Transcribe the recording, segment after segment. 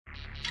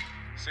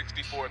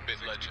64-bit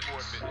legends.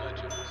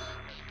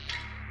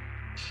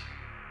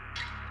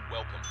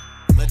 Welcome.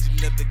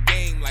 Legend of the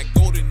game, like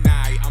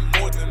GoldenEye, I'm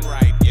more than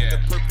right. Yeah. The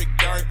perfect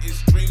dark is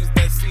dreams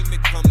that seem to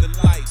come to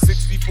life.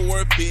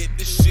 64-bit,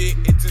 the shit,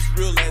 it's as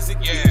real as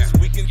it gets.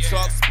 We can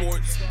talk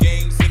sports,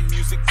 games, and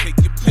music,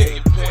 take your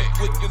pick.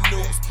 Point with the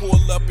news, pull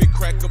up and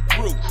crack a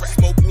brew.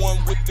 Smoke one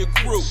with the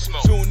crew,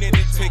 tune in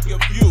and take a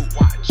view.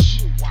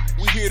 Watch.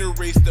 We here to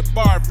raise the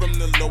bar from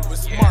the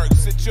lowest mark.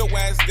 Sit your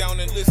ass down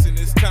and listen,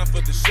 it's time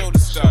for the show to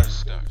start.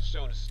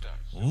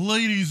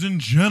 Ladies and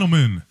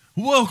gentlemen,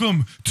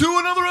 welcome to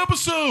another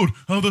episode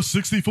of the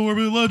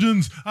 64-Bit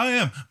Legends. I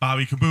am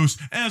Bobby Caboose.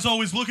 As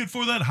always, looking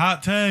for that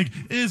hot tag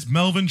is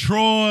Melvin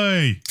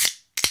Troy.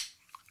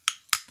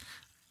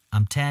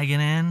 I'm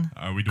tagging in.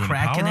 Are we doing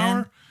cracking a power in?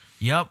 hour?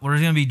 Yep, we're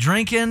going to be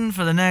drinking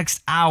for the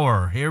next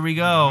hour. Here we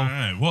go. All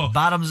right, well,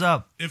 Bottoms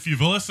up. if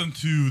you've listened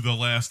to the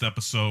last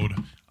episode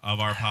of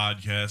our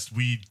podcast,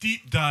 we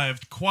deep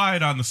dived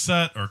Quiet on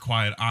Set.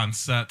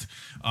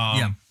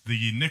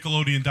 The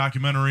Nickelodeon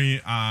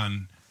documentary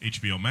on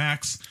HBO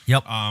Max.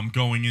 Yep.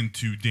 Going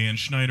into Dan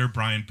Schneider,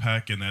 Brian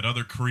Peck, and that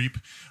other creep.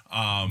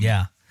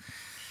 Yeah.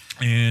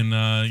 And,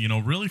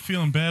 really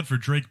feeling bad for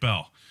Drake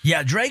Bell.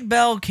 Yeah, Drake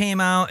Bell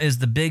came out as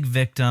the big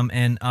victim,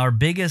 and our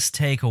biggest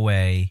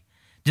takeaway,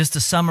 just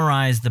to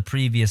summarize the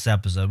previous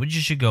episode, which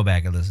you should go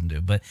back and listen to,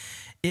 but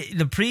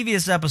the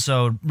previous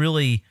episode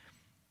really...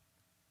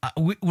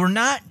 we're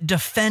not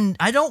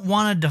I don't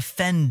want to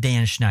defend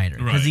Dan Schneider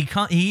because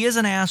he is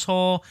an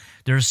asshole.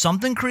 There's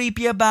something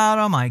creepy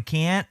about him. I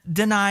can't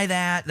deny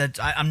that.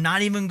 I'm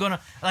not even gonna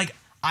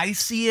I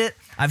see it.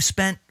 I've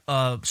spent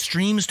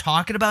streams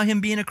talking about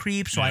him being a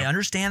creep, so I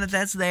understand that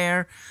that's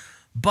there.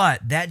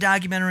 But that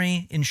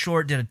documentary, in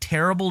short, did a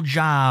terrible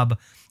job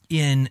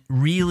in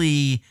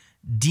really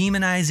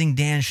demonizing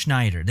Dan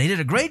Schneider. They did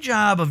a great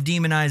job of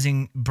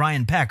demonizing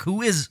Brian Peck,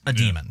 who is a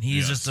demon.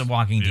 He's just a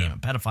walking demon,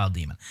 pedophile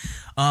demon.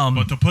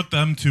 But to put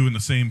them two in the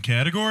same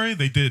category,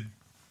 they did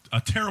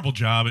a terrible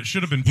job. It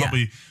should have been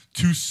probably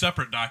two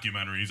separate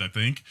documentaries, I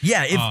think.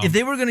 Yeah, if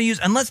they were going to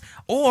use,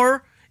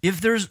 or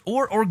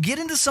get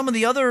into some of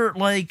the other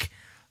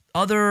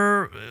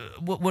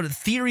what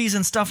theories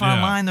and stuff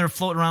online that are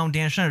floating around with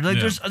Dan Schneider.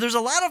 There's a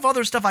lot of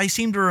other stuff I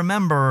seem to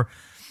remember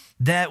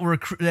that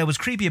was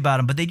creepy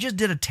about him, but they just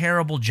did a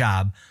terrible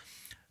job.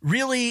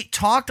 Really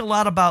talked a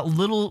lot about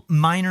little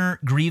minor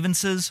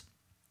grievances,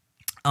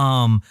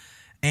 and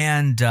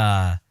really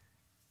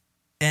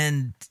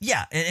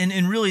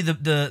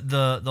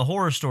the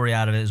horror story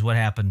out of it is what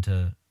happened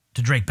to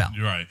Drake Bell.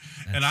 Right.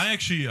 And I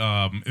actually,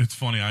 it's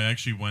funny, I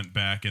actually went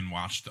back and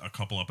watched a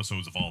couple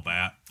episodes of all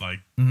that,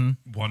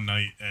 one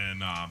night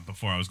and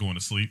before I was going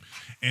to sleep.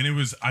 And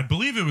I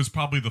believe it was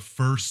probably the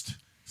first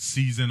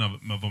season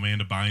of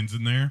Amanda Bynes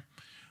in there.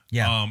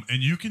 Yeah.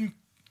 And you can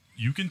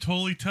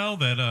totally tell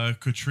that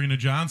Katrina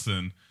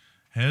Johnson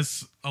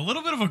has a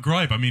little bit of a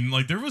gripe. I mean,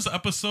 there was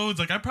episodes,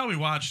 I probably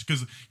watched,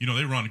 because,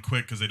 they run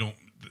quick because they don't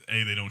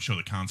show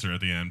the concert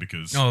at the end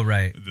because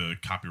the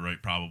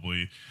copyright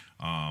probably.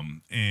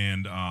 No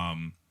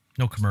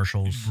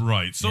commercials.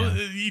 Right. So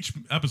each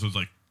episode's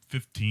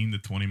 15 to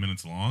 20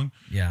 minutes long.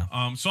 Yeah.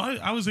 So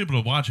I was able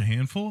to watch a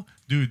handful.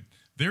 Dude,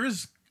 there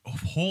is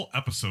whole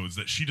episodes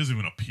that she doesn't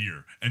even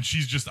appear. And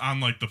she's just on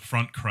the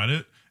front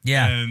credit.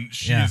 Yeah. And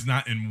she is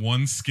not in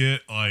one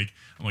skit. I'm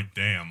like,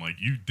 damn,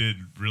 you did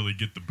really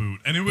get the boot.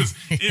 And it was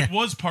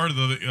was part of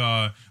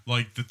the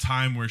the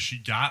time where she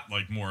got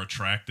more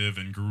attractive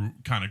and grew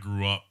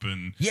up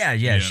and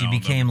she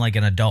became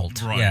an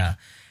adult. Right. Yeah.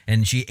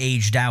 And she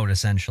aged out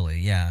essentially.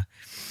 Yeah.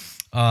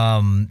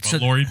 But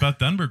Lori Beth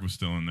Denberg was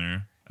still in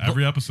there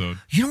every episode.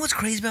 You know what's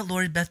crazy about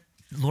Lori Beth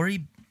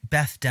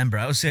Denberg?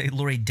 I would say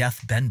Lori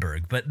Death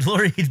Benberg, but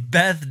Lori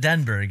Beth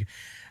Denberg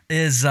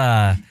is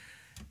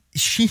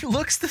she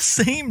looks the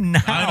same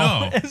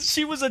now as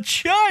she was a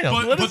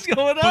child. What is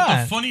going on?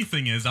 But the funny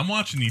thing is, I'm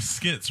watching these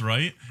skits,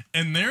 right?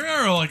 And there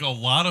are a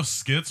lot of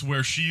skits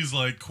where she's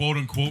quote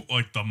unquote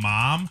the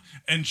mom,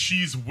 and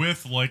she's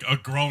with a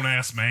grown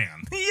ass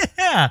man.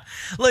 Yeah,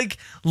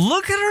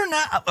 look at her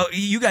now. Oh,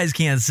 you guys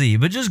can't see,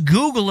 but just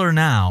Google her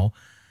now.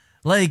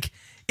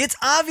 It's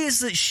obvious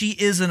that she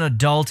is an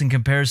adult in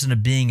comparison to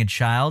being a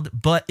child,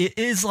 but it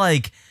is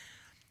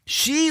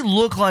she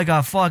looked like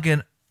a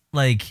fucking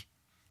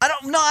I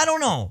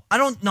don't know.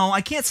 I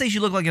can't say she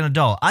looked like an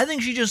adult. I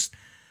think she just,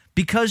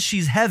 because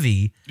she's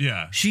heavy,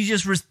 she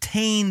just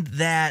retained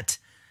that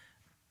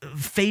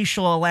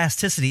facial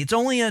elasticity. It's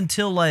only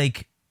until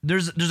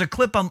there's a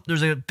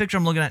picture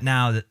I'm looking at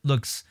now that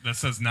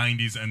says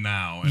 90s and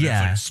now, and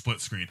it's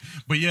split screen.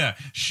 But yeah,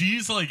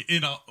 she's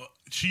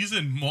she's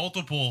in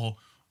multiple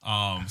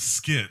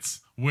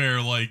skits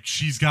where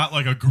she's got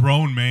a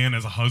grown man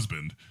as a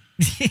husband.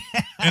 Yeah.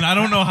 And I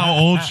don't know how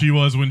old she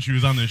was when she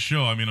was on this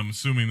show. I mean, I'm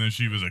assuming that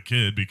she was a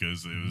kid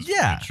because it was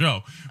a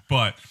show.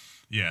 But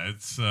yeah,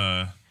 it's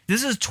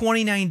this is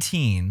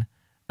 2019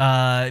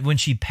 when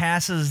she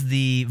passes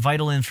the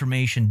vital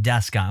information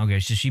desk on. Okay,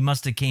 so she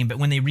must have came, but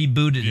when they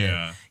rebooted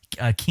it,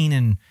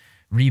 Keenan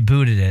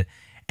rebooted it,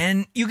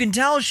 and you can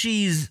tell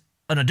she's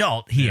an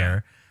adult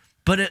here.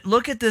 But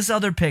look at this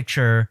other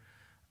picture.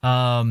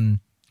 I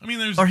mean,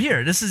 there's... Or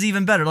here, this is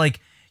even better. Like,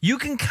 you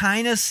can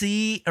kind of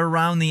see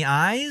around the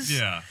eyes.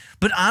 Yeah.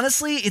 But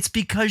honestly, it's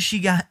because she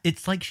got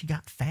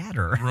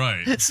fatter.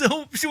 Right.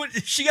 So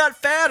she got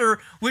fatter,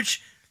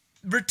 which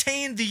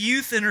retained the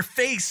youth in her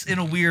face in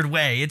a weird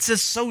way. It's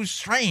just so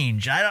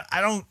strange.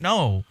 I don't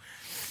know.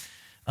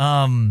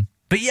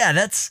 But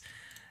yeah,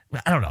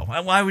 I don't know.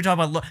 Why are we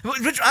talking about...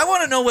 I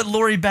want to know what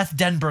Lori Beth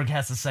Denberg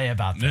has to say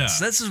about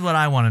this. Yeah. This is what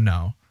I want to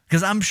know.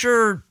 Because I'm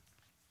sure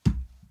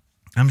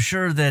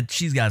that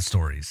she's got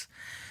stories.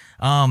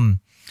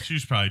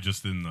 She's probably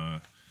just in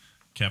the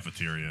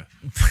cafeteria.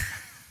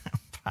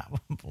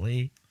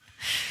 Probably.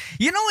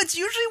 You know, it's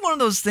usually one of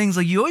those things,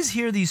 like, you always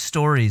hear these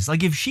stories.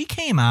 Like, if she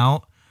came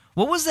out,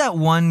 what was that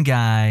one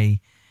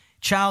guy,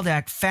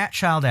 fat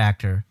child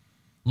actor,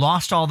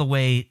 lost all the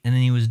weight, and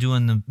then he was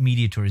doing the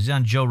media tour. He's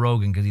on Joe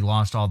Rogan because he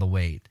lost all the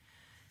weight.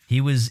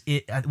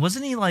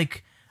 Wasn't he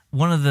like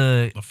one of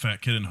the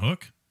fat kid in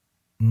Hook?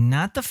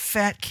 Not the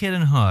fat kid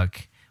in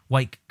Hook,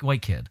 white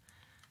kid.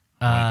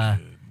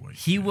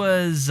 He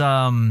was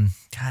God,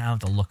 I have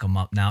to look him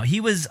up now.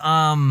 He was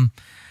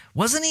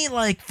wasn't he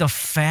like the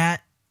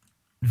fat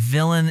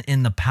villain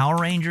in the Power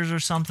Rangers or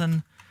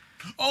something?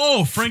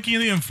 Oh, Frankie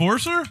and the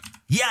Enforcer?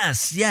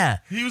 Yes, yeah.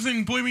 He was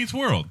in Boy Meets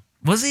World.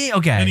 Was he?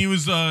 Okay. And he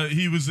was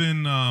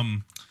in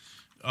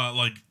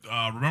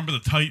Remember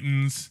the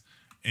Titans,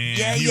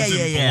 and he was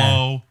in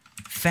Below.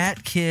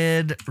 Fat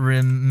kid,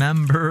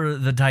 Remember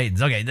the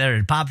Titans. Okay, there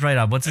it pops right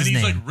up. What's his name?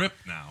 And he's like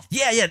ripped now.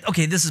 Yeah.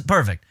 Okay, this is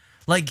perfect.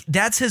 Like,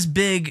 that's his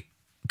big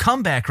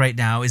comeback right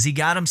now, is he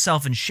got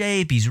himself in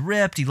shape, he's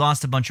ripped, he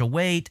lost a bunch of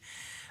weight,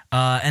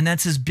 and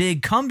that's his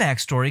big comeback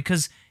story,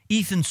 because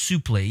Ethan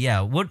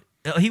Suplee,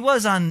 he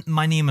was on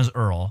My Name is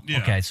Earl.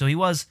 Yeah. Okay, so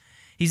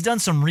he's done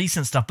some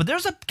recent stuff, but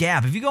there's a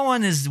gap. If you go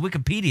on his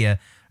Wikipedia,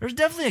 there's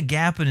definitely a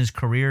gap in his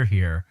career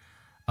here,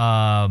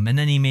 and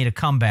then he made a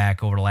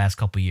comeback over the last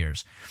couple of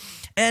years.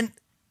 And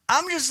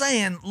I'm just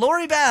saying,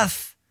 Lori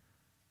Beth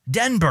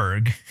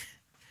Denberg,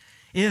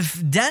 if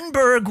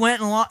Denberg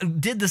went and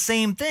did the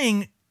same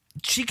thing,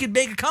 she could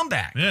make a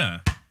comeback. Yeah.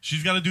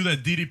 She's got to do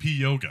that DDP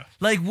yoga.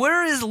 Like,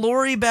 where is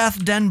Lori Beth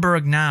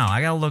Denberg now?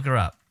 I got to look her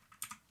up.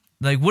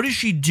 Like, what is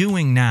she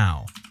doing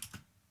now?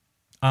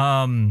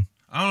 I don't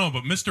know,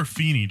 but Mr.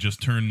 Feeney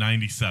just turned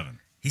 97.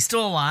 He's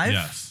still alive?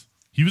 Yes.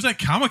 He was at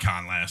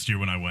Comic-Con last year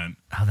when I went.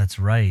 Oh, that's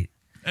right.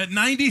 At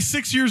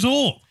 96 years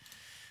old.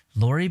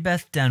 Lori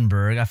Beth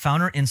Denberg. I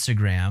found her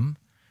Instagram.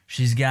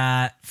 She's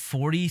got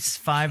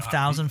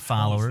 45,000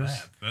 followers.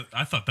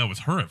 I thought that was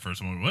her at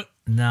first. I'm like, what?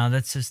 No,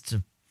 that's just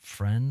a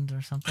friend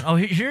or something. Oh,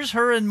 here's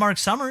her and Mark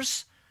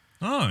Summers.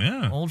 Oh,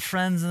 yeah. Old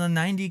friends and the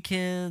 90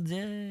 kids.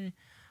 Yay.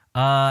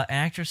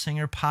 Actor,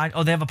 singer,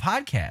 they have a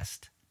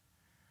podcast.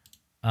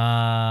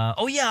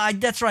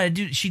 That's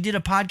right. She did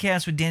a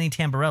podcast with Danny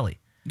Tamborelli.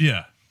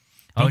 Yeah.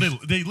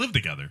 They live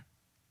together.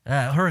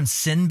 Her and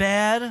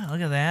Sinbad.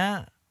 Look at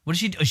that. What is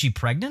she? Is she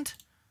pregnant?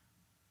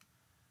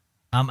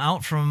 I'm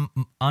out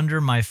from under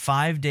my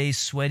 5-day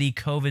sweaty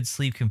COVID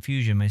sleep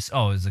confusion. It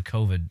was a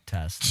COVID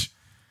test.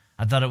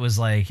 I thought it was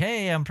like,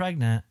 hey, I'm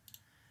pregnant.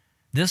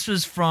 This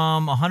was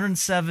from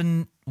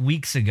 107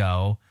 weeks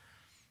ago.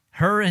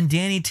 Her and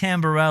Danny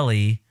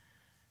Tamborelli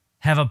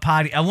have a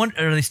podcast. I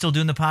wonder, are they still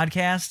doing the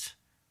podcast?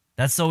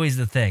 That's always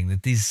the thing,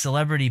 that these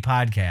celebrity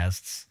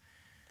podcasts,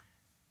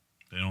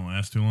 they don't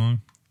last too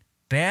long.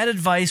 Bad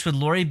Advice with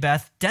Lori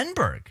Beth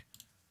Denberg.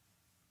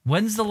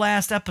 When's the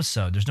last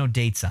episode? There's no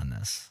dates on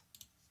this.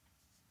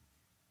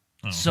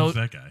 Oh, who's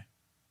that guy?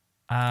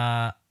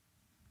 I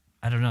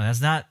don't know. That's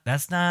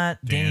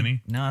not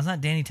Danny. No, it's not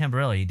Danny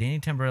Tamborelli.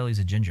 Danny Tamborelli's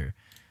a ginger.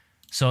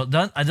 So it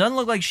doesn't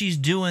look like she's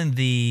doing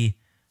the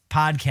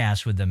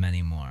podcast with them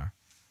anymore.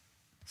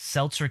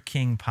 Seltzer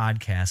King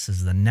Podcast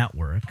is the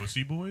network.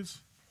 Pussy Boys?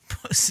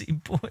 Pussy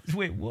Boys.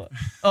 Wait, what?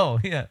 Oh,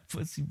 yeah,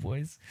 Pussy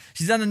Boys.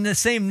 She's on the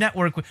same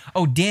network with...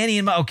 Oh, Danny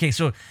and Mike. Okay,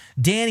 so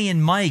Danny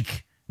and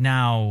Mike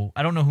now...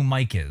 I don't know who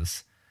Mike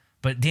is.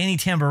 But Danny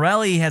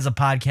Tamborelli has a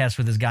podcast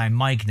with his guy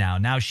Mike now.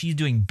 Now she's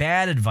doing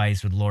Bad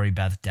Advice with Lori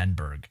Beth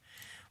Denberg.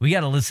 We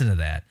got to listen to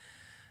that.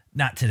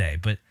 Not today,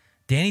 but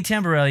Danny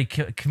Tamborelli,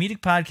 comedic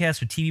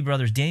podcast with TV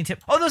Brothers.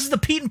 Oh, this is the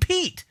Pete and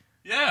Pete.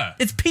 Yeah.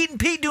 It's Pete and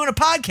Pete doing a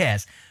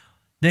podcast.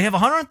 They have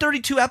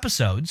 132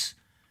 episodes.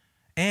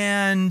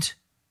 But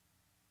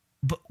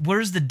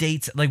where's the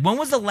dates? Like, when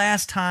was the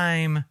last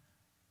time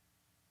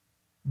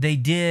they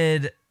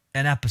did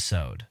an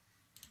episode?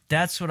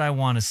 That's what I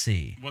want to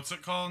see. What's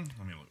it called?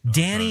 Let me look.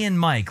 Danny and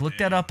Mike. Look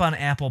that up on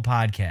Apple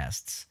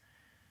Podcasts.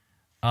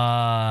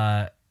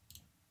 I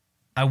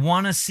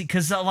want to see,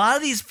 because a lot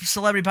of these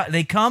celebrity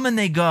they come and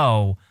they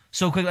go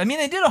so quickly. I mean,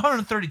 they did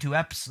 132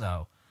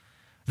 episodes.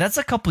 That's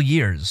a couple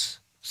years.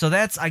 So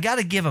I got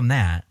to give them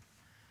that.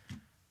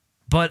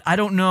 But I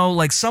don't know,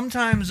 like,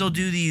 sometimes they'll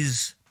do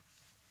these.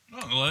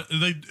 Oh,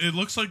 it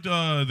looks like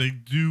they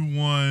do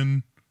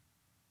one.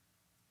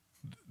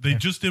 They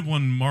just did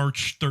one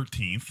March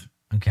 13th.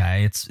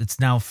 Okay, it's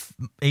now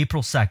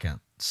April 2nd.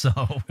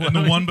 So, and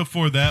the one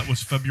before that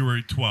was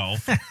February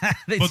 12th.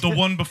 But the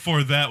one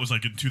before that was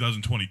like in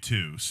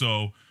 2022.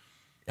 So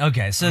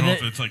okay, so I don't know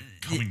if it's like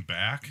coming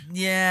back.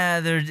 Yeah,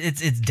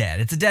 it's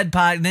dead. It's a dead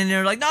pod. And then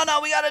they're like, no,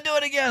 we got to do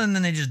it again, and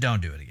then they just don't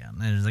do it again.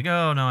 And they're just like,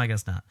 oh no, I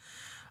guess not.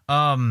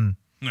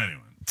 Anyway,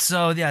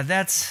 so yeah,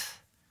 that's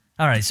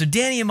all right. So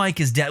Danny and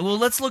Mike is dead. Well,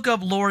 let's look up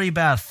Lori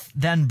Beth.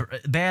 Then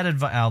bad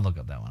advice. I'll look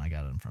up that one. I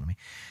got it in front of me.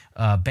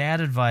 Bad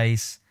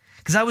advice.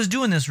 Because I was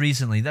doing this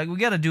recently. We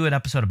got to do an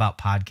episode about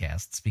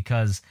podcasts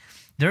because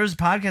there's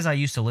podcasts I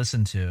used to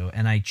listen to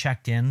and I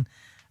checked in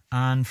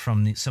on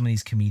from some of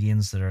these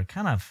comedians that are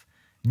kind of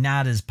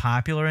not as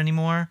popular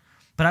anymore.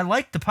 But I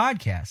like the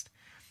podcast.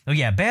 Oh,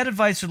 yeah. Bad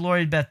advice with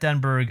Lori Beth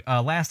Denberg.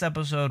 Last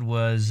episode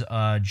was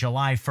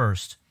July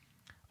 1st,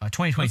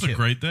 2022. That's a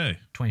great day.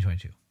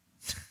 2022.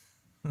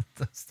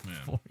 That's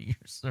 4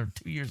 years or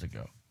 2 years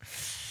ago.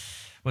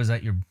 Was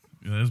that your...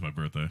 Yeah, that is my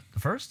birthday.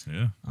 The first?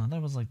 Yeah. Oh,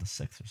 that was like the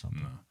 6th or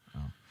something. No.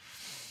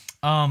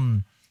 Oh.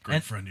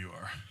 Great friend you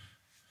are.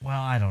 Well,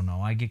 I don't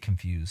know. I get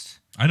confused.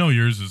 I know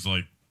yours is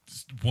like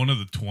one of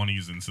the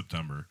 20s in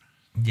September.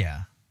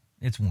 Yeah.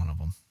 It's one of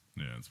them.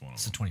 Yeah, it's one of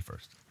It's them. the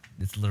 21st.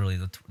 It's literally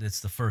the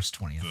first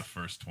 20th. The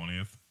first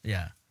 20th?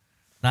 Yeah.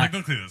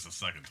 Technically, that's the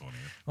second 20th.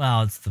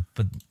 Well,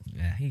 but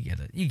yeah,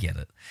 you get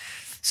it.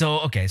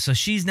 So, okay, so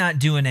she's not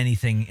doing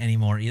anything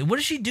anymore either. What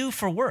does she do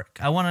for work?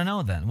 I want to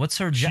know then. What's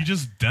her job? She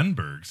just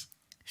Denbergs.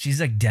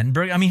 She's like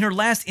Denberg. I mean, her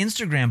last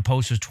Instagram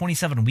post was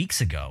 27 weeks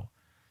ago.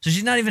 So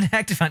she's not even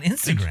active on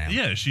Instagram.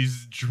 Yeah,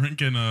 she's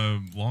drinking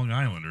a Long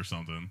Island or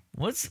something.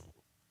 What's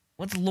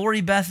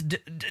Lori Beth?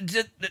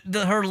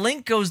 Her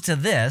link goes to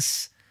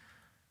this.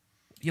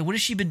 Yeah, what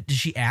has she been? Is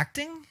she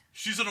acting?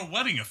 She's at a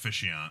wedding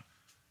officiant.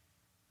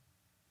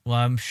 Well,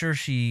 I'm sure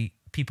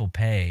people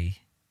pay.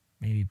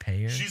 Maybe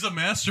pay her. She's a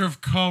master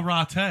of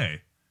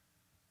karate.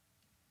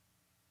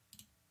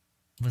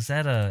 Was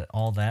that a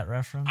All That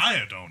reference?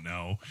 I don't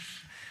know.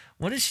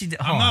 What is she do?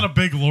 I'm not a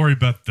big Lori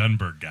Beth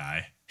Denberg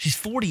guy. She's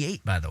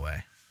 48, by the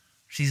way.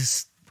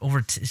 She's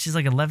she's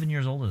like 11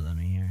 years older than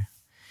me here.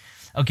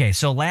 Okay,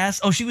 so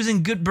she was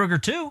in Good Burger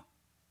 2.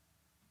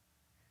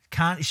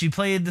 She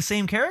played the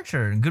same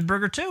character in Good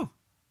Burger 2.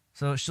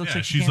 So she looks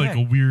like she's like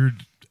a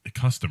weird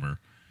customer.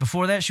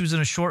 Before that, she was in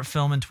a short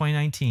film in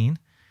 2019.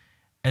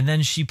 And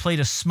then she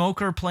played a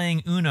smoker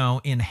playing Uno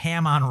in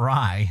Ham on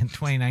Rye in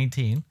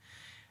 2019.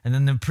 And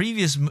then the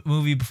previous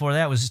movie before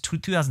that was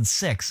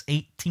 2006,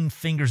 18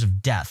 Fingers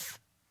of Death.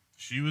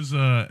 She was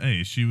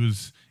she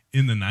was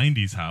in the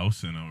 90s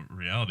house in a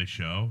reality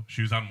show.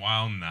 She was on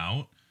Wild 'N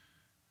Out.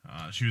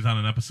 She was on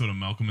an episode of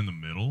Malcolm in the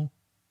Middle.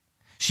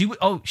 She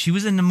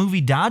was in the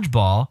movie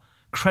Dodgeball,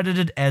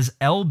 credited as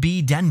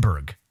L.B.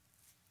 Denberg.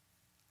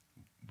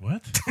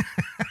 What?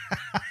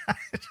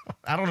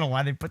 I don't know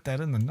why they put that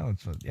in the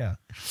notes, but yeah.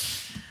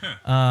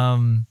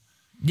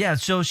 Yeah,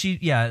 so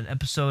an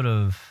episode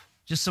of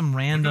just some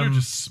random... Look at her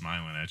just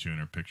smiling at you in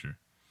her picture.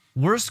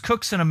 Worst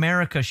Cooks in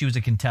America, she was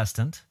a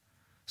contestant.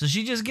 So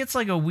she just gets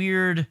like a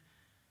weird...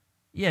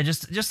 Yeah, there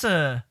was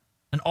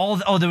an All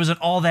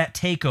That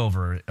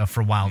takeover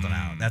for Wild 'N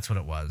Out. That's what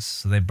it was.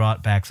 So they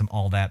brought back some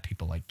All That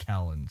people like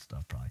Kel and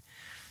stuff probably.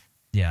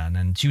 Yeah, and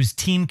then she was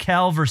Team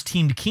Kel versus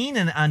Team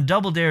Keenan on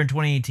Double Dare in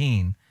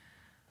 2018.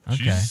 Okay.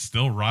 She's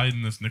still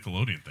riding this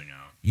Nickelodeon thing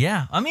out.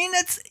 Yeah. I mean,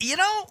 that's,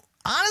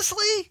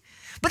 honestly,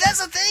 but that's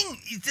the thing.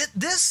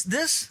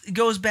 This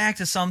goes back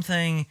to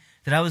something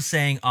that I was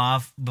saying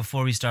off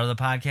before we started the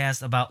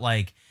podcast about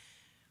like,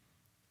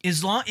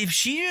 if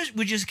she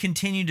would just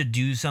continue to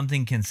do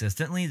something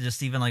consistently,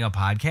 just even like a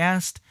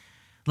podcast,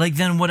 like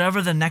then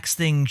whatever the next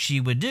thing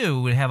she would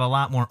do would have a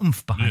lot more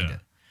oomph behind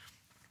it.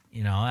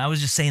 I was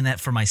just saying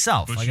that for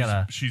myself.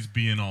 But she's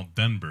being all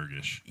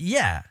Denbergish.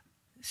 Yeah.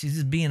 She's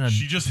just being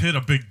She just hit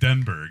a big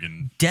Denberg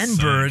and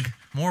Denberg,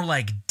 more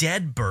like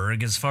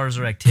Deadberg as far as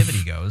her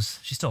activity goes.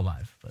 She's still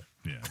alive, but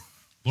yeah,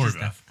 Lori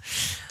Beth.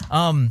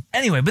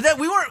 Anyway, but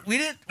we're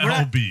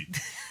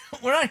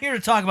not here to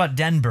talk about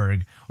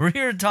Denberg. We're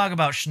here to talk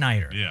about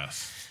Schneider.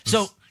 Yes.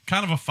 So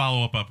kind of a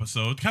follow-up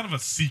episode, kind of a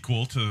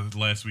sequel to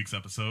last week's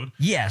episode.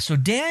 Yeah. So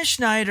Dan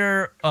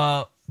Schneider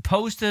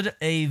posted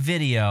a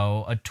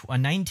video, a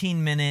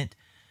 19-minute.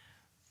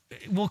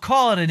 We'll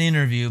call it an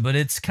interview, but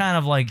it's kind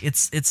of like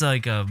it's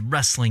like a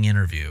wrestling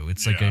interview.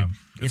 It's like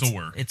it's a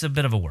work. It's a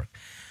bit of a work.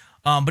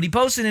 But he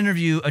posted an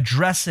interview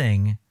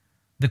addressing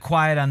the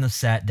Quiet on the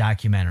Set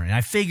documentary. And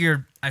I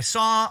figured I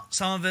saw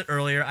some of it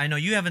earlier. I know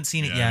you haven't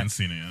seen it yet. I haven't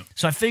seen it yet.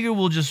 So I figured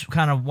we'll just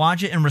kind of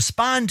watch it and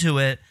respond to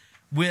it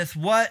with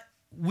what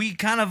we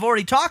kind of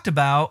already talked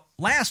about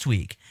last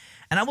week.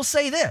 And I will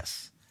say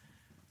this.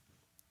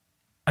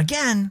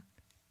 Again,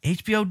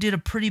 HBO did a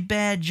pretty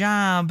bad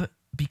job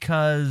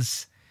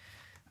because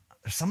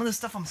some of the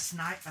stuff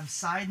I'm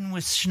siding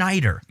with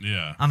Schneider.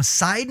 Yeah. I'm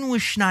siding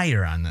with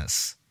Schneider on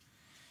this.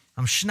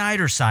 I'm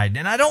Schneider siding,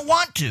 and I don't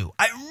want to.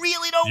 I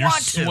really don't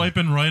want to. You're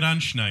swiping right on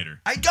Schneider.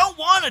 I don't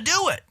want to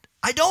do it.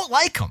 I don't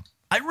like him.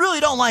 I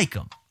really don't like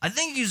him. I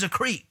think he's a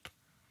creep.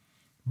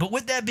 But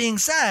with that being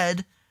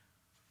said,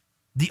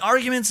 the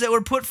arguments that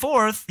were put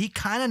forth, he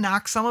kind of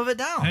knocked some of it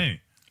down. Hey,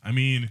 I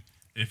mean,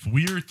 if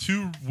we're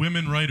 2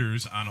 women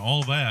writers on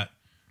all that,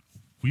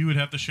 we would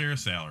have to share a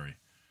salary.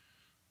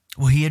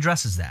 Well, he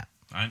addresses that.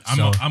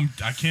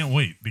 I can't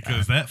wait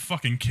because that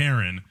fucking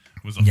Karen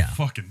was a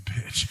fucking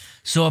bitch.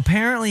 So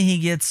apparently he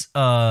gets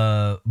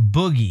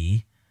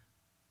Boogie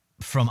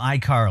from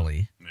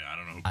iCarly. Yeah, I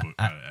don't know.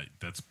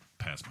 That's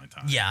past my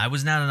time. Yeah, I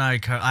was not an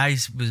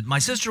iCarly. My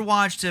sister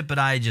watched it, but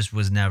I just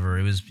was never.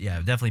 It was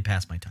definitely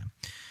past my time.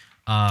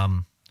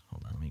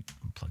 Hold on, let me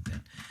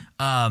unplug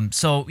that.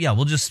 So yeah,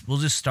 we'll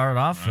just start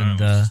off and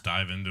let's just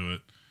dive into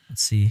it.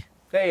 Let's see.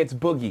 Hey, it's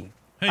Boogie.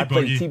 Hey, I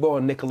played Boogie. T-Bo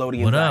on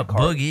Nickelodeon's What up,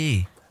 iCarly.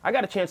 Boogie? I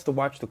got a chance to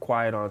watch the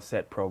Quiet on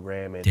Set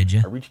program, and Did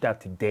you? I reached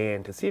out to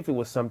Dan to see if it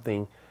was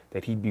something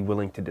that he'd be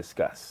willing to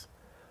discuss.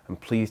 I'm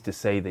pleased to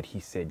say that he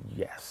said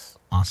yes.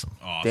 Awesome.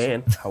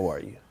 Dan, how are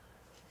you?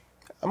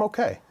 I'm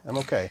okay.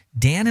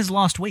 Dan has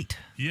lost weight.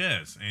 He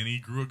is, and he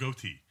grew a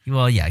goatee.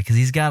 Well, yeah, because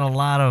he's got a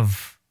lot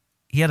of.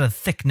 He had a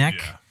thick neck.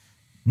 Yeah.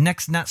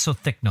 Neck's not so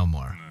thick no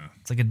more.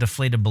 It's like a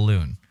deflated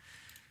balloon.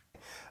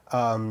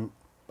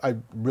 I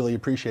really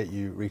appreciate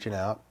you reaching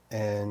out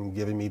and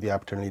giving me the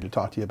opportunity to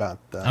talk to you about.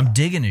 I'm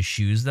digging his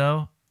shoes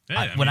though.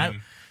 Hey,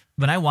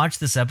 When I watched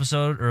this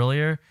episode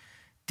earlier,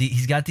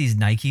 he's got these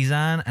Nikes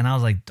on, and I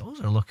was like,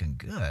 "Those are looking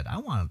good. I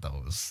want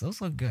those.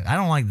 Those look good." I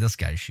don't like this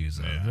guy's shoes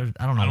though. Yeah.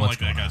 I don't know what's like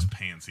going that guy's on.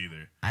 pants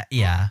either.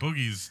 Yeah.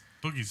 Boogie's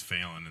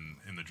failing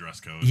in the dress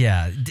code.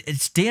 Yeah,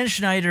 it's Dan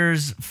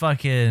Schneider's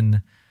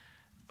fucking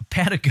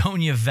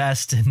Patagonia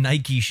vest and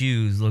Nike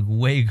shoes look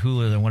way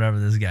cooler than whatever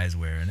this guy's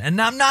wearing. And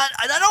I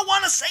don't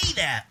want to say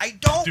that. I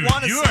don't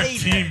want to say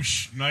that. You are Team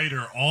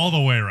Schneider all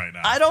the way right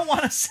now. I don't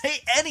want to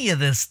say any of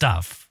this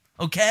stuff,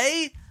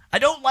 okay? I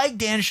don't like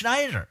Dan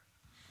Schneider.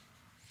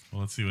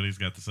 Well, let's see what he's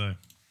got to say.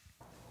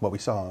 what we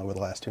saw over the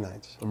last 2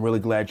 nights. I'm really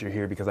glad you're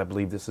here because I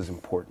believe this is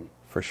important.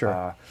 For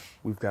sure.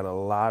 We've got a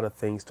lot of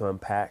things to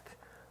unpack.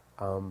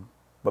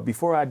 But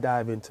before I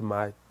dive into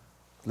my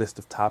list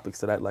of topics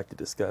that I'd like to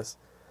discuss,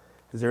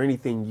 is there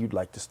anything you'd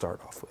like to start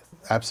off with?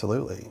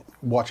 Absolutely.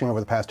 Watching over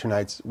the past 2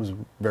 nights was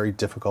very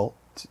difficult.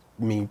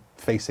 Me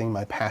facing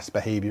my past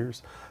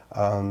behaviors,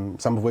 some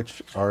of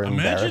which are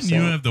embarrassing.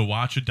 Imagine you have to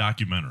watch a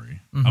documentary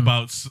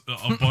about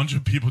a bunch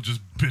of people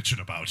just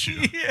bitching about you.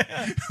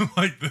 Yeah.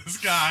 Like, this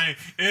guy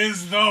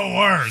is the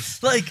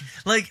worst.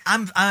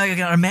 I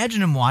gotta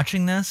imagine him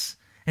watching this,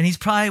 and he's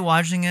probably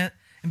watching it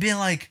and being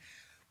like,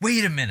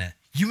 wait a minute,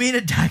 you made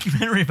a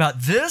documentary about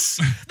this?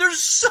 There's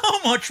so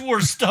much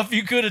worse stuff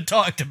you could have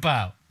talked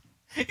about.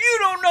 You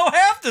don't know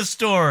half the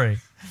story.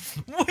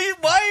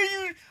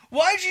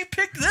 Why'd you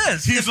pick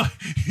this? He's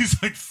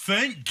like,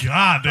 thank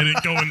God they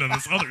didn't go into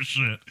this other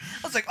shit.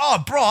 I was like,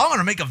 oh, bro, I'm going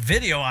to make a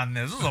video on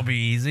this. This will be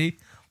easy.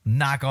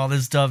 Knock all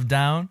this stuff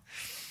down.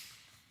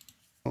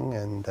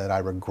 And that I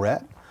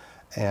regret,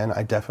 and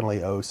I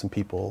definitely owe some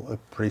people a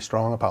pretty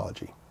strong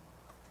apology.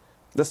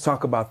 Let's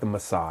talk about the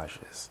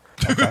massages.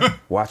 Okay.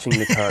 Watching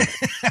the cut.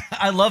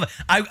 I love it.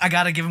 I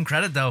got to give him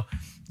credit, though.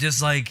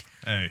 Just like,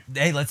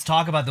 hey, let's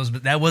talk about those.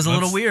 But that was a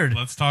little weird.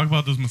 Let's talk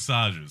about those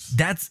massages.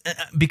 That's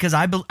because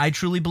I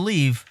truly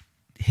believe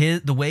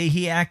the way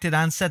he acted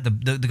on set,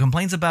 the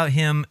complaints about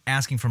him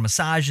asking for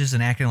massages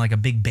and acting like a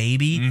big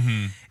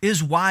baby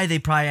is why they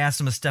probably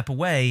asked him to step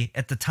away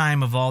at the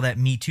time of all that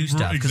Me Too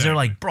stuff. Because they're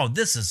like, bro,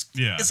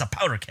 it's a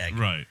powder keg.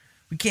 Right.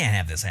 We can't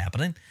have this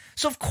happening.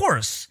 So, of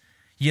course,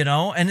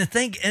 and to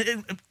think,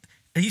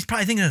 he's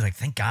probably thinking, like,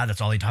 thank God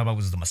that's all he talked about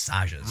was the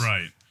massages.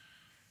 Right.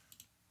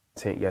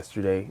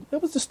 Yesterday, it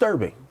was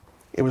disturbing.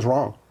 It was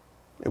wrong.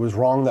 It was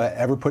wrong that I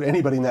ever put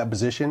anybody in that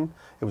position.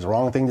 It was the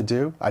wrong thing to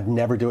do. I'd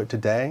never do it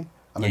today.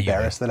 I'm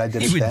embarrassed that I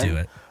did it then. He would then. do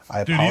it.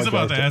 I Dude, he's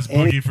about to ask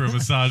Boogie for a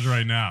massage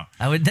right now.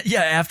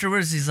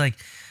 Afterwards, he's like,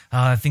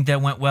 I think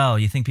that went well.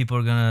 You think people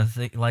are going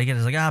to like it?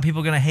 It's like,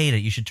 people are going to hate it.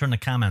 You should turn the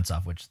comments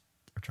off, which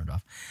are turned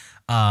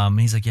off.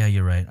 He's like, yeah,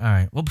 you're right. All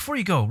right. Well, before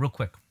you go, real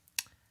quick,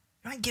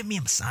 you want to give me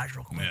a massage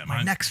real quick? Yeah,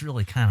 my neck's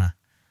really kind of...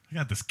 I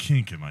got this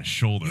kink in my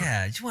shoulder.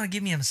 Yeah, do you want to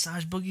give me a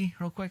massage, Boogie,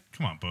 real quick?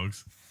 Come on,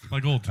 Bugs.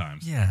 Like old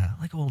times. Yeah,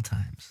 like old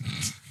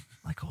times.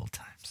 Like old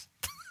times.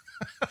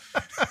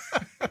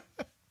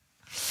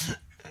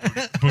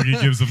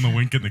 Boogie gives him the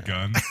wink and the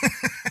gun.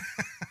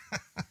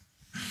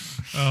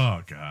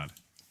 Oh, God.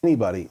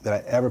 Anybody that I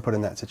ever put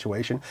in that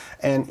situation.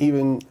 And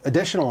even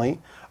additionally,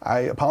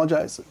 I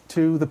apologize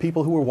to the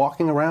people who were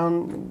walking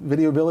around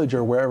Video Village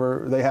or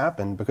wherever they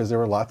happened, because there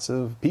were lots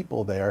of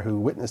people there who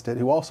witnessed it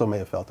who also may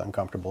have felt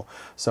uncomfortable.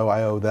 So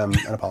I owe them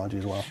an apology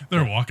as well.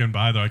 They're walking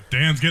by. They're like,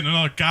 Dan's getting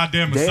another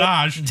goddamn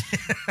massage.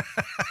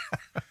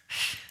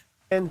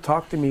 And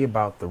talk to me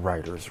about the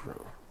writer's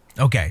room.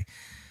 Okay.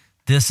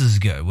 This is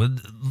good.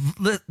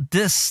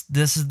 This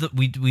is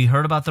we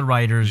heard about the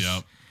writers.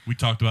 Yep. We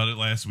talked about it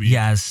last week.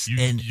 Yes,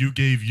 you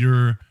gave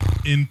your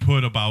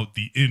input about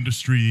the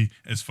industry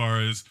as far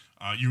as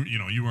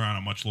you were on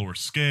a much lower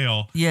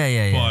scale.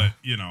 Yeah. But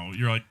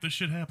you're like, this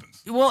shit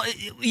happens. Well,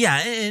 yeah,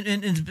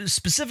 and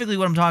specifically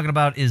what I'm talking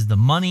about is the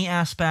money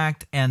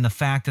aspect and the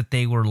fact that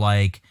they were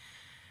like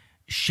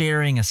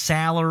sharing a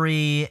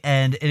salary,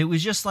 and it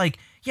was just like,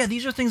 yeah,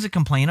 these are things to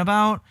complain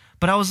about.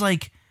 But I was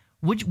like,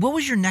 What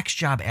was your next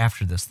job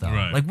after this, though?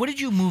 Right. Like, what did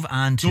you move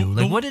on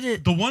to? What did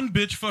it... The one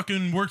bitch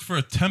fucking worked for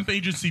a temp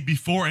agency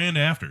before and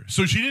after.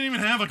 So she didn't even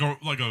have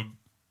like a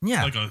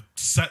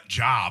set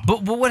job.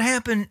 But what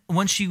happened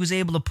once she was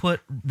able to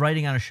put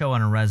writing on a show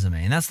on her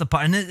resume? And that's the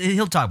part. And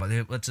he'll talk about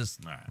it. Let's just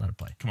let it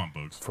play. Come on,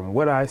 Bogues. From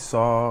what I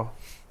saw,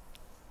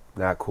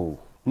 not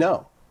cool.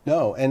 No.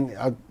 And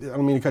I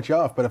don't mean to cut you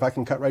off, but if I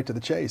can cut right to the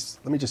chase,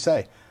 let me just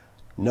say,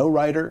 no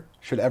writer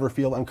should ever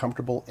feel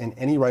uncomfortable in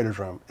any writer's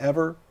room,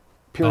 ever.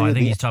 Period. Oh, I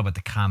think he's talking about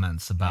the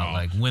comments about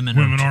like women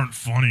aren't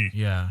funny.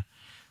 Yeah.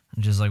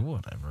 I'm just like,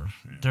 whatever.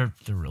 Yeah.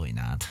 They're really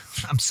not.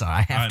 I'm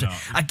sorry. I have to.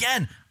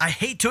 Again, I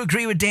hate to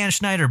agree with Dan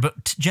Schneider,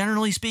 but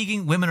generally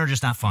speaking, women are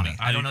just not funny.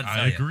 I don't know.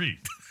 I agree.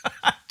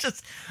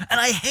 And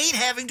I hate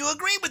having to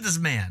agree with this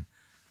man.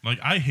 Like,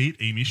 I hate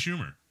Amy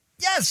Schumer.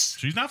 Yes.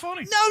 She's not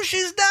funny. No,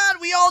 she's not.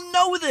 We all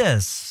know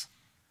this.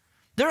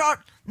 I'm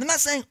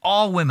not saying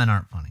all women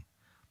aren't funny,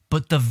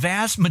 but the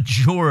vast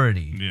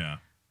majority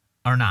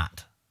are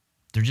not.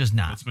 They're just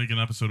not. Let's make an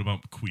episode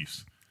about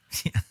queefs.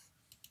 Yeah.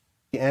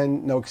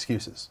 And no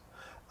excuses.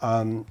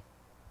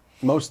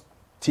 Most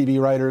TV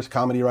writers,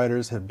 comedy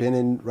writers have been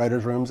in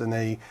writers' rooms, and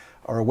they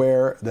are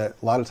aware that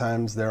a lot of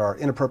times there are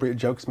inappropriate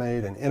jokes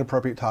made and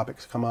inappropriate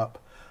topics come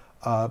up.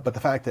 But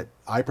the fact that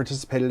I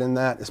participated in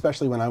that,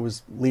 especially when I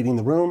was leading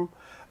the room,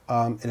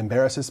 it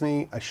embarrasses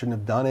me. I shouldn't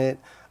have done it.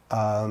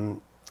 And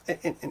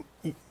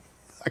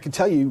I can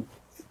tell you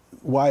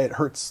why it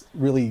hurts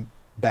really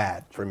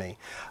bad for me.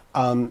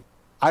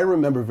 I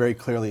remember very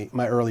clearly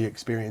my early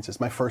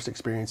experiences, my first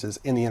experiences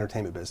in the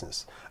entertainment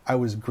business. I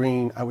was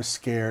green, I was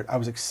scared, I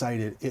was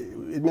excited.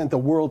 It meant the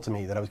world to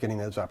me that I was getting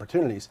those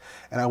opportunities.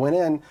 And I went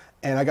in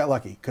and I got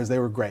lucky because they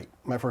were great.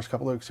 My first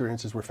couple of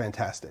experiences were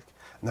fantastic.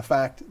 And the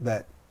fact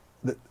that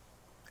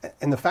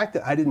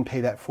I didn't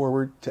pay that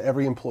forward to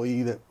every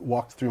employee that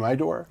walked through my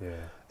door,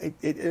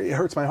 it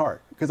hurts my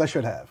heart because I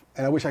should have.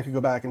 And I wish I could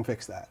go back and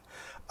fix that.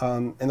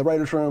 In the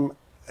writer's room,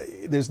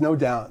 there's no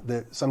doubt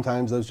that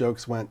sometimes those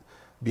jokes went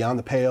beyond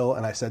the pale,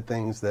 and I said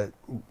things that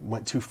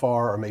went too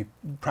far or made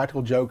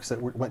practical jokes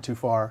that went too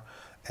far,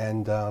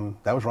 and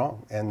that was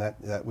wrong. And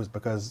that was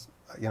because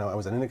I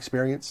was an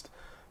inexperienced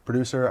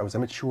producer. I was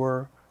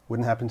immature.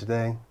 Wouldn't happen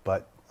today,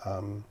 but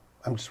I'm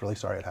just really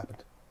sorry it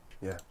happened.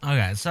 Yeah.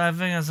 Okay, so I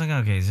think I was like,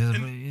 okay, so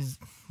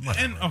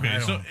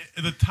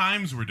the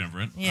times were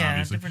different. Yeah,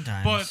 obviously. Different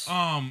times.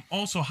 But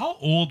also, how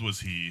old was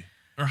he?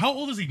 Or how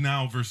old is he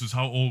now versus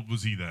how old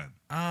was he then?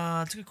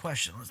 That's a good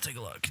question. Let's take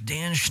a look.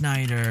 Dan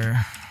Schneider.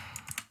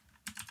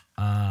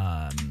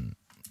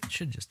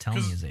 Should just tell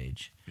me his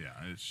age. Yeah,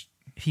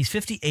 he's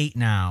 58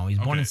 now. He's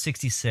born in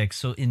 66.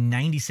 So in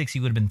 96 he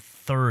would have been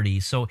 30.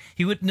 So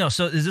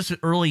so is this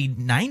early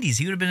 90s?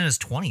 He would have been in his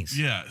 20s.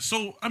 Yeah.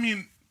 So I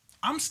mean,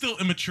 I'm still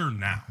immature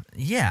now.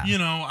 Yeah.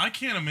 I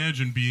can't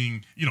imagine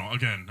being,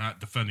 again, not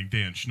defending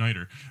Dan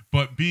Schneider,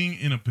 but being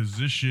in a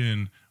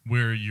position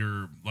where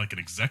you're like an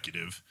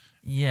executive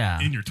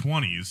in your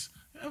 20s,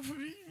 you're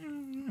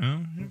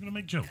going to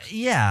make jokes.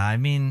 Yeah, I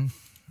mean...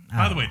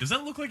 By the way, does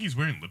that look like he's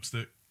wearing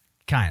lipstick?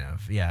 Kind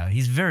of, yeah.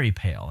 He's very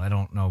pale. I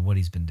don't know what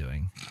he's been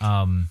doing.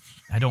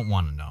 I don't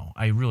want to know.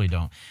 I really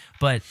don't.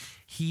 But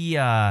he...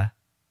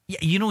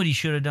 you know what he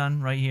should have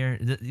done right here?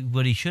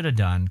 What he should have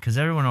done, because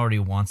everyone already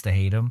wants to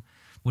hate him.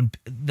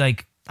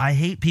 I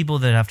hate people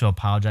that have to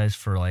apologize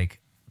for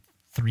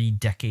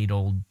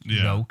 3-decade-old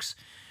jokes.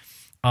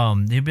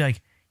 They'd be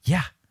like,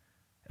 yeah,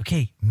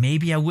 okay,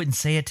 maybe I wouldn't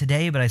say it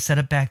today, but I said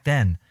it back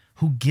then.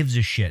 Who gives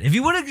a shit? If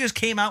you would have just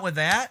came out with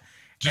that,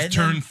 just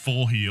turn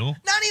full heel.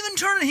 Not even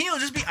turn heel,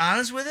 just be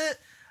honest with it.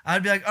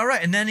 I'd be like, all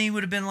right, and then he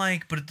would have been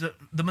like, but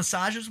the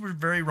massages were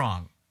very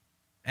wrong.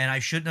 And I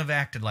shouldn't have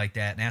acted like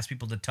that and asked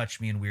people to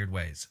touch me in weird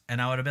ways.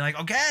 And I would have been like,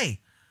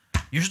 okay,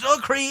 you're still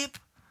a creep,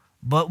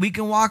 but we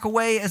can walk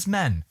away as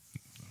men.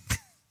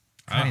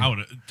 I would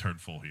have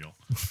turned full heel.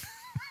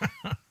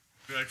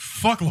 Be like,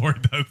 fuck Lori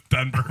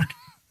Denberg.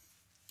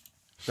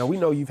 Now, we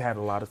know you've had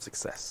a lot of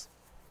success.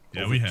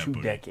 Yeah, over we have.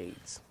 2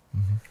 decades.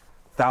 Mm-hmm.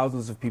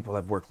 Thousands of people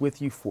have worked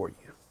with you, for you.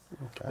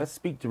 Okay. Let's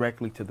speak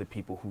directly to the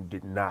people who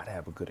did not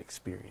have a good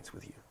experience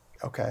with you.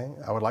 Okay,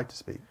 I would like to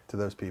speak to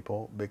those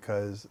people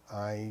because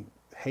I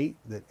hate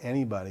that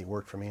anybody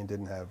worked for me and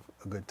didn't have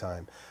a good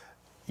time.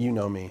 You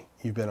know me.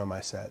 You've been on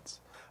my sets.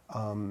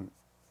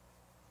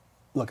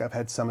 Look, I've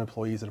had some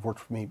employees that have worked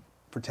for me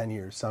for 10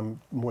 years,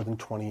 some more than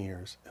 20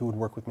 years, who would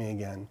work with me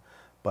again,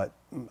 but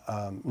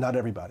not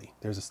everybody.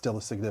 There's still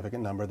a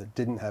significant number that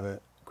didn't have a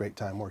great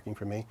time working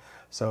for me,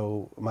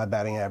 so my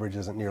batting average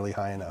isn't nearly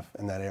high enough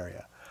in that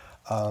area.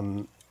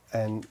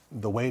 And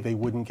the way they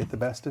wouldn't get the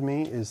best of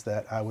me is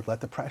that I would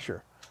let the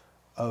pressure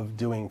of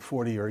doing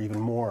 40 or even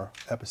more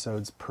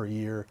episodes per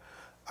year,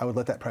 I would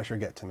let that pressure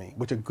get to me,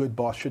 which a good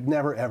boss should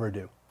never, ever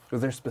do.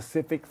 Was there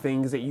specific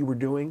things that you were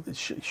doing?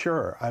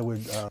 Sure, I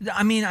would.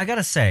 I mean, I got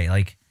to say,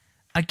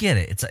 I get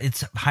it.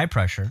 It's high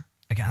pressure.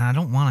 Again, I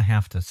don't want to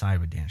have to side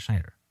with Dan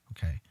Schneider,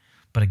 okay?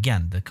 But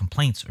again, the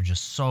complaints are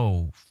just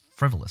so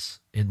frivolous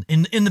in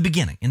the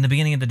beginning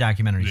of the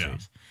documentary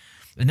series.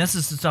 And this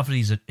is the stuff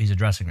that he's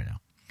addressing right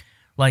now.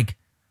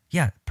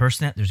 Yeah, there's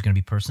going to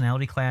be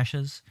personality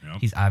clashes. Yep.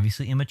 He's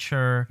obviously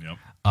immature.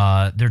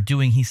 Yep. They're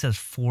doing, he says,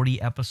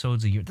 40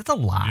 episodes a year. That's a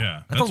lot.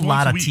 Yeah. That's a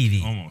lot of week,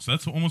 TV. Almost.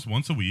 That's almost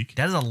once a week.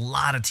 That is a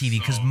lot of TV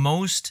because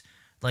most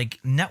like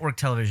network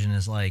television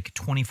is like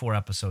 24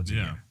 episodes a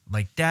year.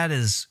 Like that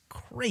is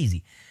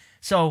crazy.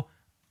 So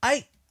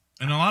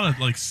and a lot of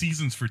like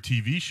seasons for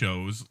TV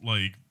shows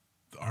like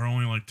are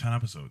only like 10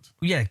 episodes.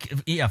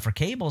 Yeah, for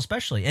cable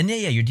especially. And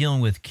yeah, you're dealing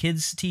with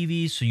kids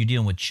TV, so you're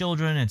dealing with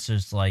children. It's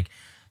just like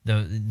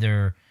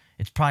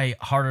it's probably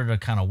harder to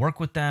kind of work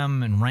with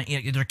them and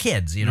they're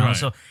kids, you know. Right.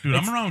 So dude,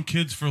 I'm around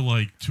kids for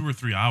like 2 or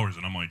 3 hours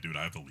and I'm like, dude,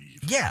 I have to leave.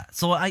 Yeah.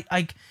 So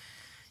I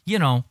you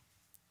know,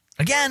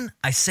 again,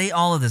 I say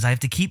all of this. I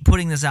have to keep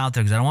putting this out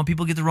there because I don't want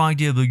people to get the wrong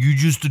idea. But you're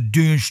just a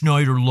Dan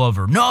Schneider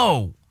lover.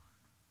 No,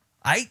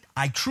 I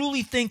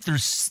truly think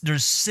there's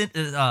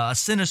a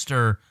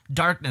sinister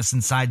darkness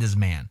inside this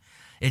man.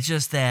 It's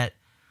just that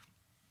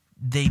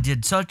they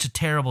did such a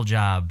terrible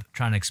job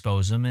trying to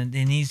expose him, and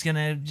he's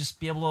gonna just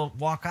be able to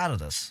walk out of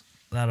this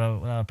without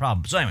a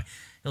problem. So anyway,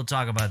 he'll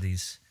talk about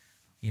these.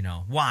 You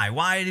know, why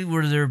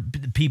were there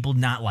people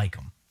not like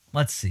him?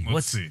 Let's see.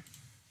 Let's see.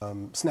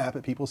 Snap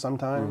at people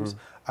sometimes.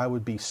 I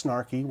would be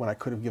snarky when I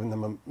could have given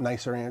them a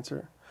nicer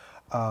answer.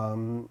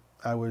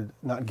 I would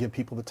not give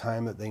people the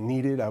time that they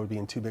needed. I would be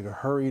in too big a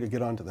hurry to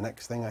get on to the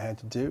next thing I had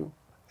to do.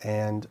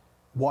 And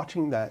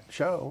watching that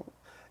show,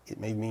 it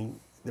made me,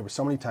 there were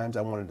so many times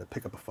I wanted to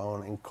pick up a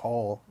phone and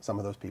call some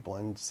of those people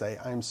and say,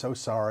 I'm so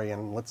sorry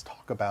and let's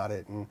talk about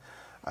it. And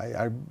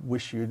I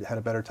wish you'd had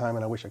a better time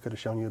and I wish I could have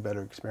shown you a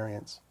better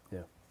experience.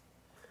 Yeah.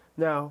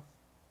 Now,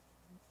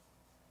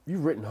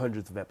 you've written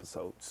hundreds of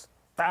episodes.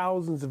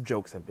 Thousands of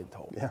jokes have been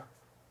told. Yeah.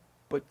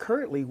 But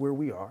currently where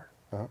we are,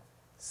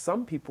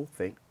 some people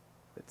think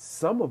that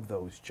some of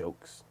those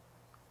jokes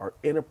are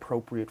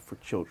inappropriate for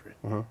children.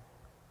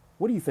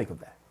 What do you think of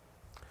that?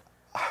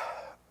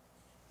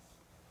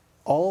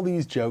 All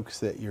these jokes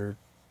that you're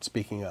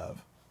speaking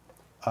of,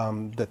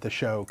 that the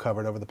show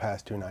covered over the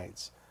past 2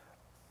 nights,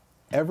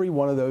 every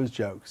one of those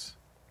jokes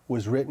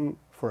was written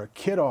for a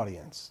kid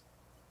audience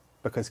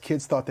because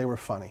kids thought they were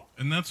funny.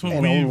 And that's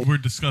what we were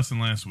discussing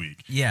last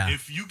week. Yeah.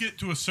 If you get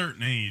to a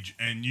certain age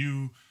and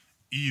you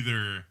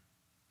either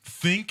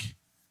think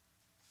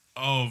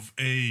of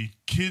a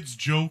kid's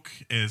joke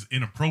as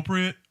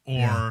inappropriate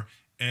or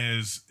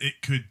as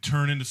it could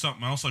turn into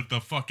something else, like the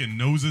fucking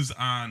noses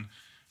on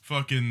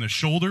fucking the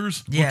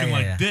shoulders looking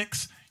like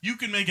dicks, you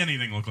can make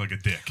anything look like a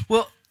dick.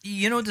 Well,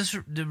 you know what this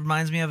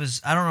reminds me of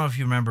is, I don't know if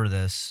you remember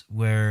this,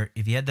 where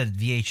if you had that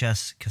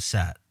VHS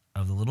cassette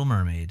of The Little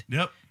Mermaid,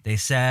 they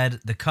said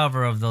the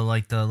cover of the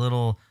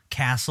little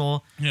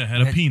castle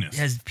had a penis.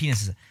 Has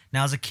penises.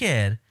 Now, as a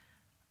kid,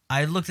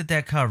 I looked at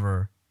that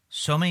cover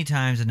so many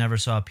times and never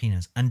saw a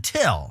penis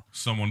until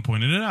someone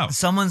pointed it out.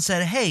 Someone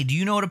said, hey, do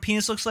you know what a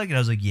penis looks like? And I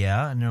was like,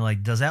 yeah. And they're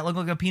like, does that look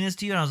like a penis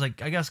to you? And I was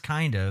like, I guess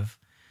kind of.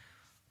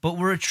 But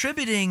we're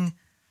attributing,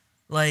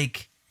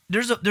 like,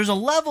 there's a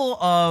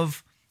level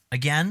of,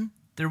 again,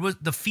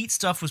 the feet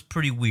stuff was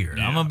pretty weird.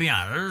 I'm gonna be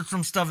honest. There's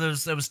some stuff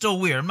that was still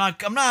weird.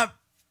 I'm not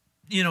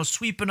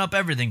sweeping up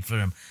everything for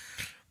him.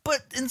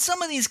 But in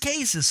some of these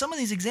cases, some of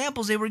these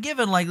examples they were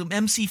given, like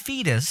MC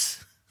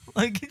fetus,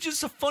 like it's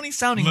just a funny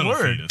sounding little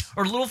word. Fetus.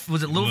 Or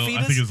was it little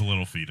fetus? I think it was a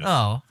little fetus.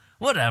 Oh,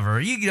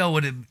 whatever. You know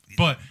what it.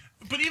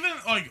 But even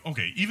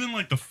even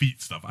like the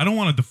feet stuff. I don't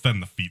want to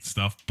defend the feet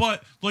stuff,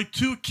 but like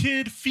to a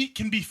kid, feet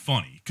can be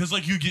funny because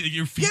like you get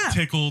your feet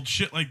tickled,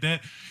 shit like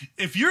that.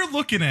 If you're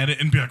looking at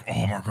it and be like,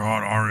 oh my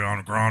god,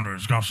 Ariana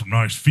Grande's got some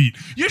nice feet,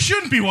 you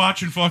shouldn't be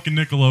watching fucking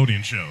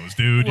Nickelodeon shows,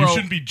 dude. You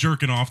shouldn't be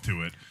jerking off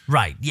to it.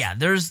 Right? Yeah.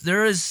 There's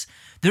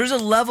a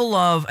level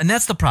of, and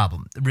that's the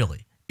problem.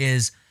 Really,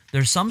 is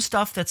there's some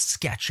stuff that's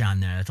sketch on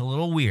there that's a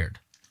little weird,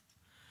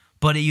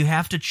 but you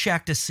have to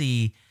check to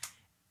see.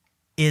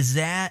 Is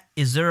there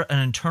an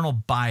internal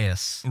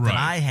bias that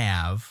I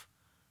have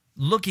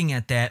looking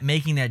at that,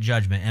 making that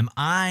judgment? Am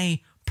I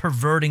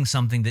perverting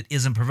something that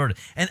isn't perverted?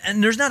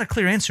 And there's not a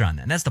clear answer on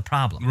that. And that's the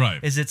problem. Right.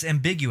 Is it's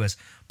ambiguous.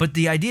 But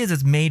the idea is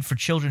it's made for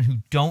children who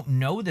don't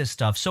know this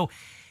stuff. So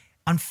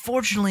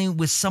unfortunately,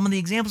 with some of the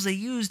examples they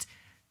used,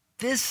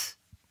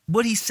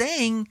 what he's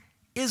saying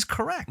is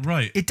correct.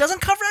 Right. It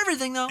doesn't cover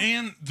everything though.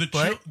 And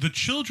the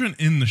children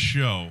in the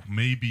show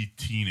may be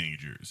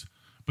teenagers.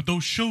 But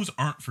those shows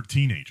aren't for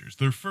teenagers.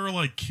 They're for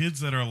like kids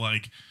that are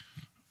like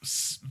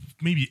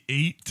maybe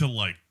 8 to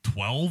like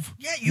 12.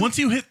 Yeah. Once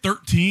you hit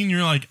 13,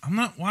 you're like, I'm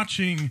not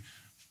watching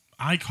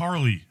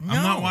iCarly. No.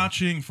 I'm not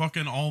watching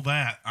fucking all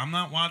that. I'm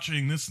not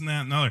watching this and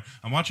that and other.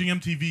 I'm watching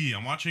MTV.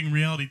 I'm watching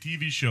reality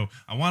TV show.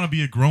 I want to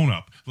be a grown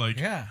up.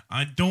 Like,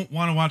 I don't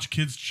want to watch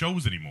kids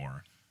shows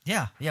anymore.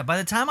 Yeah, yeah. By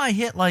the time I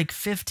hit like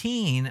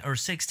 15 or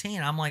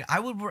 16, I'm like, I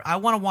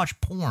want to watch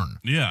porn.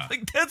 Yeah,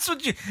 like that's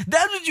what you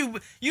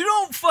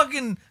don't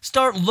fucking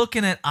start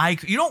looking at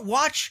you don't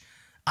watch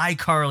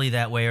iCarly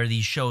that way or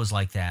these shows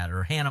like that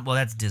or Hannah. Well,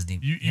 that's Disney.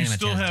 You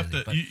still have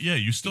Disney, to.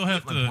 You still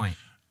have to.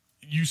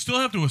 You still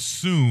have to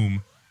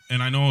assume,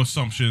 and I know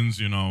assumptions.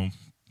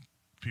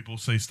 People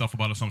say stuff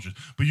about assumptions,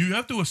 but you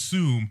have to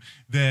assume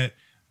that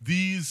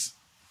these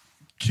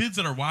kids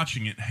that are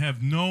watching it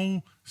have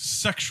no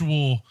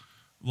sexual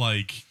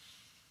like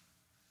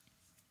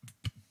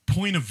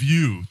point of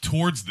view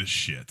towards this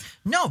shit.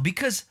 No,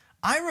 because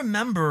I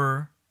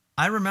remember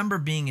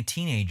being a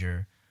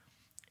teenager,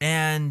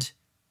 and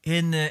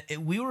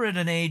we were at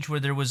an age where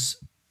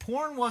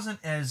porn wasn't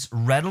as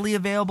readily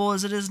available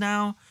as it is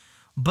now,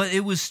 but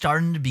it was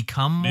starting to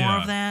become more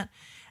of that.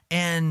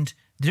 And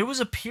there was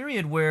a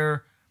period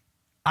where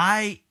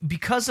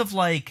because of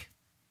like,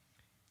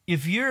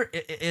 if you're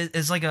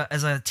as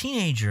a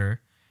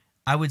teenager,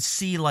 I would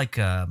see like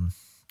I'm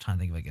trying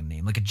to think of like a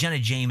name, like a Jenna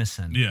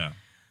Jameson. Yeah.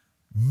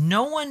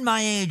 No one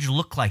my age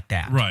looked like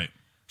that. Right.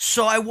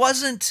 So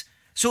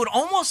it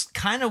almost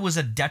kind of was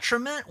a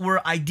detriment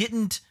where I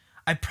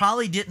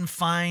probably didn't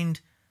find,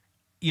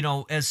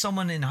 as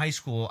someone in high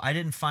school, I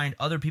didn't find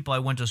other people I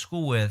went to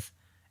school with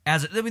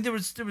there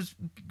was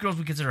girls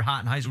we considered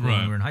hot in high school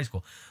when we were in high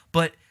school,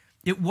 but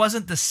it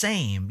wasn't the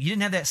same. You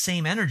didn't have that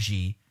same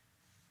energy.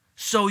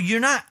 So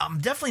I'm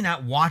definitely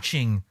not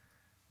watching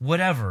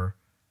whatever.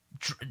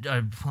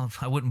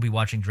 I wouldn't be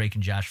watching Drake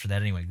and Josh for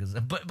that anyway.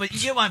 But you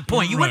get my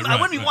point. I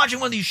wouldn't be watching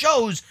one of these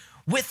shows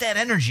with that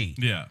energy.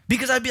 Yeah.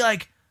 Because I'd be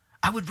like,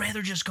 I would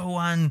rather just go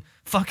on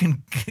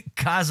fucking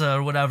Kaza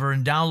or whatever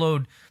and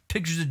download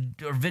pictures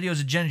or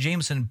videos of Jenna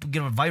Jameson and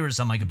get a virus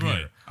on my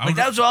computer. Right.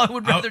 That's all I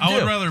would rather do. I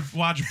would rather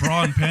watch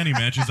bra and panty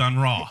matches on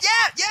Raw.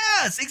 Yeah,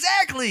 yes,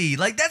 exactly.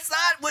 Like that's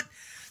not what.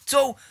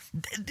 So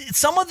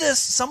some of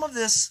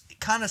this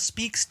kind of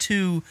speaks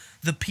to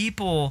the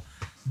people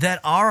that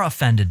are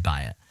offended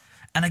by it.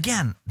 And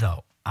again,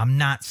 though, I'm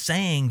not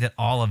saying that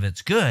all of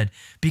it's good,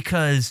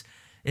 because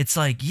it's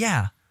like,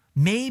 yeah,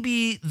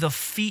 maybe the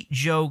feet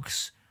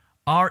jokes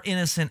are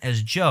innocent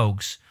as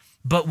jokes,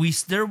 but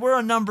there were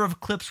a number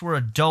of clips where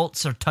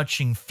adults are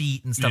touching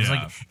feet and stuff.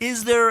 Yeah. It's like,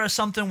 is there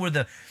something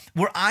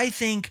where I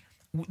think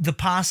the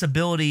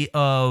possibility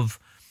of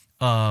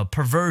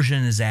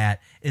perversion is at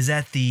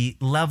the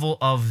level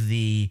of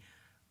the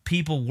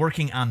people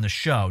working on the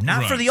show,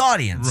 not for the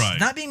audience,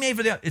 not being made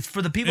for it's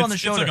for the people on the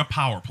show. It's like a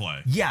power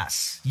play.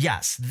 Yes,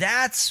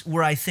 that's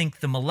where I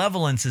think the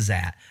malevolence is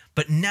at,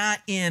 but not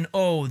in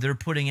they're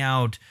putting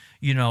out,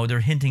 they're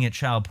hinting at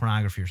child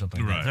pornography or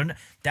something like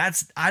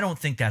that. I don't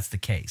think that's the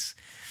case.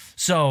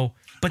 So,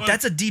 but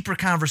that's a deeper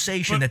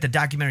conversation that the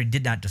documentary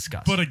did not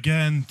discuss. But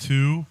again,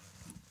 too,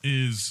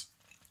 is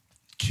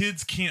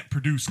kids can't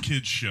produce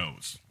kids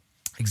shows.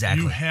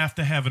 Exactly. You have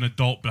to have an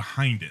adult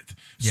behind it.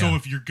 Yeah. So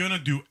if you're going to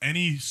do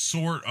any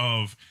sort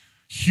of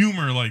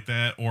humor like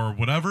that or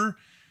whatever,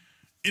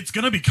 it's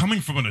going to be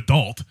coming from an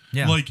adult.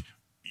 Yeah. Like,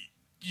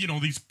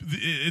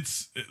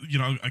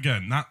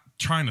 again, not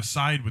trying to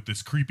side with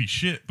this creepy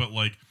shit, but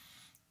like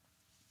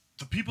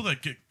the people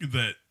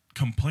that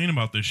complain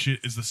about this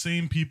shit is the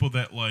same people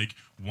that like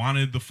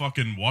wanted the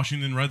fucking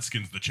Washington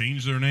Redskins to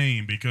change their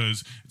name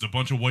because it's a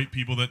bunch of white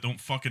people that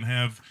don't fucking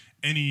have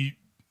anything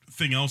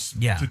else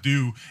to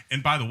do.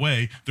 And by the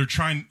way,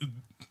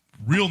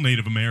 real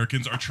Native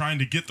Americans are trying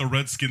to get the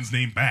Redskins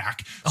name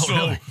back.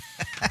 Really?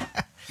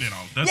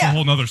 That's a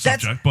whole nother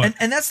subject. But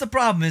and that's the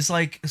problem, is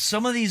like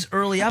some of these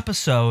early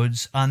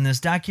episodes on this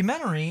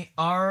documentary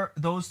are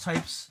those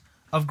types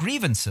of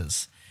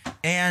grievances.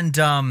 And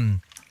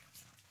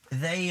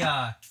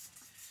they're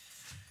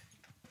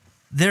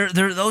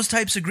those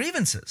types of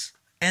grievances.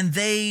 And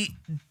then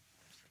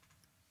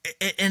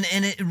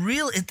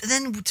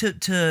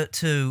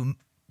to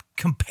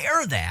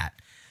compare that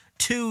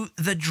to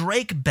the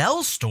Drake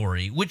Bell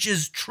story, which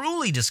is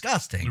truly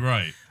disgusting,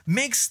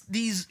 makes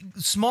these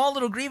small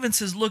little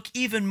grievances look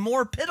even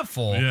more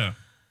pitiful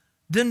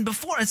than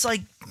before. It's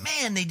like,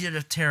 man, they did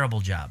a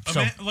terrible job.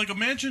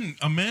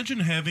 Imagine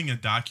having a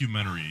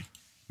documentary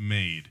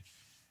made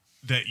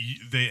that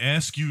they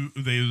ask you,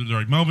 they're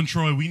like, Melvin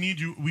Troy,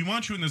 we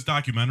want you in this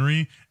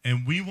documentary,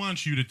 and we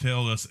want you to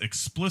tell us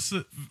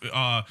explicit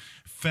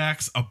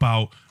facts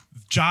about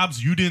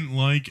jobs you didn't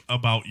like,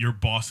 about your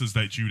bosses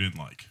that you didn't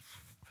like.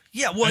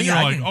 Yeah, well, and you're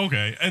like,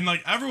 okay. And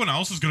like everyone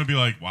else is going to be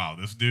like, wow,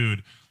 this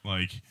dude,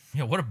 like,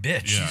 yeah, what a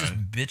bitch. Yeah, he's just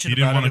bitching. He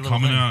didn't want to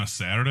come in on a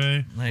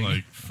Saturday.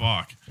 Like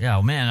fuck. Yeah,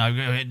 well, man,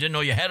 I didn't know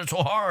you had it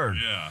so hard.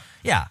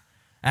 Yeah.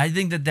 I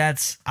think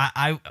that's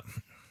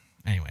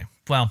anyway.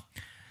 Well,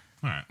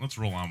 all right, let's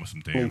roll on with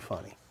some Dave. Really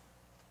funny.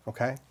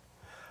 Okay.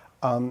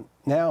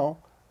 Now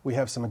we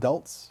have some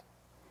adults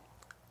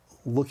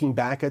looking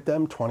back at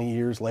them 20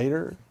 years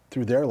later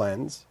through their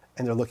lens,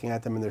 and they're looking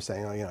at them and they're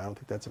saying, I don't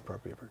think that's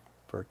appropriate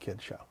for a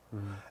kid's show.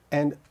 Mm-hmm.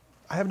 And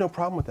I have no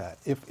problem with that.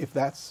 If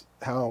that's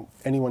how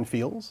anyone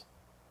feels,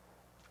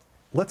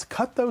 let's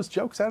cut those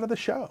jokes out of the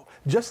show.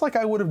 Just like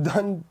I would have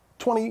done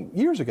 20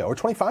 years ago or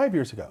 25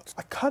 years ago.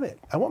 I cut it.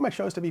 I want my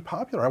shows to be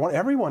popular. I want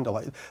everyone to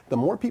like. The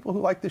more people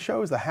who like the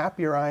shows, the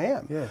happier I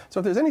am. Yeah.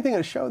 So if there's anything in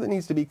a show that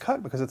needs to be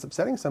cut because it's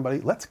upsetting somebody,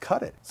 let's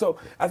cut it. So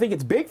I think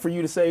it's big for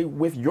you to say,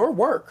 with your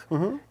work,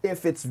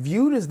 if it's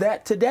viewed as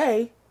that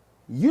today,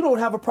 you don't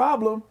have a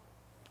problem.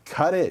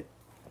 Cut it.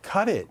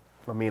 Cut it.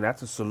 I mean,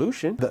 that's a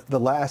solution. The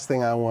last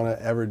thing I want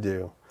to ever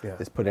do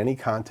is put any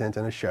content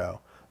in a show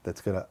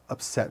that's going to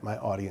upset my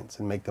audience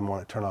and make them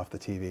want to turn off the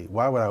TV.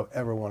 Why would I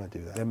ever want to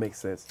do that? That makes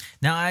sense.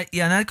 Now, and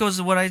that goes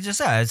to what I just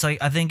said. It's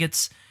like, I think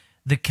it's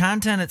the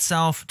content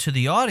itself to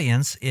the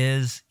audience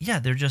is,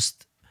 they're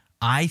just,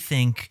 I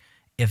think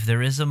if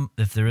there is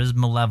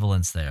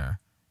malevolence there,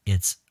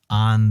 it's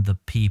on the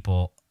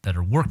people that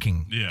are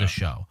working the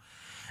show.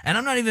 And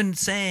I'm not even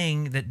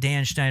saying that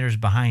Dan Schneider's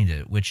behind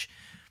it, which,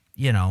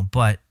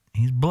 but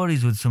he's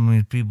buddies with some of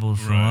these people,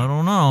 so I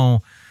don't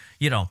know.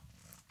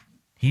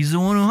 He's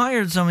the one who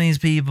hired some of these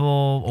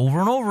people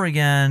over and over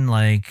again.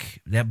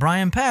 Like, that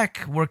Brian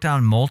Peck worked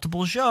on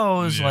multiple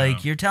shows. Yeah.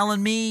 Like, you're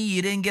telling me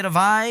you didn't get a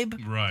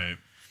vibe? Right.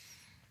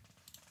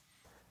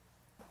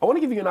 I want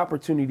to give you an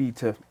opportunity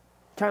to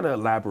kind of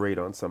elaborate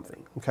on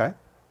something. Okay.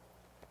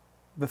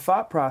 The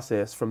thought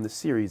process from the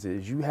series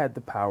is you had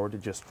the power to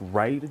just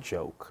write a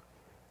joke,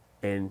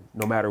 and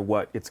no matter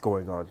what, it's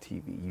going on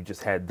TV. You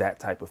just had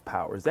that type of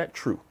power. Is that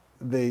true?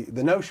 The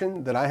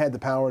notion that I had the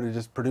power to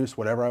just produce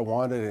whatever I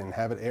wanted and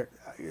have it air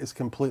is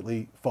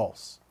completely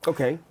false.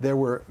 Okay. There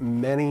were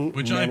many I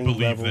believe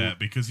levels. that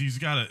because he's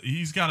got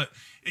to,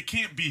 it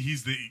can't be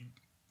he's the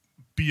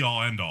be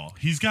all end all.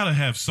 He's got to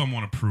have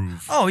someone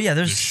approve. Oh, yeah,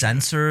 there's this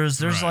censors.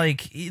 shit. There's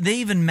Right. they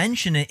even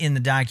mention it in the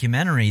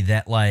documentary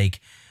that,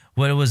 like,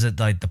 what was it,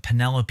 like the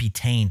Penelope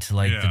taint,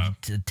 like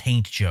the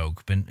taint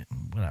joke, but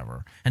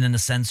whatever. And then the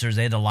censors,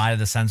 they had to lie to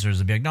the censors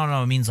and be like,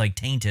 no, it means like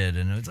tainted.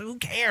 And it's like, who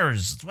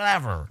cares? It's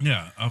whatever.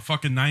 Yeah, a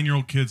fucking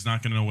 9-year-old kid's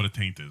not going to know what a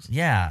taint is.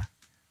 Yeah.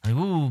 Like,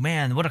 ooh,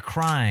 man, what a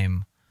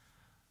crime.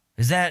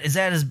 Is that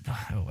as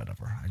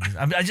whatever?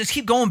 I just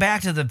keep going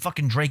back to the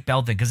fucking Drake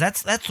Bell thing because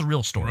that's the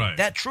real story. Right.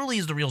 That truly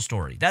is the real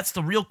story. That's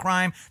the real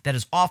crime. That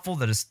is awful.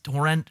 That is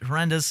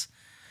horrendous.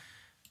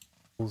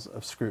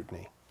 Of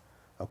scrutiny.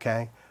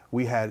 Okay?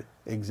 We had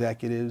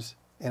executives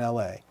in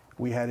LA.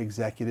 We had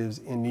executives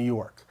in New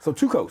York. So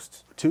two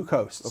coasts. Two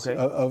coasts Okay.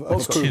 of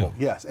Both approval.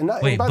 two. Yes.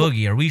 Wait,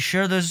 Boogie, are we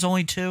sure there's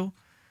only two?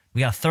 We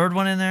got a third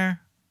one in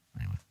there?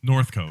 Anyway.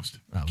 North Coast,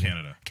 Oh,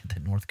 Canada. Get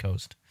that North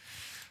Coast.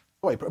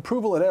 Wait,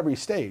 approval at every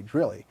stage,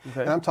 really.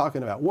 Okay. And I'm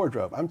talking about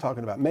wardrobe. I'm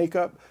talking about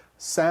makeup,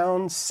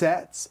 sound,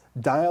 sets,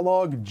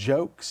 dialogue,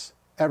 jokes,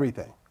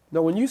 everything.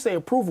 Now, when you say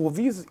approval,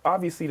 these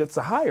obviously that's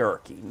a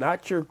hierarchy,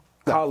 not your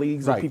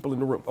colleagues or right. people in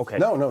the room. Okay.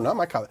 No, not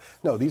my colleagues.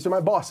 No, these are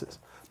my bosses.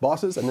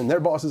 Bosses, and then their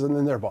bosses, and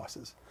then their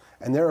bosses.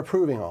 And they're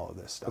approving all of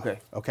this stuff. Okay.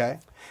 Okay?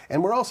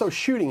 And we're also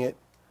shooting it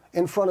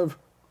in front of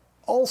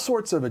all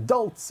sorts of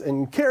adults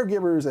and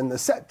caregivers and the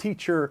set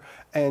teacher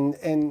and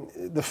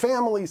the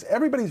families.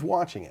 Everybody's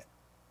watching it.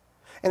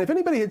 And if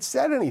anybody had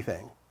said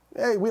anything,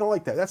 hey, we don't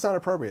like that, that's not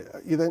appropriate,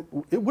 then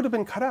it would have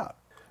been cut out.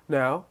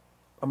 Now,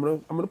 I'm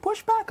gonna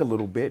push back a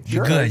little bit.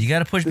 You're good. You got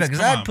to push back because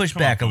come I'd on, push come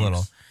back on, a little.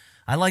 folks.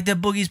 I like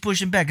that Boogie's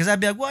pushing back because I'd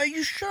be like, "Well, are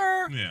you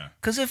sure?" Yeah.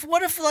 Because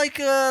what if like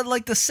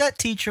the set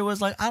teacher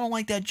was like, "I don't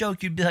like that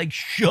joke," you'd be like,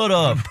 "Shut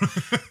up,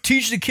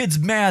 teach the kids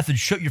math and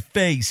shut your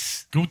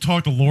face." Go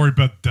talk to Lori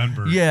Beth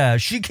Denver. Yeah,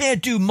 she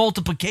can't do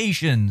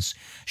multiplications.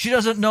 She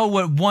doesn't know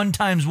what 1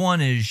 times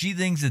 1 is. She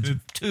thinks it's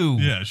 2.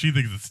 Yeah, she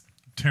thinks it's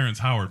Terrence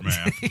Howard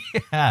math.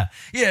 Yeah.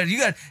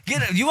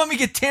 You want me to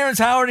get Terrence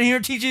Howard in here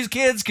to teach his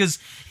kids because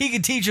he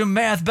can teach them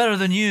math better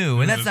than you,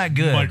 and that's not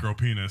good. Micro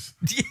penis.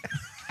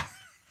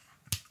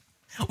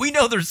 We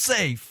know they're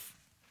safe.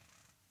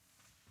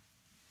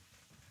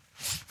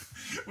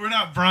 We're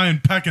not Brian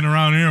Pecking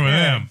around here with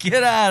him.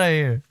 Get out of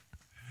here.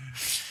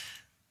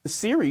 The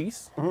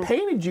series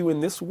painted you in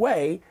this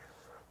way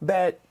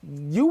that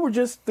you were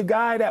just the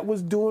guy that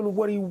was doing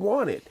what he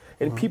wanted,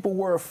 and people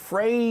were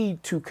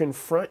afraid to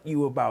confront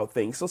you about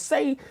things. So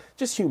say,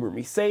 just humor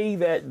me, say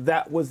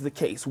that was the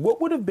case.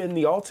 What would have been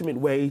the ultimate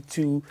way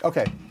to...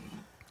 Okay,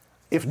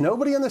 if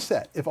nobody on the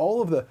set, if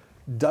all of the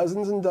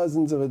dozens and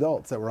dozens of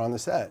adults that were on the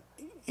set,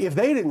 if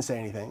they didn't say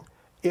anything,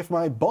 if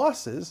my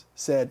bosses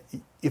said,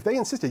 if they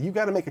insisted, you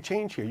got to make a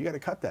change here, you got to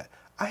cut that,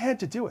 I had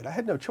to do it. I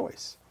had no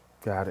choice.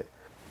 Got it.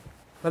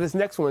 Now this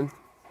next one,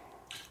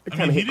 I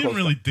mean, he didn't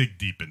really dig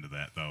deep into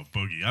that, though,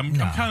 Boogie. I'm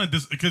kind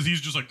of because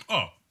he's just like,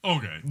 oh,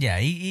 okay. Yeah,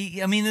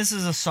 I mean, this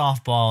is a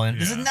softball, and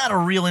this is not a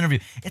real interview.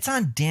 It's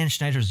on Dan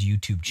Schneider's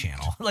YouTube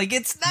channel. Like,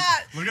 it's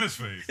not. Look at his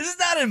face. This is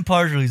not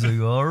impartial. He's like,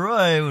 all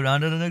right, we're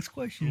on to the next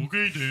question.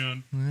 Okay,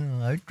 Dan.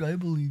 Yeah, I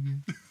believe you.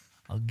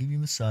 I'll give you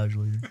a massage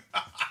later.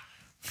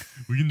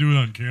 We can do it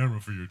on camera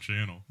for your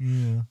channel.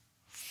 Yeah.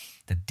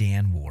 The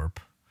Dan warp.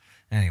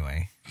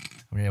 Anyway,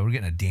 we're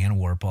getting a Dan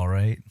warp, all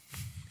right.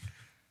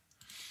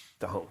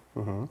 to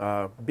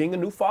home. Being a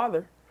new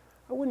father,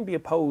 I wouldn't be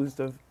opposed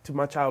to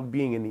my child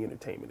being in the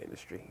entertainment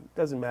industry. It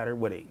doesn't matter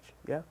what age,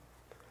 yeah?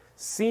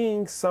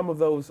 Seeing some of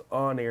those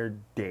on-air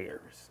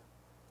dares,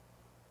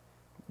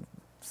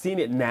 seeing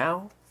it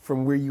now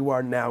from where you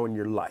are now in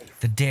your life.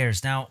 The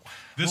dares. Now,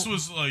 This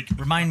was like...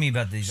 remind me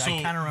about these. So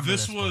I kind of remember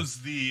this this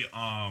was the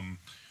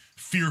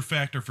Fear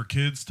Factor for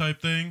Kids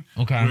type thing.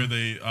 Okay. Where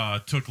they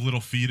took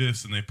little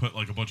fetus and they put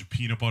like a bunch of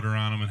peanut butter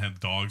on them and had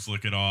dogs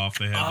lick it off.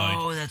 They had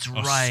that's a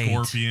right.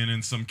 scorpion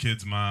in some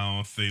kid's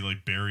mouth. They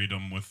like buried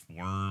them with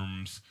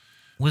worms.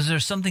 Was there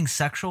something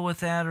sexual with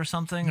that or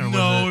something? Or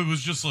No, was it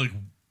was just like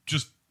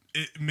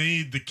it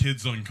made the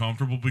kids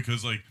uncomfortable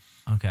because like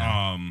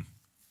the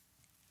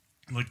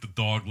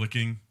dog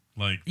licking,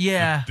 like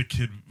the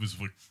kid was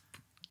like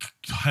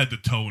head to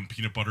toe in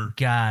peanut butter.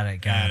 Got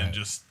it. And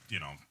just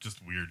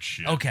just weird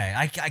shit. Okay,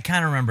 I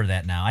kind of remember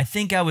that now. I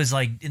think I was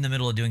like in the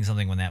middle of doing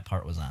something when that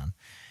part was on.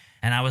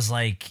 And I was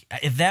like,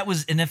 if that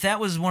was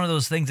one of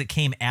those things that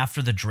came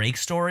after the Drake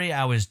story,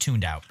 I was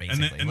tuned out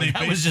basically. And they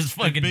I was just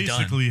fucking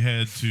basically done.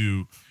 had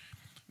to.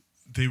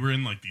 They were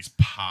in like these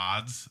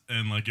pods,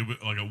 and like it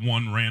would, like a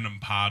one random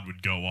pod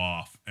would go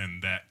off,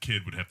 and that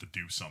kid would have to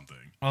do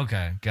something.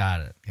 Okay,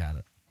 got it.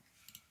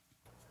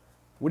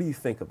 What do you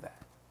think of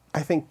that?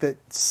 I think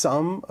that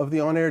some of the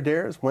on-air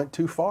dares went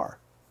too far.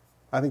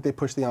 I think they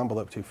pushed the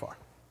envelope too far.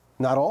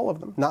 Not all of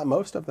them, not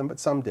most of them, but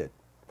some did.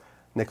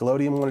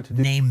 Nickelodeon wanted to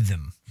do... Name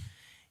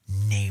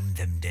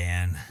them,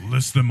 Dan.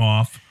 List them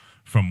off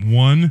from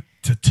 1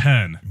 to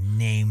 10.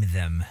 Name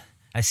them.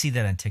 I see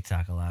that on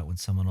TikTok a lot when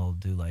someone will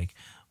do like,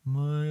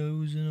 I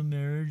was in a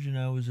marriage and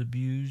I was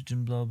abused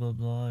and blah, blah,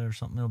 blah, or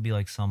something. It'll be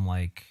like some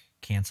like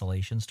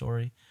cancellation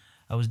story.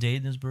 I was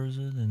dating this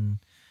person and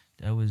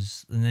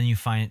then you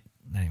find,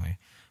 anyway,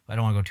 I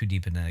don't want to go too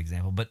deep into that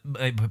example, but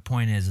the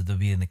point is that they'll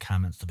be in the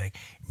comments, they'll be like,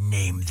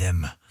 name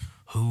them.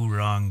 Who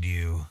wronged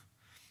you?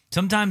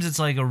 Sometimes it's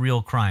like a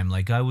real crime,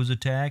 like I was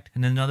attacked.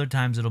 And then other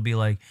times it'll be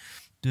like,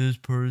 this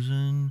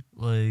person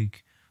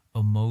like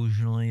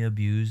emotionally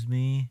abused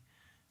me.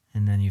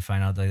 And then you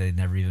find out that they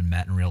never even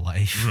met in real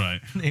life. Right.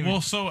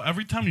 Well, so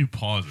every time you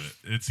pause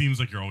it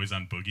seems like you're always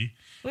on Boogie.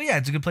 Well, yeah,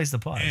 it's a good place to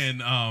pause.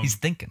 And he's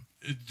thinking.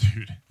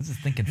 Dude. This is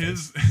thinking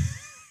his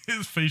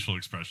facial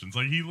expressions.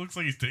 Like, he looks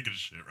like he's taking a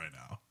shit right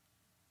now.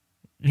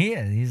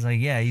 Yeah, he's like,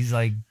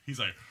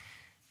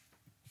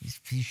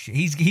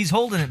 he's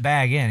holding it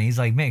back in. He's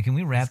like, man, can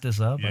we wrap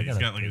this up? Yeah, he's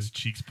got like his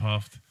cheeks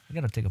puffed. I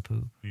gotta take a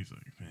poop. He's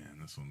like, man,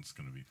 this one's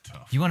gonna be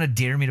tough. You want to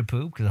dare me to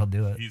poop? Because I'll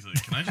do it. He's like,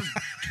 can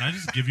I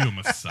just give you a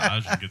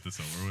massage and get this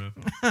over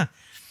with?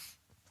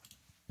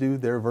 Do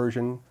their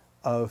version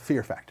of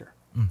Fear Factor.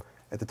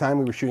 At the time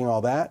we were shooting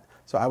All That,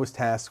 so I was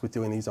tasked with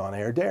doing these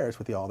on-air dares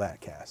with the All That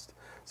cast.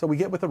 So we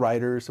get with the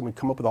writers and we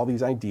come up with all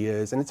these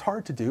ideas, and it's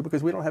hard to do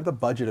because we don't have the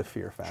budget of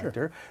Fear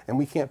Factor, and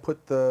we can't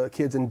put the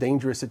kids in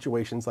dangerous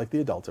situations like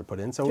the adults are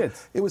put in. So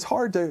it was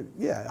hard to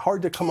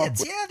come up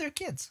with. Yeah, they're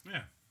kids.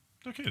 Yeah,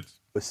 they're kids.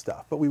 With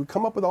stuff, but we would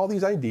come up with all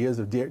these ideas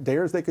of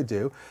dares they could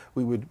do.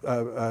 We would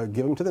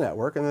give them to the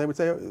network, and they would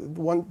say,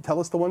 tell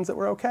us the ones that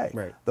were okay.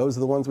 Right. Those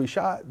are the ones we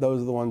shot.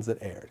 Those are the ones that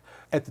aired.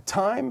 At the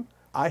time,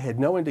 I had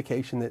no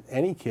indication that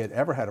any kid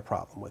ever had a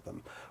problem with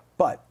them.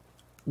 But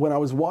when I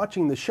was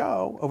watching the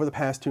show over the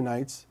past 2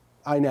 nights,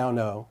 I now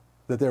know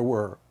that there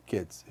were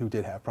kids who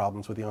did have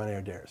problems with the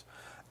on-air dares.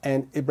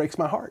 And it breaks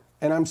my heart.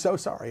 And I'm so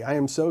sorry. I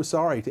am so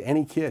sorry to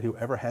any kid who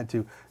ever had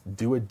to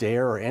do a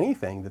dare or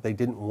anything that they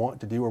didn't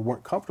want to do or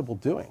weren't comfortable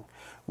doing.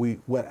 We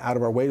went out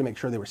of our way to make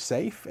sure they were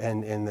safe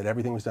and that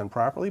everything was done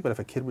properly. But if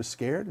a kid was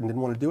scared and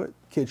didn't want to do it,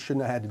 kids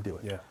shouldn't have had to do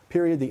it. Yeah.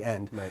 Period, the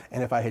end. Right.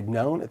 And if I had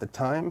known at the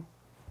time,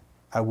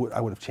 I would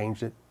have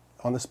changed it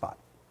on the spot.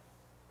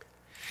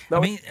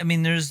 I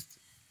mean, there's,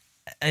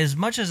 as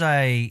much as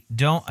I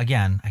don't,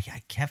 again, I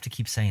have to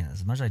keep saying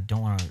this, as much as I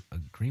don't want to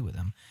agree with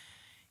him,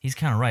 he's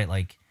kind of right.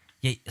 Like,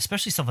 yeah,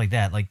 especially stuff like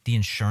that, like the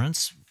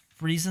insurance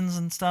reasons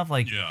and stuff.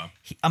 Like, yeah.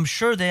 I'm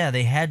sure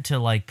they had to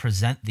like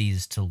present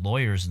these to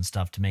lawyers and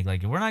stuff to make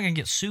like, we're not gonna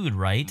get sued,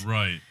 right?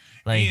 Right.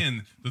 Like,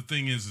 and the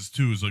thing is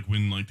like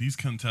when like these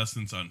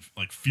contestants on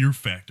like Fear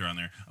Factor on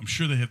there, I'm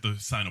sure they have to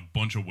sign a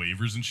bunch of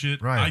waivers and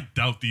shit. Right. I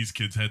doubt these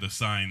kids had to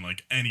sign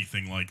like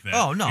anything like that.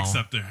 Oh, no.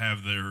 Except to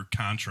have their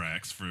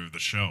contracts for the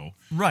show.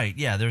 Right.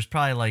 Yeah. There's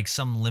probably like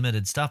some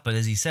limited stuff, but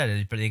as he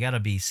said, but they got to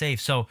be safe.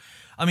 So,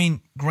 I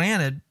mean,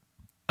 granted,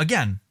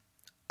 again,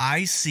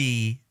 I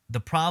see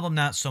the problem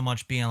not so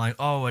much being like,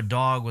 oh, a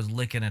dog was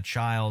licking a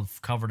child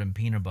covered in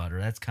peanut butter.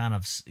 That's kind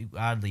of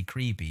oddly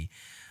creepy.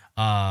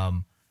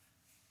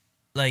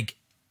 Like,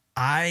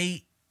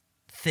 I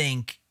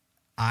think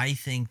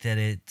that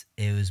it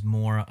was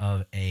more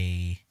of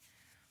a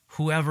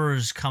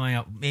whoever's coming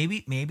up.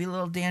 Maybe a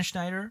little Dan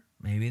Schneider.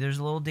 Maybe there's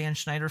a little Dan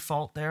Schneider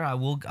fault there.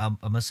 I'm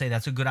gonna say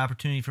that's a good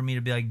opportunity for me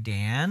to be like,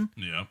 Dan.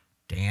 Yeah.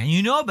 Dan,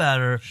 you know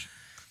better.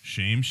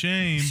 Shame.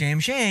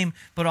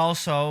 But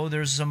also,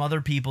 there's some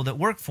other people that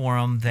work for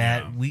him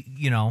that we,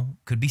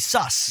 could be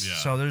sus. Yeah.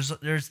 So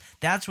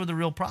that's where the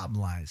real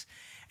problem lies.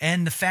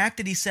 And the fact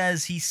that he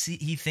says he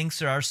thinks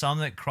there are some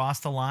that cross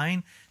the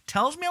line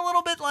tells me a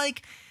little bit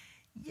like,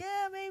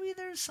 yeah, maybe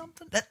there's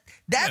something that.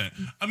 Yeah.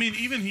 I mean,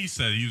 even he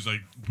said, he was like,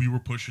 we were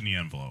pushing the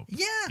envelope.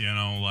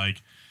 Yeah.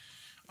 Like,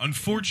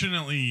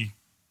 unfortunately,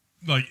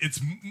 like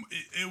it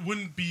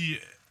wouldn't be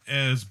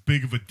as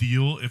big of a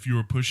deal if you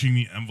were pushing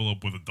the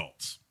envelope with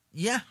adults.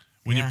 Yeah.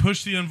 When you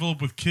push the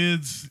envelope with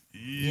kids,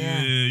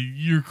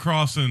 you're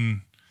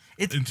crossing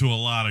into a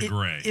lot of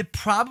gray. It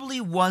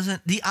probably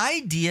wasn't the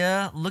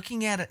idea.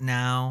 Looking at it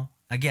now,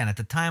 again, at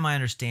the time, I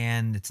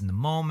understand it's in the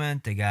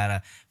moment. They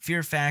got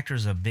Fear Factor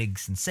is a big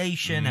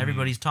sensation.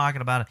 Everybody's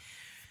talking about it.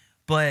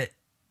 But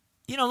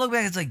look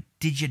back, it's like,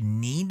 did you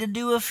need to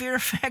do a fear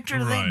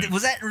factor thing?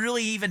 Was that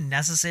really even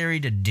necessary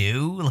to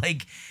do?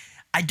 Like,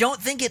 I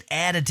don't think it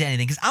added to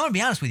anything. Because I'm going to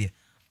be honest with you,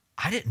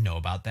 I didn't know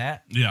about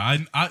that.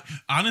 Yeah, I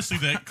honestly,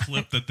 that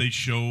clip that they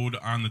showed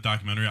on the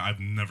documentary, I've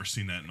never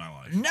seen that in my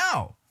life.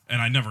 No.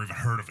 And I never even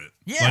heard of it.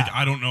 Yeah. Like,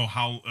 I don't know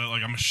how,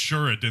 I'm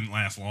sure it didn't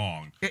last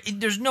long.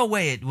 There's no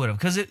way it would have,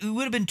 because it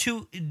would have been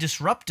too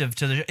disruptive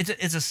to the.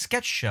 It's a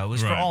sketch show. It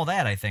was for all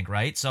that, I think,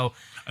 right? So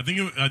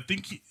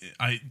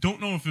I don't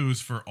know if it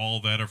was for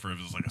all that or if it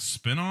was like a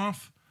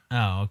spinoff.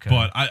 Oh, okay.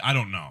 But I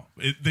don't know.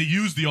 They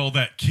used the All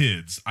That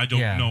Kids. I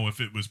don't know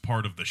if it was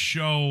part of the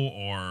show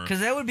or... Because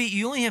that would be...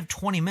 You only have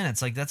 20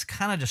 minutes. Like, that's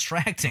kind of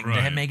distracting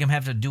to make him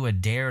have to do a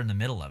dare in the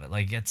middle of it.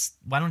 Like,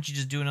 why don't you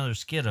just do another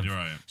skit of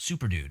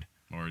Super Dude?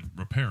 Or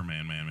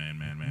Repairman,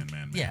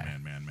 Yeah.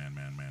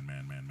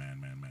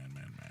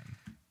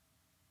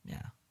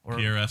 Yeah. Or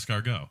Pierre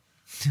Escargot.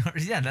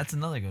 Yeah, that's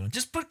another good one.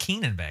 Just put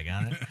Keenan back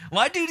on it.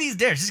 Why do these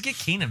dares? Just get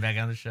Keenan back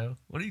on the show.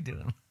 What are you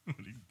doing? What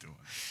are you doing?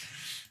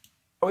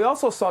 We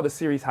also saw the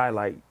series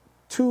highlight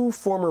 2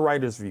 former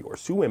writers'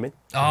 viewers, 2 women.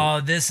 Oh,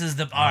 this is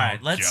the... All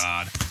right, let's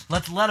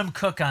let them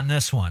cook on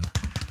this one.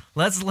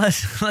 Let's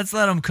let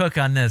them cook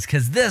on this,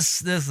 because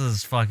this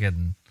is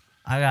fucking...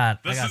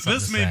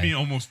 This made me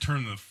almost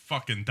turn the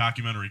fucking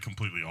documentary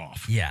completely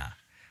off. Yeah.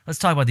 Let's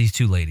talk about these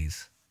 2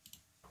 ladies.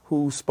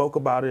 Who spoke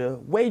about a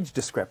wage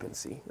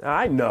discrepancy. Now,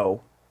 I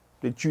know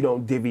that you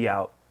don't divvy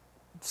out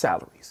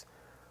salaries.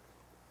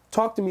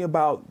 Talk to me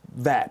about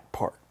that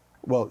part.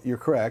 Well, you're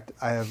correct.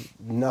 I have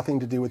nothing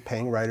to do with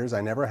paying writers. I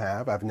never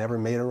have. I've never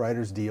made a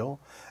writer's deal.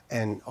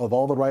 And of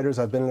all the writers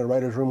I've been in a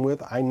writer's room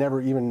with, I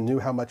never even knew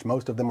how much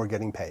most of them were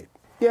getting paid.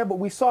 Yeah, but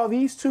we saw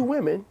these 2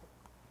 women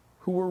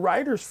who were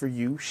writers for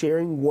you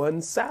sharing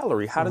one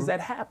salary. How does that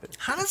happen?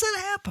 How does that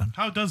happen?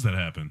 How does that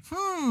happen?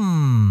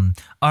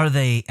 Are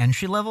they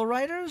entry-level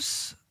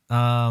writers?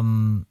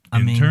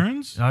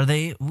 Interns? Are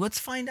they... Let's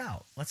find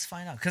out.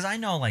 Because I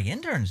know, like,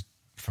 interns,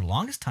 for the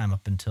longest time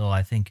up until,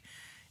 I think,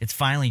 it's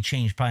finally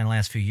changed probably in the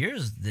last few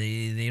years,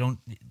 they don't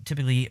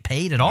typically get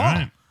paid at all.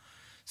 Right.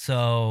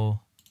 So...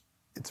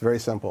 It's very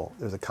simple.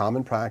 There's a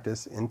common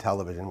practice in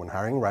television when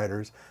hiring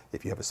writers.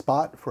 If you have a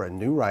spot for a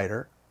new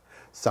writer,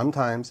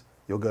 sometimes...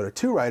 You'll go to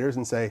 2 writers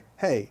and say,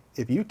 hey,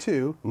 if you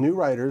 2 new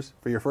writers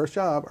for your first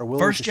job are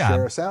willing to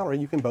share a salary,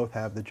 you can both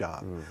have the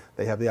job.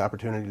 They have the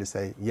opportunity to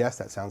say, yes,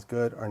 that sounds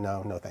good, or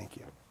no, no thank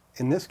you.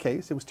 In this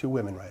case, it was 2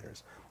 women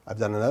writers. I've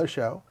done another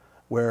show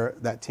where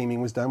that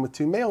teaming was done with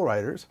 2 male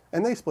writers,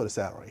 and they split a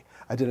salary.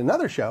 I did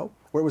another show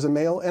where it was a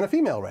male and a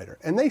female writer,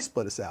 and they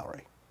split a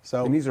salary.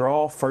 And these are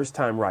all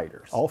first-time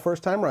writers? All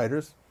first-time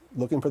writers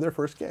looking for their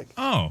first gig.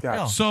 Oh,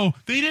 so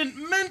they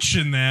didn't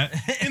mention that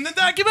in the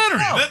documentary,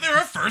 that they're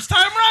a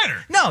first-time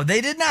writer. No, they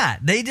did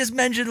not. They just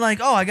mentioned, like,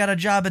 oh, I got a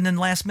job, and then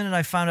last minute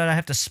I found out I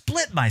have to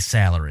split my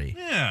salary.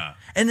 Yeah.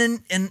 And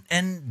then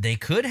and they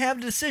could have a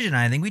decision.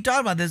 I think we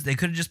talked about this. They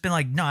could have just been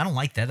like, no, I don't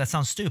like that. That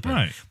sounds stupid.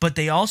 Right. But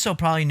they also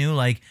probably knew,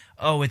 like,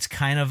 oh, it's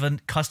kind of a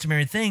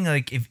customary thing.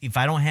 Like, if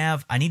I don't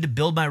have, I need to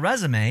build my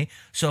resume.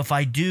 So if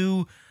I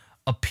do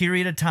a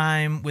period of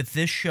time with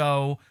this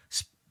show,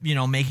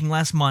 making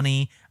less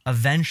money,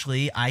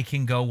 eventually I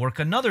can go work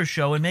another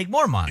show and make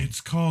more money.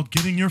 It's called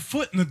getting your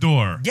foot in the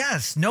door.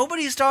 Yes,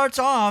 nobody starts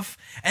off,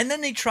 and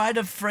then they try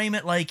to frame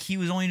it like he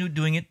was only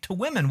doing it to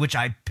women, which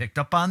I picked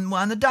up on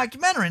the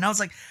documentary, and I was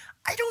like,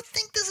 I don't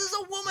think this is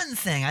a woman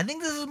thing. I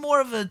think this is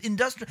more of an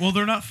industrial... Well,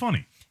 they're not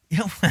funny.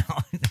 Yeah,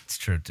 well, that's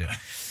true, too.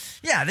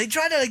 Yeah, they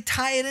try to like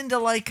tie it into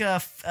like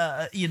a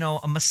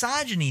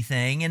misogyny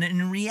thing, and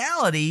in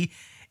reality...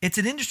 It's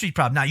an industry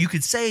problem. Now, you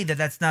could say that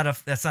that's not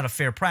a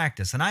fair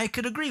practice, and I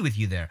could agree with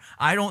you there.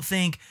 I don't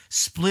think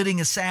splitting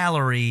a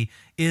salary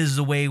is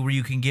the way where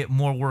you can get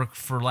more work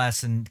for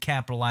less and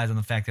capitalize on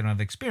the fact they don't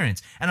have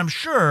experience. And I'm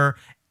sure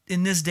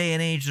in this day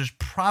and age, there's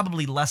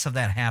probably less of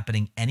that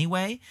happening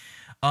anyway.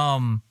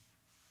 But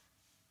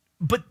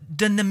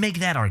then to make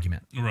that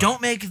argument. Right.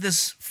 Don't make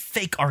this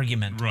fake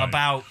argument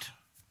about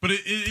But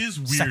it is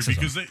weird sexism.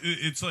 Because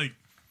it's like,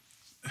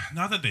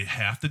 not that they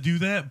have to do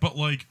that, but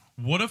like,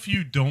 what if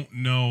you don't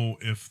know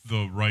if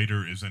the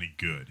writer is any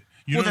good?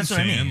 You know what I'm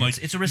saying? I mean. Like,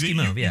 it's a risky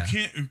move, yeah. You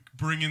can't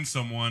bring in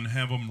someone,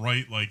 have them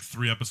write like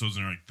 3 episodes,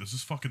 and they're like, this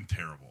is fucking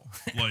terrible.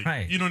 Like,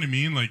 right. You know what I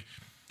mean? Like,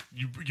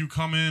 you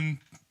come in,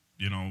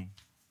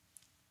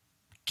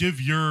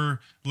 give your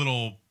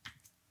little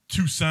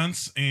 2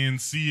 cents and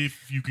see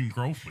if you can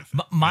grow with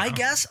it. My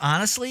guess,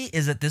 honestly,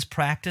 is that this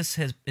practice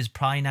is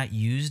probably not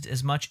used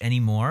as much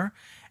anymore,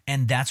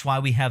 and that's why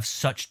we have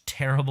such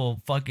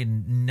terrible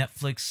fucking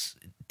Netflix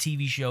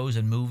TV shows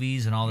and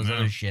movies and all this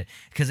other shit,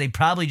 because they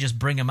probably just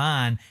bring them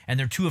on and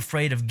they're too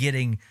afraid of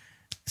getting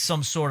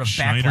some sort of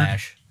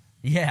backlash.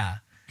 Yeah,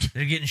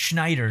 they're getting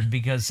Schneidered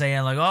because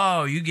saying like,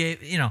 oh, you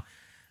gave,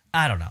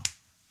 I don't know,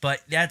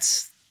 but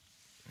that's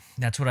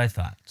what I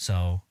thought.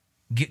 So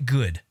get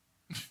good.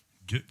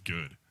 Get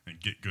good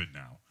and get good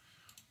now.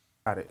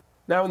 Got it.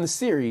 Now in the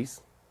series,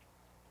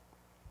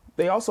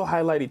 they also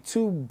highlighted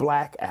 2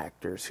 black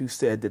actors who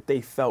said that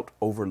they felt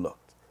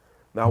overlooked.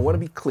 Now I want to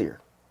be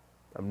clear.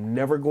 I'm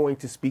never going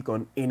to speak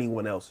on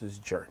anyone else's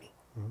journey.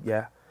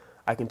 Yeah.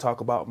 I can talk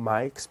about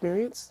my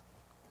experience,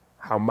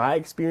 how my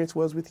experience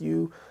was with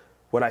you,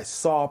 what I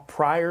saw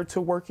prior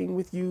to working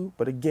with you.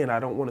 But again, I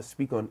don't want to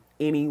speak on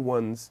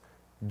anyone's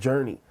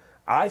journey.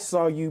 I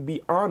saw you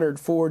be honored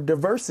for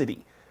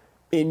diversity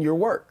in your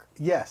work.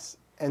 Yes,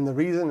 and the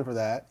reason for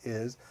that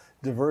is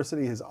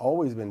diversity has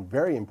always been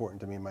very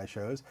important to me in my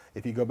shows.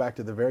 If you go back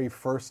to the very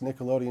first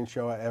Nickelodeon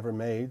show I ever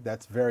made,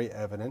 that's very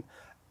evident,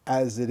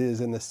 as it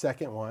is in the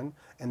second one,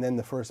 and then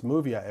the first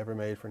movie I ever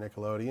made for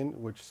Nickelodeon,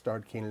 which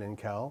starred Keenan and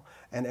Kel,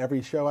 and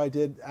every show I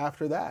did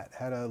after that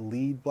had a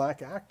lead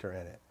black actor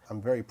in it.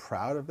 I'm very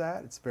proud of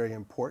that. It's very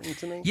important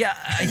to me. Yeah,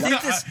 I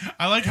think this.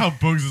 I like how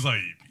Boogs is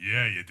like,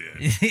 yeah, you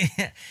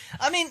did.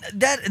 I mean,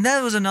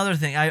 that was another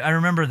thing. I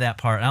remember that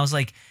part. And I was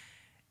like,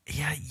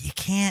 yeah, you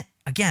can't.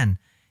 Again,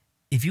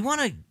 if you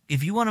want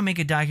to make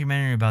a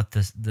documentary about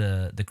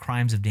the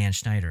crimes of Dan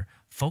Schneider,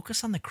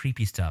 focus on the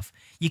creepy stuff.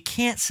 You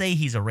can't say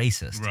he's a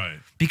racist, Right?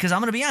 Because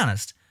I'm going to be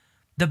honest.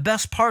 The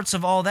best parts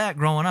of all that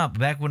growing up,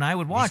 back when I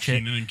would watch it,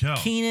 Keenan and Kel.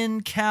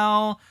 Keenan,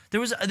 Kel.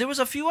 There was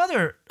a few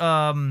other.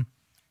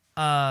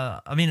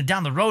 I mean,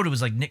 down the road it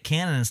was like Nick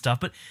Cannon and stuff,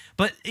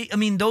 but I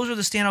mean, those are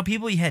the standout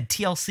people. You had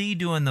TLC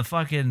doing the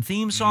fucking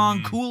theme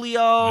song,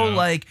 Coolio, Yeah.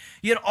 like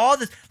you had all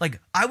this.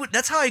 Like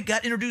that's how I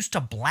got introduced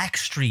to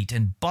Blackstreet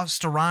and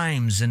Busta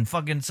Rhymes and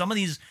fucking some of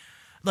these.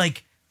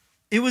 Like,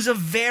 it was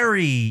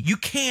you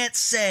can't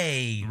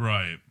say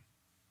Right.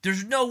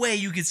 There's no way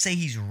you could say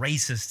he's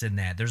racist in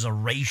that. There's a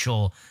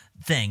racial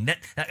thing that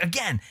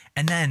again,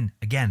 and then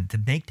again to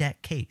make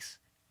that case,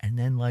 and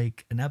then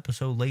like an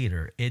episode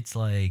later, it's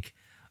like.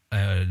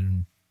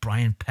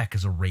 Brian Peck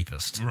is a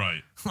rapist,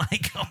 Right?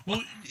 Like,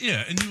 Well,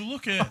 yeah, and you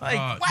look at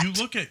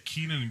what?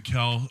 Keenan and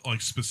Kel,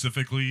 like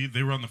specifically,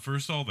 they were on the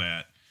first All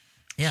That.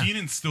 Yeah.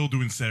 Keenan's still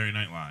doing Saturday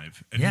Night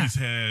Live, and Yeah. he's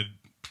had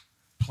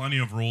plenty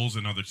of roles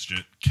and other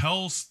shit.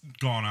 Kel's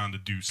gone on to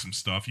do some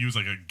stuff. He was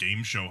like a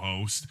game show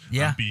host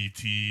on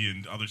BT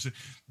and other shit.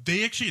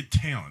 They actually had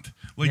talent.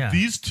 Like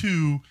these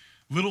two,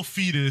 Little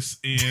Fetus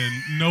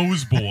and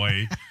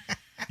Noseboy,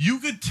 you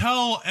could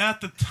tell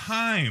at the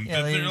time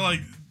that they're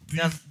like.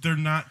 They're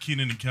not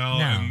Keenan and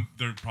Kel, and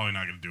they're probably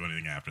not going to do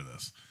anything after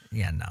this.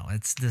 Yeah, no,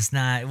 it's just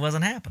not. It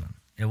wasn't happening.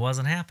 It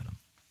wasn't happening.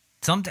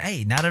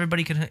 Hey, not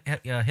everybody could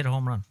hit a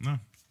home run. No,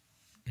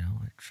 you know,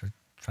 I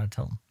try to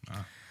tell them.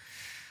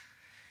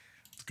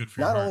 It's good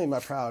for you. Not only am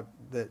I proud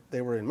that they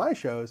were in my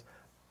shows,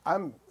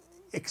 I'm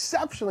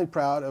exceptionally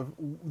proud of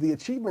the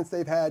achievements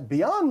they've had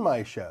beyond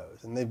my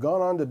shows, and they've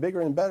gone on to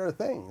bigger and better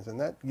things, and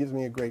that gives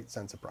me a great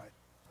sense of pride.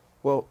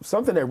 Well,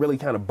 something that really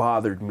kind of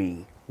bothered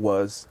me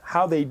was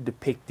how they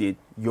depicted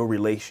your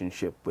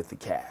relationship with the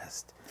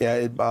cast. Yeah,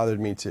 it bothered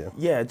me too.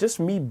 Yeah, just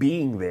me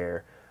being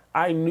there,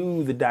 I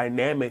knew the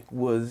dynamic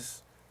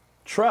was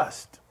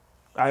trust.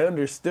 I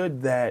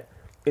understood that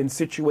in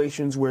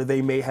situations where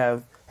they may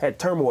have had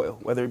turmoil,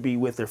 whether it be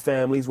with their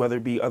families, whether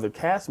it be other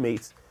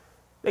castmates,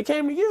 they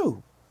came to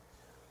you.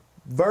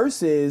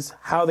 Versus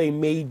how they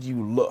made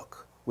you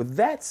look. With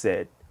that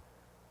said,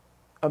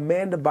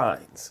 Amanda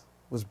Bynes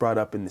was brought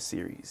up in the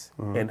series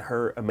and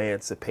her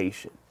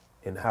emancipation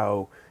and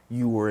how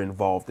you were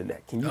involved in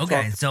that. Can you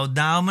talk? So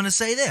now I'm going to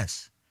say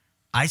this.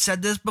 I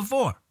said this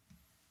before.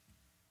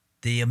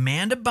 The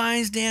Amanda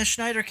Bynes Dan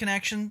Schneider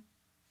connection,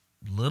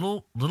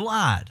 little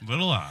odd.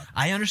 Little odd.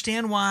 I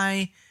understand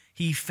why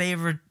he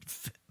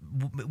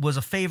was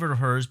a favorite of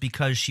hers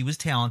because she was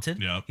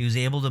talented. Yep. He was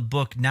able to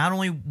book not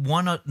only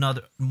one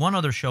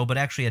other show, but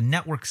actually a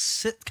network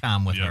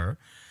sitcom with her.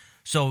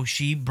 So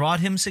she brought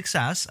him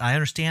success. I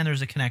understand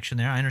there's a connection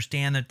there. I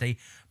understand that they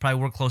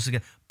probably work close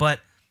together.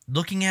 But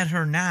looking at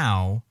her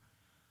now,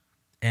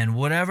 and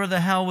whatever the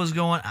hell was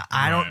going,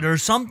 I don't.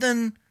 There's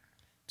something's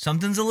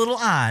a little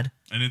odd.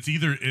 And it's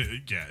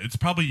it's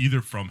probably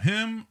either from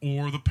him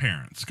or the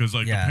parents, because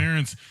like the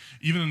parents,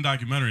 even in the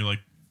documentary,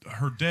 like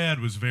her dad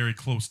was very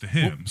close to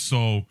him.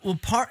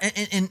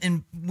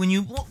 And when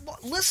you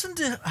listen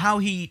to how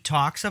he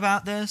talks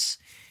about this,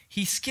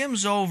 he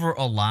skims over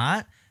a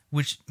lot.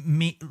 Which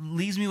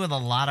leaves me with a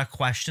lot of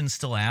questions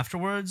still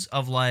afterwards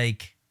of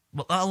like,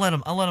 well, I'll let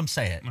him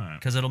say it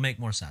because it'll make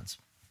more sense.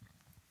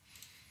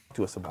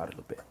 To us about it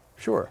a bit.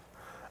 Sure.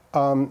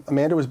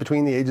 Amanda was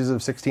between the ages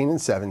of 16 and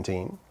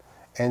 17,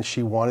 and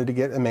she wanted to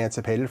get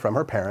emancipated from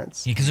her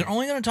parents. Yeah, because they're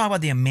only going to talk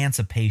about the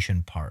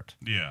emancipation part.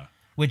 Yeah.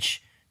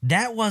 Which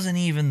that wasn't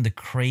even the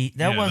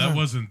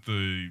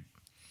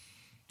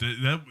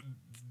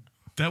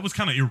That was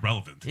kind of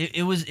irrelevant.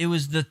 It was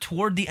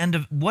toward the end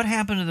of what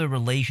happened to the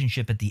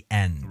relationship at the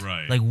end.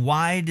 Right. Like,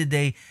 why did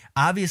they?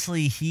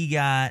 Obviously, he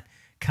got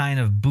kind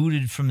of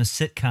booted from the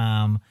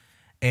sitcom,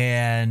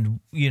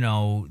 and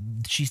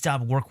she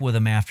stopped work with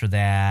him after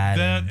that.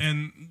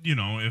 And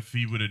if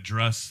he would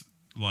address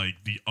like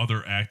the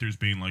other actors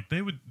being like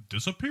they would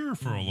disappear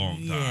for a long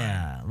time.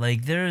 Yeah,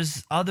 like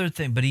there's other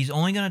things, but he's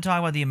only going to talk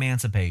about the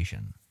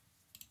emancipation,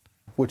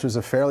 which was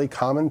a fairly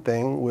common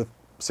thing with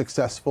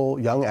successful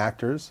young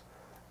actors.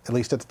 At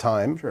least at the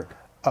time. Sure.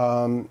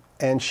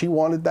 And she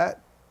wanted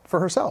that for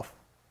herself.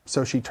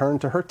 So she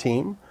turned to her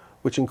team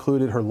which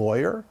included her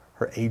lawyer,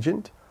 her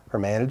agent, her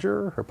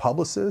manager, her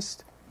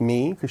publicist,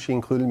 me, because she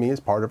included me as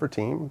part of her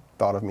team,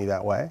 thought of me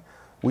that way.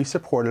 We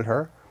supported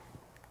her.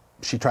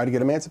 She tried to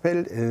get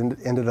emancipated. It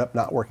ended up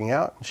not working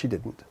out. She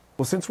didn't.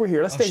 Well, since we're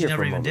here, let's stay here for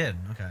a moment. She never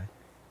even did. Okay.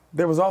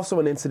 There was also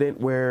an incident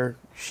where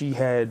she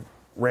had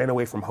ran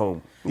away from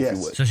home. If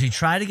you would. So she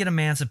tried to get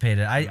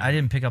emancipated. I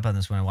didn't pick up on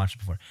this when I watched it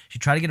before. She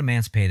tried to get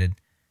emancipated.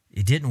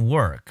 It didn't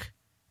work.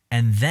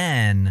 And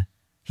then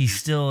he's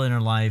still in her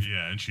life.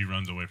 Yeah, and she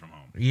runs away from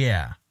home.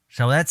 Yeah.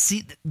 So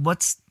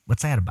what's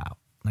that about?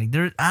 Like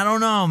I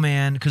don't know,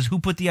 man. Because who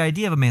put the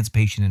idea of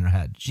emancipation in her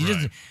head?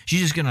 She's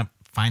just gonna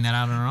find that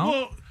out on her own.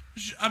 Well,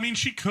 I mean,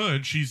 she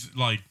could. She's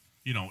like,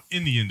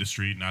 in the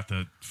industry, not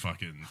to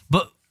fucking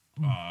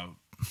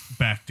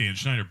back Dan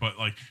Schneider, but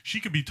like she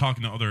could be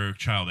talking to other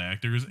child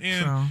actors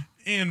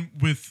and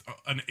with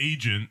an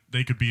agent,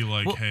 they could be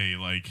like, hey,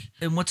 like.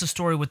 And what's the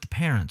story with the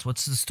parents?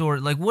 What's the story?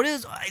 Like,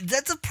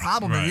 that's a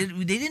problem. Right.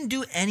 They didn't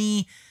do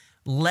any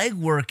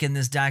legwork in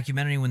this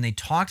documentary when they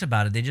talked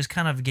about it. They just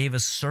kind of gave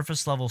us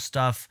surface level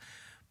stuff,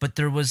 but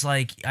there was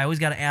like, I always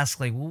got to ask,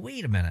 like, well,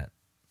 wait a minute.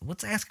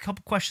 Let's ask a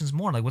couple questions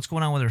more, like what's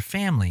going on with her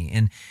family,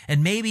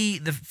 and maybe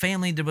the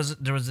family there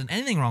wasn't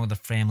anything wrong with the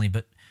family,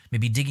 but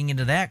maybe digging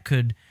into that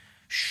could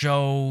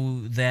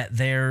show that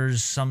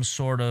there's some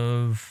sort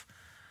of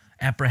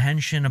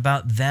apprehension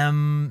about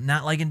them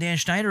not liking Dan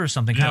Schneider or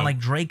something, kind of like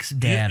Drake's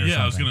dad or something.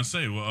 Yeah, I was gonna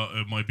say, well,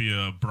 it might be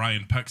a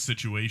Brian Peck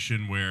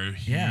situation where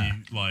he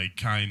like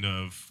kind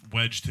of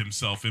wedged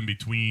himself in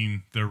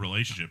between their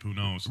relationship. Who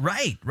knows?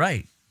 Right.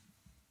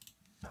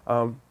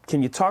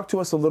 Can you talk to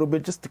us a little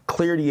bit just to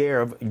clear the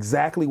air of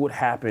exactly what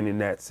happened in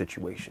that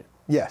situation?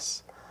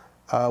 Yes.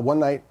 One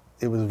night,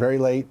 it was very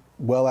late,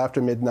 well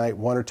after midnight,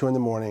 1 or 2 in the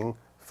morning.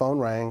 Phone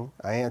rang.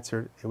 I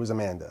answered. It was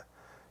Amanda.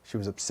 She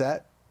was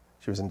upset.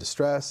 She was in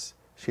distress.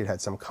 She had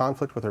had some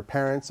conflict with her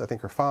parents, I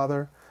think her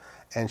father,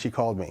 and she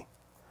called me.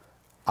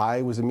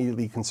 I was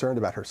immediately concerned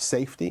about her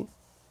safety.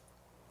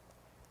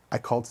 I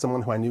called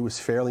someone who I knew was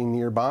fairly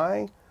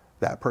nearby.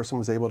 That person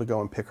was able to go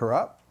and pick her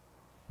up.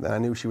 Then I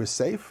knew she was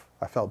safe.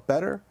 I felt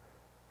better.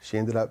 She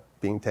ended up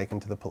being taken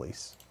to the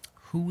police.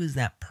 Who is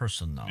that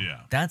person, though?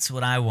 Yeah. That's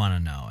what I want to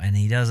know, and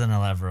he doesn't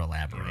ever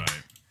elaborate.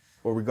 Right.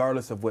 Well,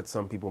 regardless of what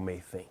some people may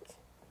think,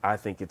 I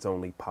think it's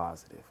only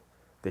positive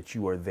that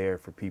you are there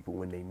for people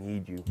when they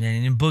need you.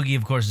 And Boogie,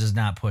 of course, does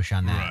not push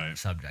on that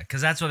subject.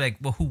 Because that's what,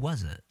 well, who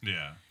was it?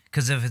 Yeah.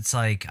 Because if it's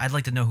like, I'd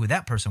like to know who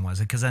that person was.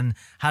 Because then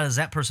how does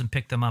that person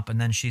pick them up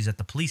and then she's at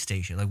the police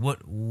station? Like,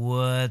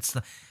 what's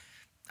the...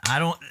 I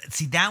don't...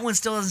 See, that one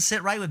still doesn't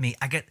sit right with me.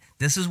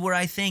 This is where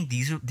I think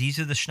these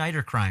are the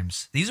Schneider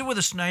crimes. These are where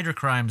the Schneider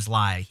crimes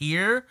lie.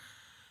 Here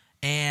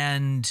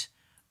and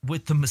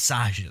with the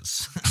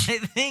massages. I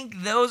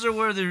think those are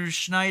where the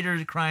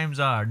Schneider crimes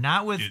are.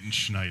 Not with... Getting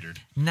Schneidered.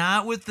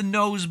 Not with the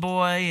Nose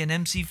Boy and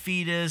MC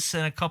Fetus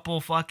and a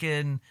couple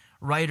fucking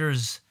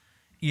writers...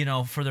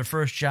 for their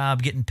first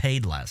job getting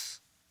paid less.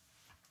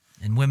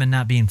 And women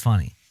not being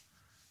funny.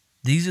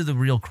 These are the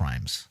real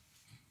crimes.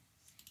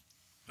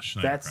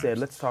 That said,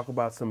 let's talk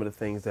about some of the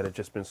things that have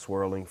just been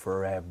swirling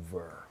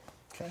forever.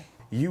 Okay.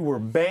 You were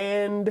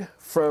banned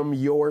from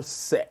your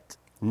set.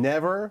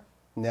 Never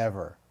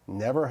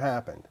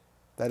happened.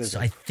 That is. So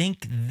I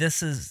think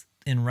this is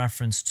in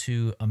reference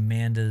to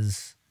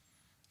Amanda's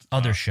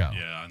other show.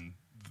 Yeah, on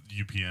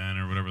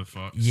UPN or whatever the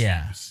fuck.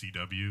 Yeah.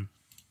 CW.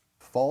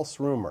 False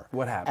rumor.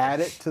 What happened? Add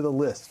it to the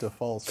list of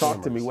false rumors.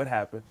 Talk to me. What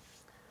happened?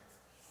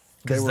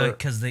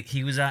 Because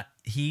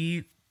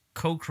he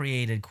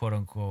co-created, quote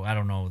unquote. I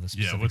don't know the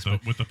specifics. Yeah,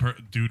 with the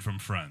dude from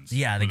Friends.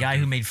 Yeah, the guy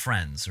who made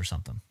Friends or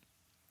something.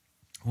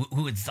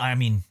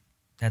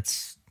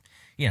 That's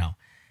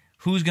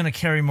who's going to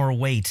carry more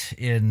weight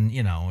in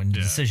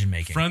decision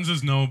making. Friends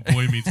is no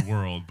Boy Meets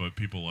World, but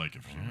people like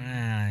it.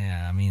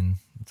 Yeah,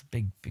 it's a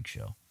big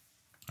show.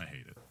 I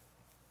hate it.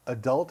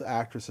 Adult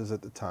actresses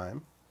at the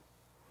time,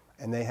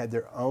 and they had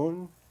their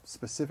own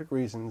specific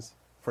reasons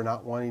for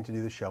not wanting to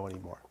do the show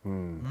anymore.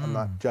 I'm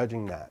not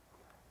judging that.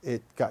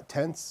 It got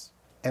tense,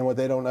 and what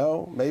they don't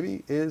know,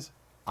 maybe, is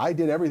I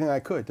did everything I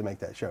could to make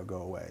that show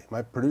go away.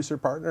 My producer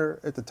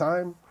partner at the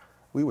time,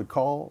 we would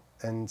call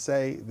and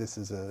say, this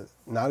is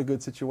not a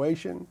good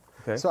situation.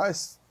 Okay. So I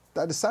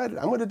decided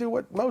I'm going to do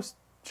what most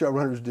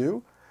showrunners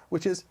do,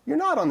 which is you're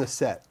not on the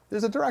set.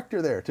 There's a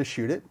director there to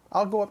shoot it.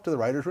 I'll go up to the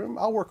writer's room.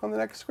 I'll work on the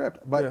next script.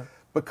 But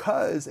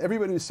because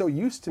everybody was so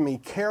used to me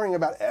caring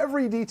about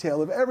every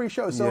detail of every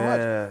show so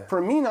much,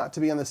 for me not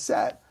to be on the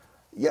set,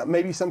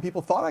 maybe some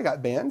people thought I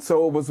got banned.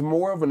 So it was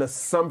more of an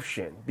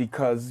assumption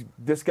because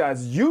this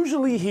guy's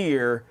usually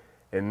here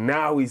and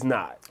now he's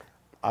not.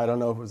 I don't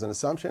know if it was an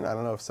assumption. I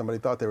don't know if somebody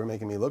thought they were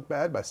making me look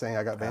bad by saying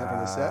I got banned from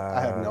the set.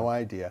 I have no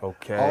idea.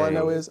 Okay. All I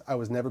know is I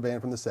was never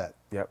banned from the set.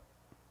 Yep.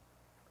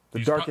 He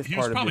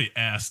was probably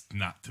asked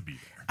not to be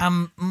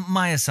there.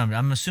 My assumption.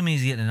 I'm assuming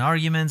he's getting in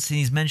arguments and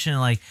he's mentioning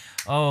like,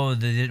 oh,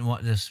 they didn't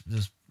want this.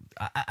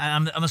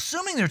 I'm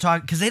assuming they're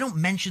talking because they don't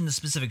mention the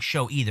specific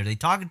show either. They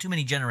talk in too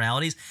many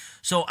generalities.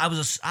 So I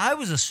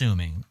was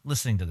assuming,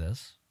 listening to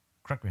this,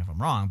 correct me if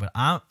I'm wrong, but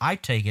I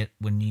take it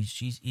when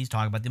he's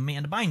talking about the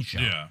Amanda Bynes show.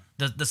 Yeah.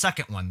 The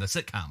second one, the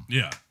sitcom.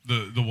 Yeah,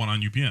 the one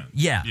on UPN.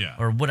 Yeah.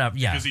 Or whatever.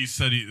 Yeah. Because he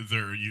said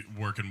they're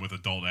working with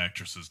adult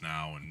actresses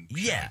now and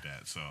shit like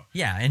that. So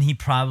yeah, and he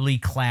probably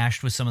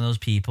clashed with some of those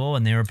people,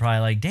 and they were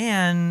probably like,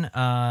 Dan,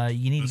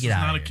 you need to get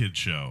out of here. This is not a kid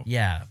show.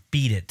 Yeah,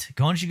 beat it.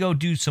 Why don't you go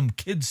do some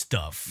kid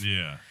stuff?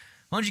 Yeah.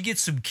 Why don't you get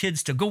some kid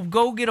stuff?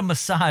 Go get a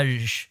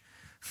massage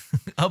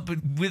up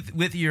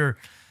with your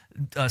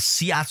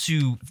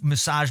shiatsu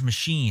massage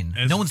machine.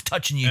 No one's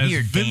touching you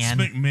here, Dan.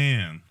 Vince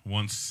McMahon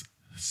once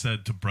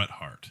said to Bret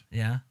Hart.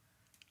 Yeah?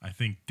 I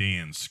think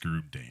Dan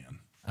screwed Dan.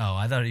 Oh,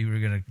 I thought you were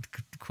going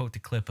to quote the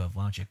clip of,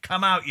 why don't you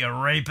come out, you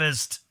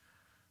rapist?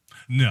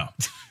 No,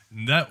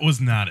 that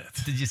was not it.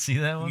 Did you see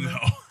that one? No.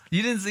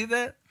 You didn't see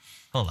that?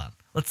 Hold on.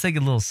 Let's take a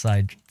little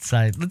side.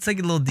 Let's take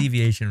a little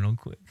deviation real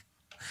quick.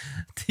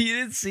 You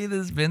didn't see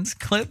this Vince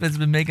clip? It's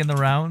been making the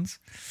rounds.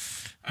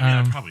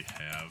 I mean, I probably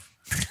have.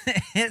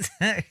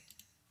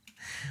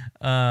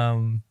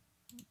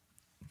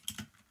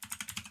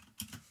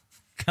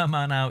 Come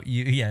on out,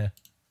 you. Yeah.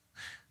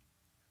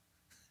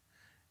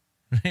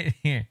 Right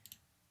here.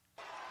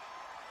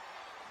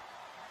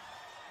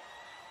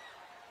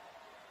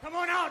 Come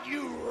on out,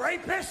 you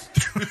rapist!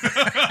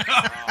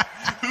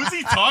 Who's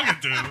he talking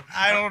to?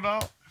 I don't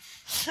know.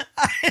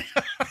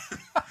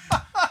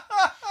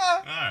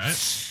 All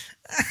right.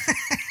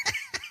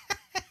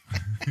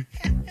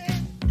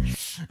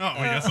 Oh,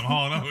 we got some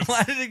Hall & Oates.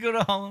 Why did it go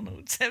to Hall &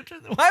 Oates after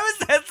that? Why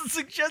was that the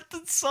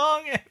suggested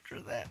song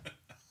after that?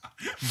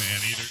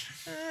 Man-eater.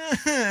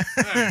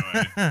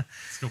 Anyway,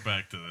 let's go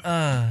back to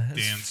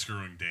Dan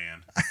screwing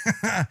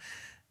Dan.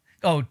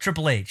 Oh,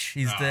 Triple H.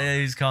 He's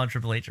calling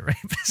Triple H a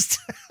rapist.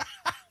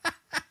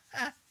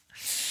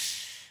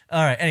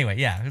 All right. Anyway,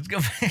 yeah. Let's go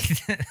back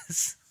to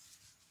this.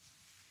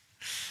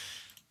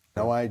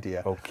 No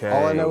idea. Okay.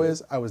 All I know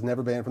is I was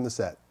never banned from the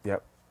set.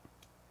 Yep.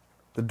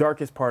 The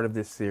darkest part of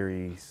this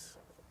series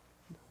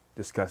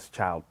discussed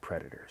child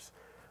predators.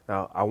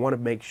 Now, I want to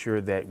make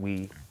sure that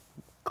we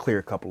clear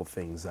a couple of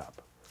things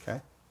up.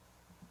 Okay.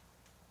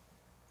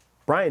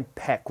 Brian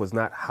Peck was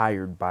not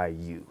hired by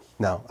you.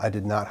 No, I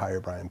did not hire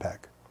Brian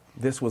Peck.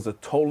 This was a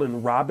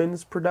Tolan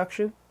Robbins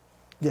production?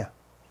 Yeah.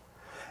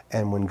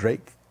 And when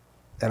Drake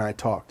and I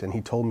talked and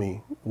he told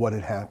me what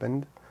had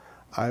happened,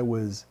 I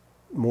was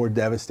more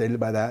devastated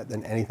by that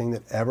than anything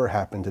that ever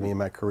happened to me in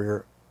my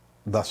career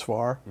thus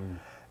far.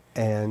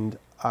 And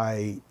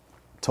I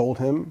told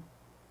him,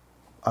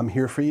 I'm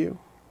here for you.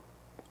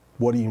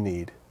 What do you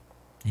need?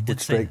 He did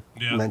Which say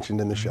Drake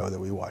mentioned in the show that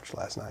we watched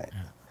last night.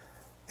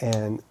 Yeah.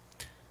 And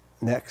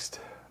next,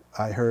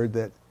 I heard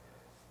that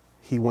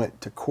he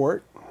went to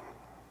court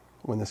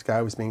when this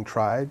guy was being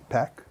tried,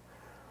 Peck.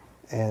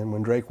 And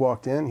when Drake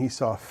walked in, he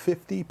saw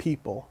 50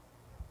 people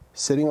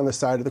sitting on the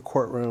side of the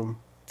courtroom.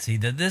 See,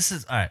 this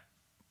is, all right,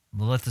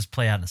 we'll let this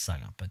play out in a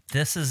second, but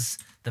this is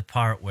the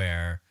part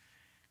where,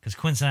 because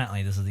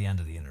coincidentally, this is the end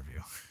of the interview.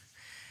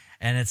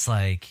 And it's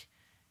like,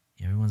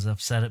 everyone's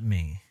upset at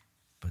me,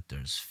 but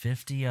there's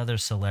 50 other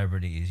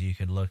celebrities you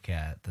could look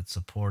at that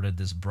supported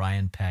this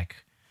Brian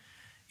Peck,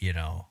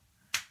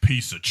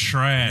 Piece of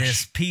trash.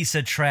 This piece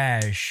of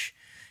trash.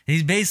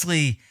 He's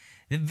basically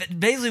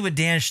what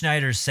Dan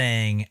Schneider's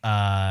saying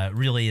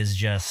really is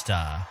just,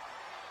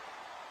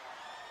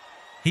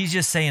 he's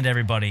just saying to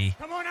everybody,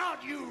 Come on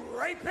out, you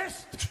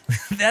rapist!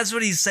 That's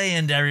what he's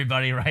saying to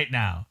everybody right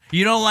now.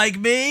 You don't like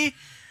me?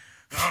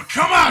 Oh,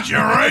 come out, you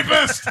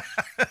rapist!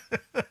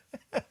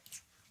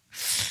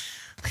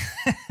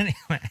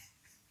 Anyway.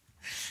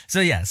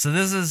 So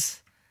this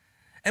is,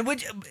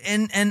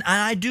 and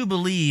I do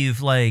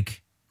believe,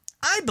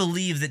 I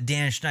believe that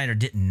Dan Schneider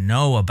didn't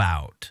know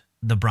about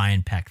the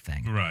Brian Peck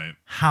thing. Right.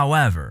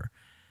 However,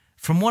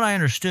 from what I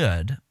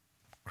understood,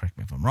 correct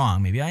me if I'm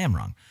wrong, maybe I am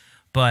wrong,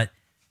 but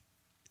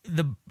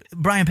the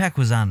Brian Peck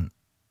was on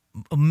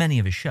many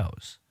of his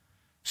shows.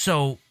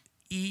 So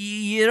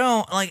you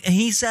don't,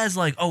 he says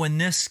oh, in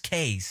this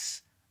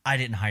case, I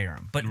didn't hire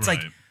him. But it's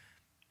right.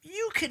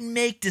 You can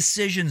make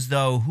decisions,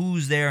 though,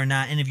 who's there or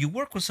not. And if you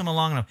work with someone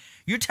long enough,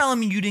 you're telling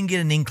me you didn't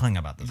get an inkling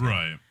about this.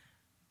 Right.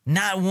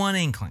 Not one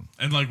inkling.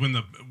 And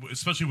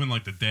especially when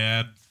the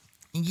dad,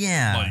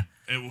 yeah,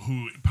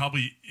 who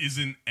probably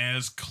isn't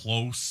as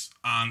close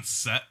on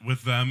set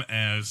with them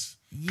as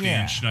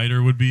Dan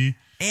Schneider would be.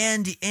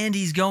 And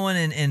he's going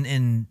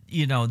and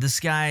this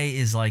guy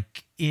is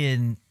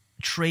in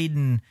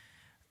trading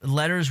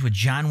letters with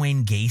John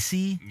Wayne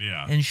Gacy.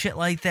 Yeah. And shit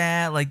like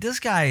that. This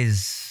guy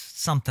is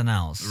something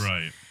else.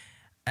 Right.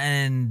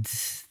 And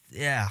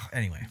yeah,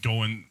 anyway.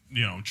 Going,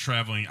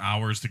 traveling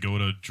hours to go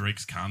to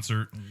Drake's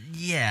concert.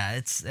 Yeah,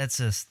 that's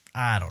just,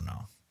 I don't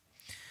know.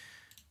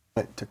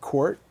 Went to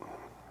court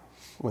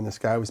when this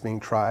guy was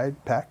being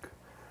tried, Peck.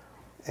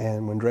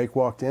 And when Drake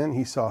walked in,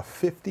 he saw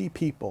 50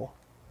 people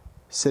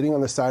sitting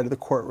on the side of the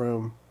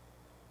courtroom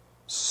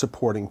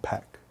supporting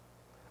Peck.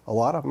 A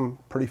lot of them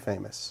pretty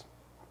famous.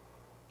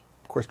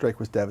 Of course, Drake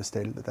was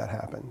devastated that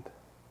happened.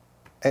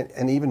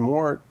 And even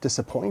more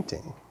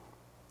disappointing,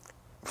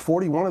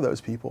 41 of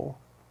those people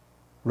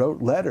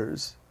wrote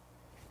letters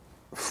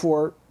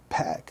for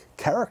Peck,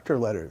 character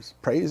letters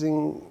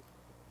praising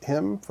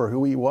him for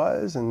who he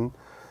was and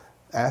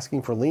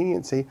asking for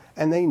leniency,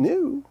 and they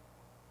knew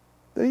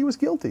that he was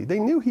guilty. They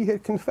knew he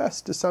had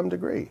confessed to some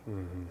degree,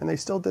 and they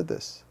still did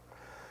this.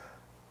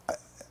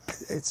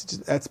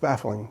 That's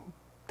baffling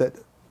that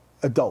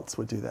adults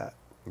would do that.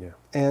 Yeah.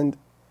 And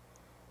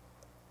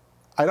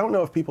I don't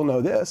know if people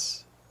know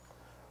this,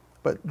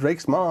 but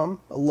Drake's mom,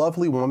 a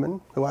lovely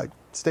woman who I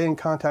stay in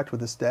contact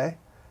with this day,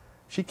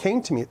 she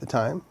came to me at the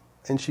time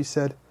and she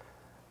said,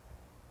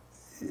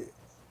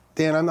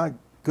 Dan, I'm not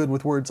good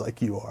with words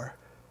like you are.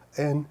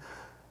 And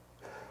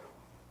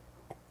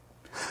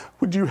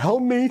would you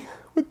help me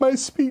with my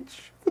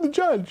speech for the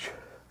judge?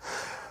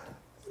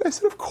 And I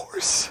said, of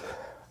course.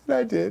 And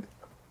I did.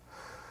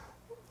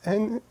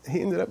 And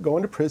he ended up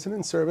going to prison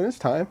and serving his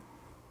time.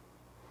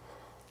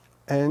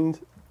 And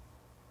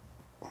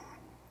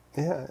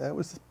yeah, that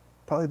was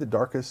probably the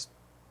darkest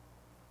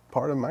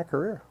part of my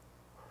career.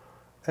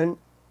 And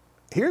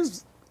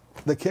here's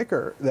the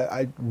kicker that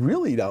I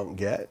really don't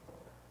get.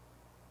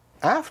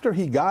 After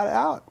he got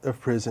out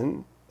of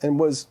prison and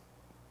was,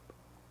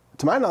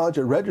 to my knowledge,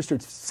 a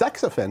registered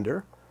sex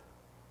offender,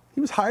 he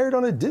was hired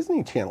on a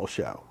Disney Channel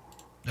show.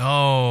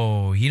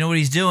 Oh, you know what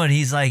he's doing?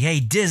 He's like,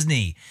 hey,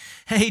 Disney.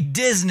 Hey,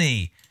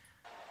 Disney.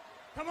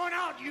 Come on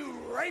out, you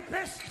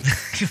rapist!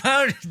 Come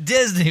out,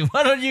 Disney.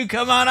 Why don't you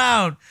come on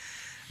out?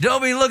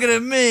 Don't be looking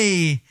at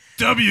me.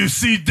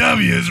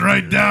 WCW is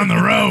right down the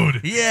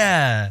road.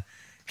 Yeah.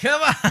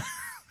 Come on.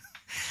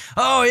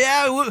 Oh,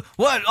 yeah?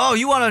 What? Oh,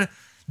 you want a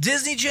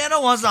Disney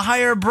Channel wants to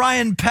hire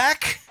Brian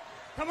Peck?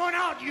 Come on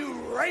out, you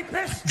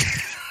rapist!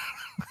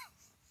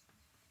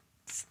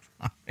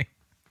 Sorry.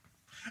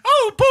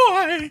 Oh,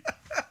 boy.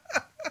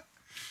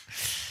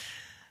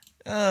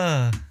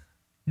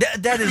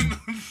 That is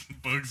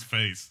Bug's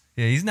face.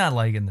 yeah. He's not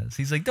liking this.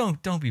 He's like,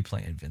 don't be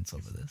playing Vince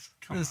over this.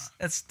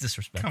 That's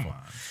disrespectful. Come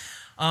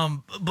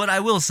on. But I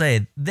will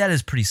say that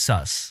is pretty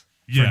sus.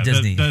 Yeah, for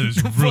Disney. that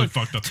is really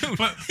fucked up. Dude,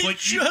 but he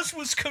just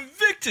was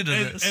convicted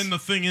of this. And the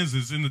thing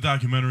is in the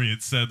documentary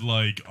it said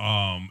like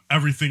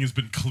everything has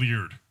been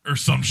cleared or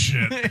some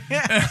shit.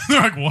 And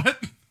they're like,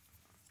 what?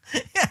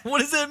 Yeah, what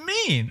does that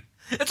mean?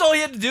 That's all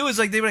he had to do is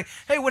like they were like,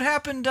 hey, what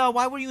happened?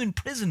 Why were you in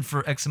prison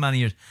for X amount of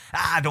years?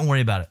 Don't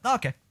worry about it.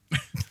 Okay.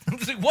 I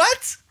was like,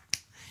 what?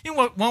 You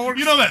want to work?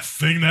 You know that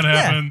thing that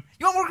happened?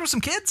 You want to work with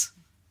some kids?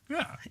 Yeah.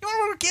 You want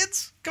to work with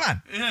kids? Come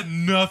on. It had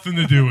nothing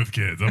to do with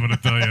kids. I'm going to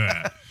tell you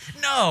that.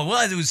 No,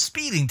 well, it was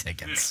speeding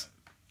tickets.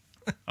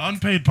 Yeah.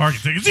 Unpaid parking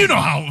tickets. You know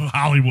how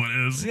Hollywood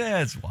is.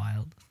 Yeah, it's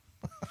wild.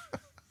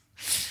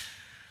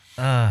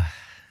 I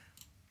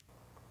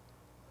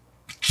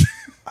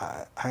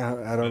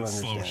don't That understand.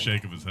 slow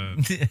shake of his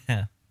head.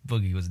 Yeah,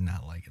 Boogie was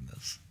not liking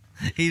this.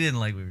 He didn't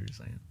like what we were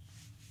saying.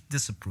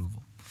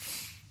 Disapproval.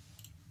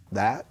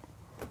 That,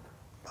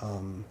 I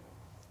don't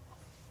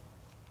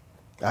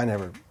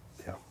understand.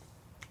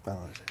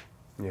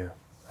 Yeah.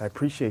 I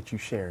appreciate you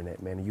sharing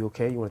that, man. Are you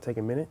okay? You want to take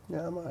a minute?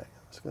 Yeah, I'm all right.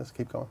 Let's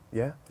keep going.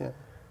 Yeah? Yeah.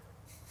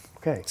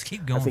 Okay. Let's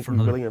keep going I think for we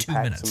another really 2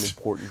 unpacked minutes. some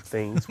important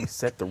things. We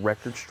set the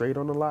record straight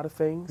on a lot of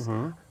things.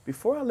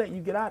 Before I let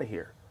you get out of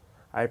here,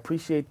 I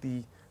appreciate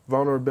the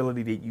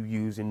vulnerability that you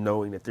use in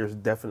knowing that there's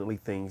definitely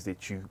things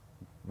that you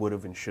would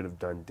have and should have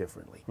done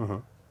differently.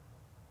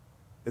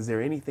 Is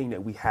there anything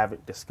that we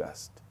haven't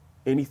discussed?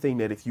 Anything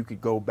that if you could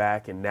go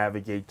back and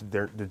navigate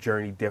the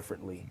journey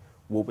differently,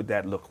 what would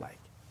that look like?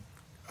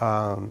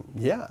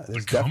 Yeah,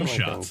 there's cum definitely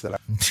shots. things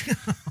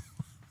that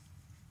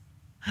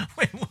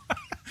Wait, what?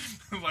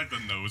 Like the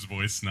nose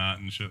voice snot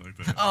and shit like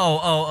that.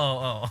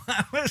 Oh.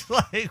 I was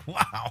like,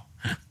 wow.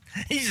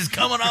 He's just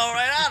coming all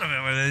right out of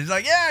it with it. He's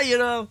like,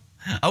 yeah,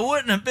 I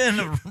wouldn't have been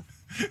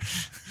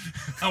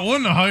I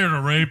wouldn't have hired a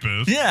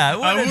rapist. Yeah,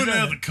 I wouldn't done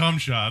have the cum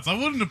shots. I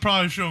wouldn't have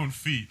probably shown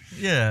feet.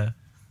 Yeah.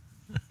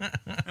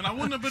 And I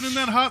wouldn't have been in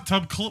that hot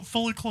tub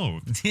fully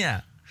clothed.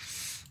 Yeah.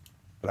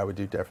 I would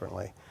do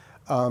differently.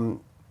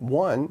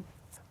 One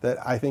that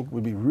I think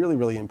would be really,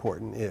 really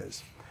important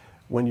is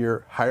when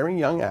you're hiring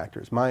young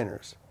actors,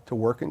 minors, to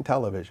work in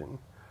television,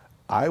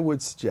 I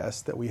would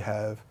suggest that we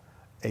have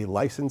a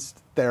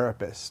licensed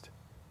therapist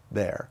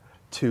there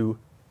to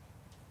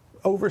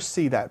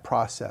oversee that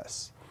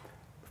process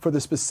for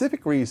the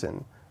specific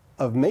reason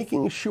of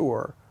making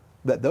sure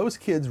that those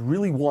kids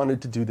really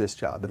wanted to do this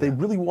job, that they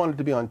really wanted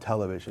to be on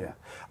television.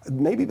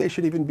 Maybe they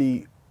should even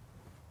be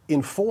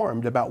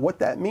informed about what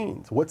that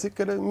means. What's it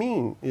going to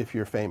mean if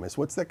you're famous?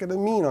 What's that going to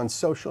mean on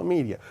social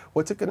media?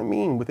 What's it going to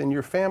mean within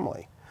your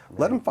family?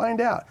 Let them find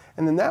out.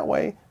 And then that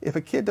way, if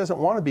a kid doesn't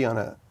want to be on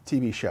a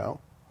TV show,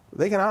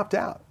 they can opt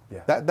out.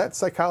 That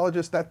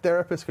psychologist, that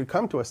therapist could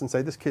come to us and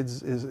say, this kid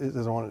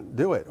doesn't want to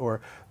do it, or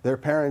their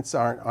parents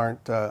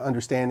aren't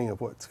understanding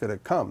of what's going to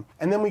come.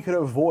 And then we could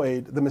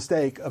avoid the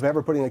mistake of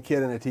ever putting a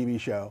kid in a TV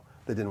show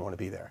that didn't want to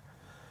be there.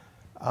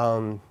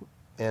 And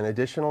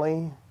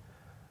additionally,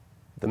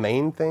 the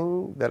main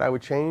thing that I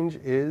would change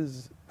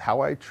is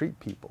how I treat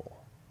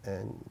people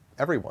and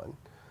everyone.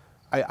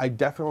 I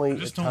definitely I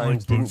just at don't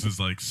times like Boots didn't. is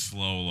like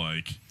slow,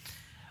 like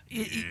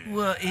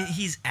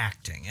He's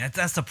acting.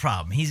 That's the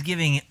problem. He's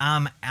giving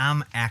I'm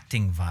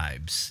acting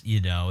vibes.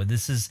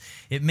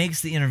 It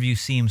makes the interview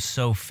seem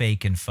so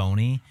fake and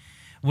phony.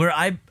 Where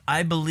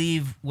I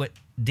believe what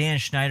Dan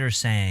Schneider's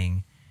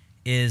saying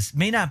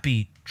may not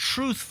be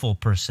truthful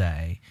per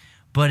se,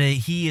 but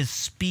he is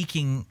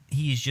speaking.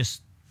 He's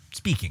just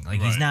speaking.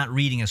 Like he's not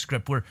reading a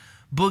script. Where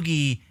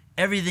Boogie,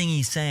 everything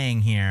he's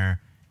saying here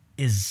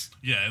is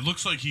it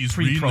looks like he's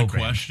reading the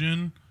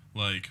question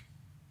like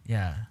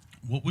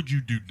what would you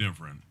do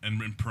different?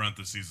 And in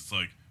parentheses, it's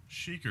like,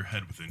 shake your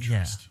head with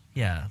interest.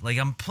 Yeah. Like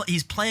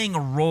he's playing a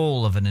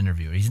role of an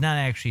interviewer. He's not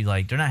actually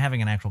they're not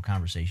having an actual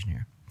conversation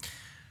here.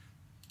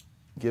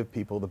 Give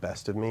people the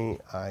best of me.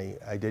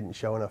 I didn't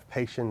show enough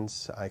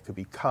patience. I could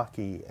be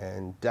cocky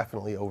and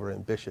definitely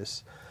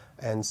overambitious,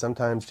 and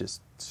sometimes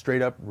just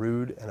straight up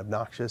rude and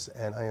obnoxious.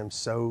 And I am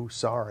so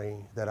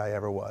sorry that I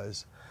ever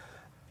was.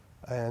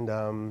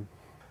 And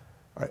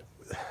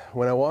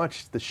when I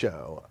watched the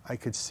show, I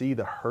could see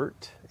the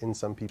hurt in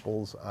some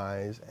people's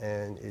eyes,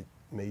 and it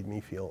made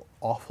me feel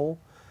awful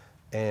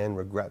and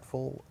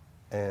regretful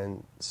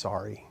and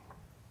sorry.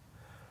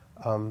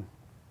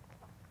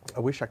 I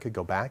wish I could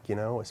go back,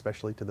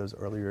 especially to those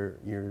earlier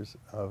years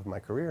of my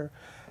career,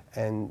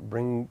 and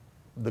bring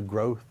the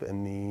growth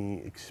and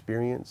the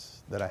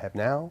experience that I have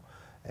now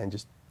and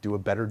just do a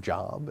better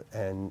job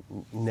and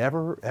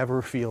never,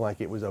 ever feel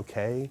like it was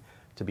okay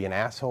to be an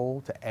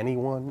asshole to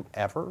anyone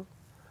ever.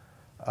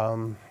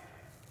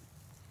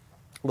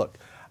 Look,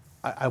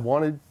 I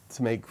wanted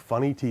to make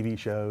funny TV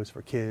shows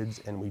for kids,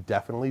 and we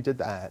definitely did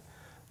that.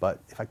 But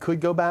if I could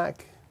go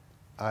back,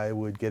 I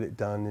would get it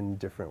done in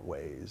different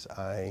ways.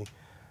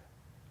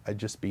 I'd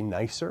just be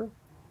nicer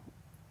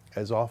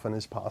as often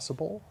as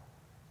possible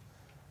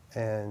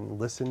and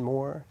listen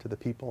more to the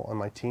people on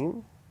my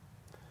team.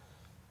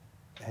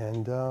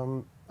 And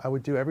I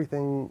would do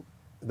everything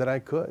that I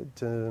could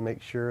to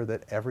make sure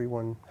that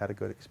everyone had a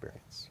good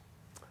experience.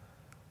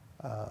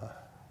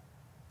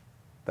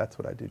 That's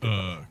what I do.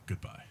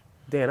 Goodbye.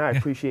 Dan, I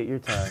appreciate your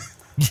time.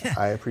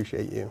 I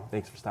appreciate you.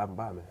 Thanks for stopping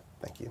by, man.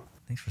 Thank you.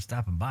 Thanks for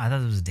stopping by. I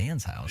thought it was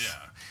Dan's house.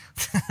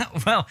 Yeah.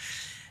 Well,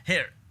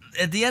 here,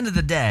 at the end of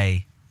the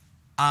day,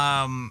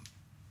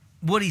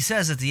 what he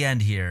says at the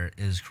end here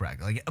is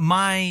correct. Like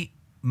my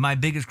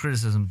biggest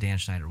criticism of Dan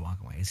Schneider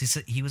walking away is he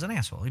said he was an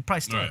asshole. He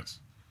probably still is.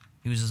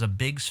 He was just a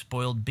big,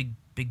 spoiled, big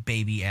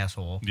baby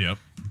asshole. Yep.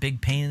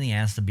 Big pain in the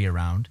ass to be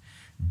around.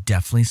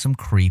 Definitely some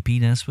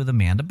creepiness with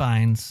Amanda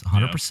Bynes,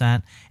 100%.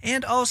 Yep.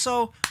 And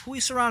also who he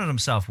surrounded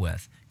himself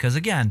with. Because,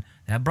 again,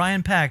 that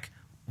Brian Peck,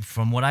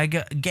 from what I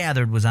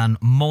gathered, was on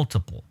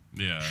multiple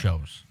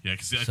shows. Yeah,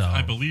 because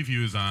I believe he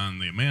was on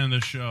the Amanda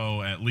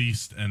show at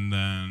least, and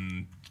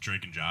then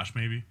Drake and Josh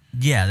maybe.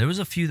 Yeah, there was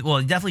a few.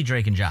 Well, definitely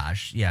Drake and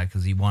Josh. Yeah,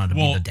 because he wanted to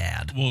be the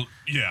dad. Well,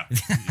 yeah.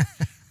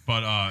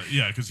 But,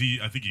 because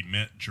I think he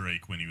met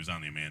Drake when he was on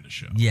the Amanda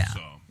show. Yeah,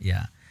 so.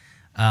 Yeah.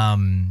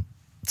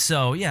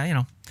 So,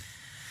 yeah,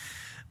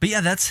 But yeah,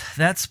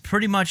 that's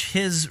pretty much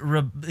his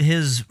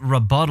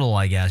rebuttal,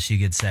 I guess you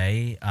could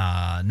say.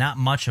 Not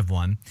much of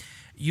one.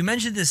 You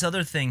mentioned this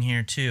other thing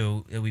here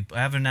too. We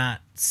have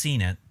not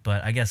seen it,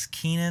 but I guess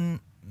Keenan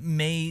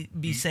may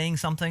be saying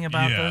something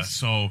about this.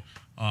 Yeah, so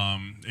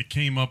it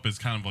came up as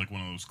kind of like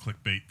one of those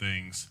clickbait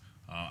things.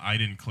 I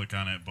didn't click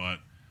on it, but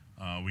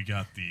we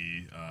got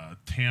the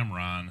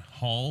Tamron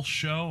Hall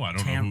show. I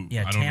don't know who.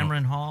 Yeah,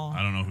 Tamron Hall.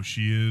 I don't know who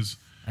she is.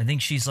 I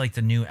think she's like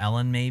the new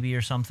Ellen, maybe,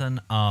 or something.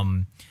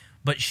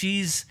 But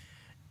she's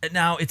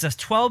now it's a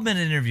 12-minute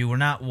interview. We're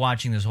not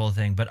watching this whole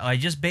thing, but I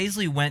just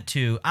basically went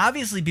to.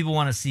 Obviously, people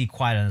want to see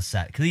Quiet on the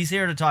Set because he's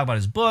here to talk about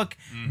his book,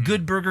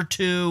 Good Burger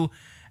 2,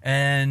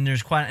 and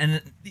there's Quiet.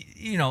 And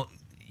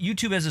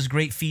YouTube has this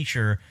great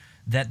feature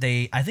that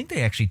I think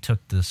they actually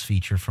took this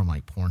feature from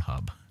like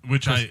Pornhub,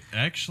 which I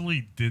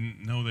actually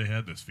didn't know they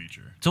had this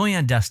feature. It's only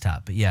on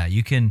desktop, but yeah,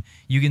 you can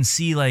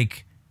see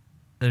like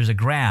there's a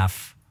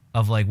graph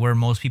of like where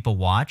most people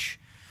watch.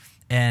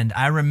 And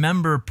I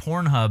remember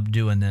Pornhub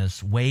doing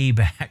this way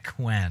back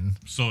when.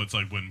 So it's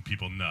like when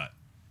people nut.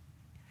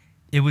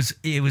 It was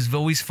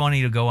always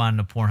funny to go on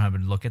to Pornhub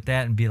and look at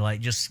that and be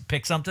like, just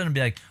pick something and be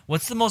like,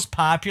 what's the most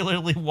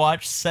popularly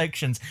watched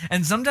sections?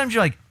 And sometimes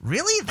you're like,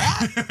 really?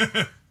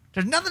 That?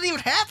 There's nothing even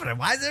happening.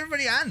 Why is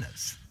everybody on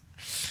this?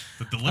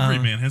 The delivery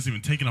man hasn't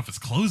even taken off his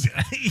clothes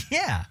yet.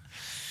 Yeah.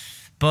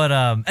 But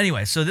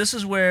anyway, so this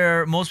is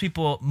where most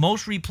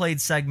replayed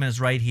segment is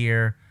right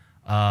here.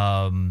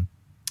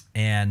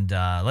 And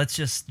let's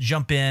just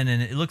jump in,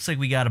 and it looks like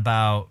we got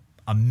about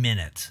a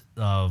minute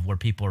of where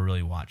people are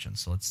really watching.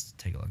 So let's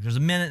take a look. There's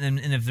a minute,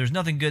 and if there's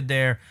nothing good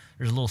there,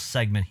 there's a little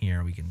segment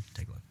here we can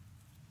take a look.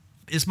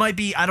 This might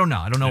be, I don't know.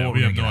 I don't know what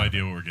we're going to get. We have no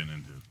idea what we're getting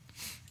into.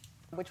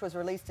 Which was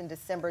released in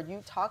December.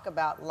 You talk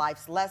about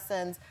life's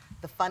lessons,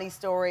 the funny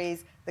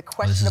stories, the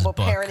questionable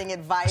parenting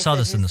advice. I saw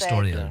this in the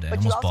story the other day.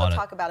 But you also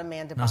talk about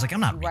Amanda Bynes. I was like, I'm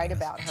not reading reading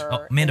this. You write about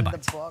her Amanda in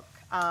Bynes. the book.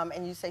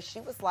 And you say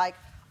she was like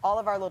all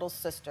of our little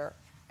sister.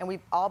 And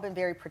we've all been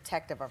very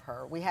protective of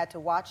her. We had to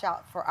watch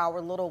out for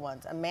our little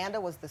ones. Amanda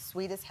was the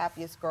sweetest,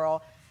 happiest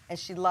girl, and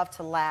she loved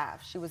to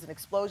laugh. She was an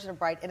explosion of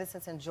bright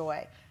innocence and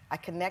joy. I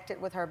connected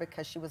with her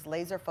because she was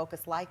laser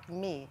focused like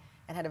me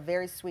and had a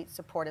very sweet,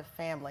 supportive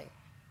family.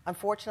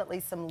 Unfortunately,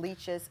 some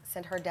leeches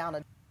sent her down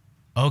a...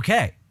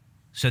 Okay.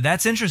 So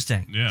that's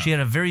interesting. Yeah. She had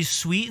a very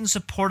sweet and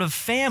supportive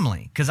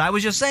family. Because I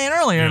was just saying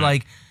earlier,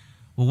 like,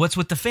 well, what's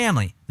with the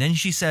family? Then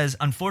she says,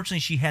 unfortunately,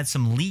 she had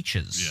some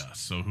leeches. Yeah,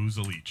 so who's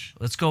a leech?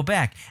 Let's go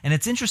back. And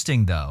it's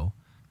interesting, though,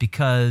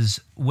 because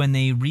when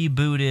they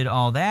rebooted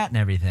all that and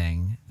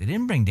everything, they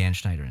didn't bring Dan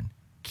Schneider in.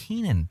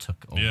 Keenan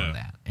took over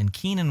that. And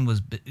Keenan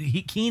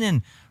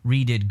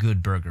redid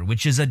Good Burger,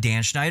 which is a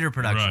Dan Schneider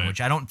production,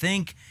 which I don't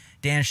think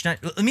Dan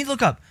Schneider... Let me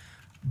look up.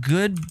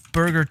 Good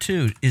Burger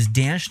 2. Is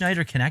Dan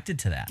Schneider connected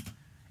to that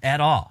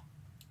at all?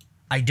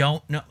 I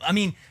don't know. I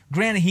mean,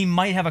 granted, he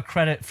might have a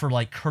credit for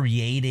like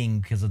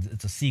creating because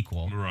it's a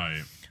sequel.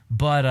 Right.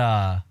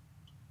 But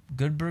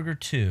Good Burger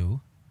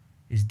 2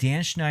 is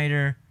Dan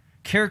Schneider,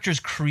 characters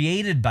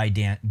created by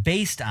Dan,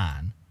 based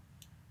on.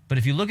 But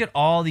if you look at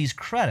all these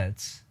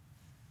credits,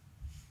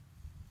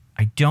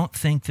 I don't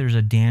think there's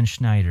a Dan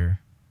Schneider.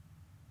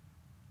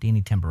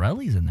 Danny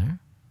Tamborelli's in there.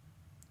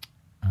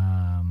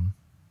 Yeah,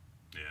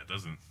 it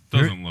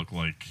doesn't look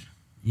like...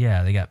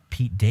 Yeah, they got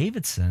Pete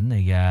Davidson.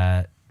 They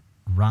got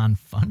Ron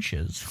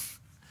Funches,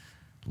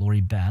 Lori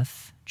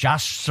Beth,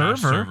 Josh Server.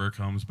 Josh Server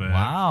comes back.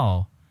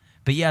 Wow.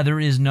 But yeah, there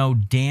is no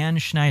Dan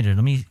Schneider.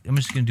 I'm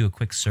just going to do a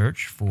quick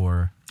search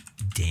for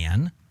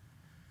Dan.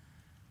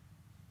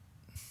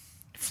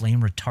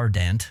 Flame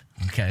retardant.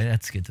 Okay,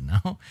 that's good to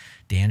know.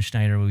 Dan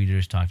Schneider, we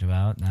just talked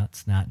about.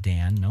 That's not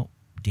Dan. Nope.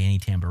 Danny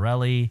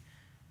Tamborelli.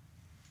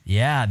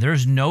 Yeah,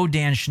 there's no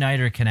Dan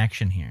Schneider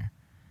connection here.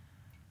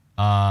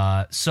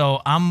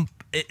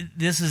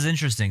 This is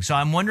interesting. So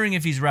I'm wondering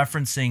if he's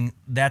referencing,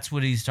 that's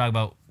what he's talking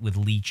about with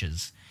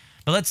leeches.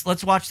 But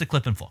let's watch the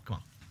clip in full. Come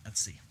on.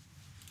 Let's see.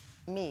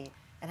 Me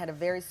and had a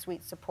very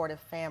sweet, supportive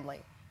family.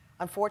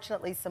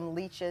 Unfortunately, some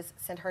leeches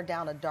sent her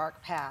down a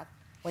dark path.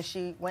 When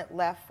she went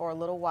left for a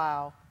little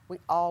while, we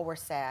all were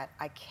sad.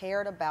 I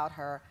cared about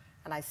her,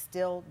 and I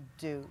still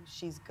do.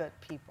 She's good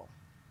people.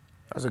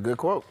 That's a good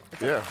quote.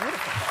 It's a beautiful quote.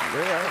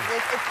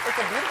 It's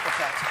a beautiful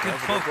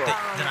quote. Good quote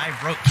that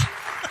I wrote.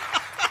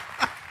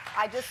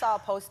 I just saw a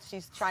post.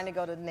 She's trying to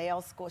go to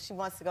nail school. She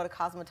wants to go to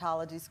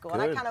cosmetology school. Good.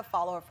 And I kind of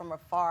follow her from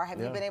afar.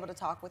 Have you been able to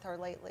talk with her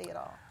lately at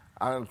all?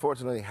 I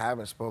unfortunately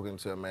haven't spoken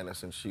to Amanda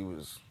since she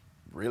was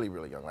really,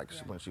 really young. Like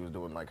when she was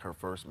doing like her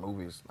first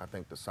movies. I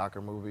think the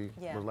soccer movie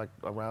was like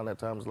around that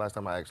time. It was the last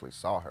time I actually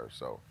saw her.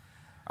 So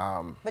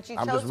but you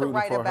I'm chose just to rooting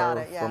write for about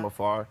her it, from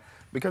afar.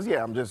 Because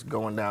I'm just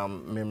going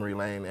down memory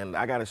lane, and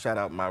I got to shout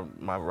out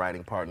my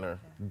writing partner,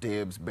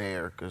 Dibs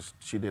Bear, because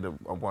she did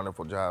a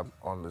wonderful job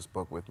on this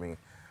book with me.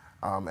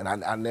 And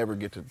I never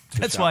get to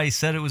That's why he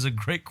said it was a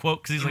great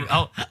quote, because he's like,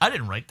 oh, I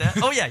didn't write that.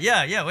 Oh,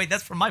 yeah. Wait,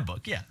 that's from my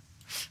book, yeah.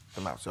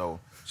 Come out. So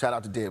shout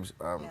out to Dibs.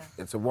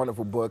 It's a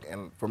wonderful book,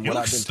 and from He what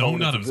I've looks been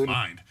stoned told, out it's of a his good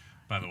mind,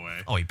 by the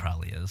way. Oh, he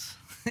probably is.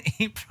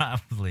 He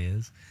probably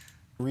is.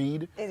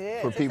 read It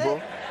is. for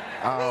people.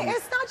 I mean,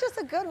 it's not just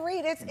a good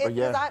read. It's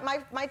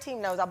yeah. my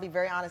team knows. I'll be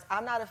very honest.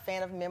 I'm not a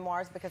fan of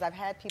memoirs because I've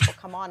had people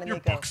come on and Your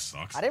they go, book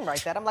sucks. "I didn't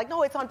write that." I'm like,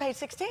 "No, it's on page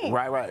 16."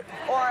 Right. Or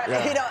or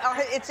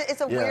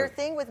it's a weird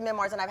thing with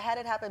memoirs, and I've had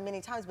it happen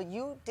many times. But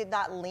you did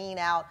not lean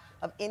out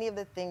of any of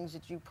the things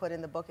that you put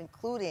in the book,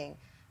 including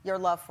your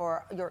love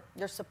for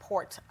your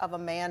support of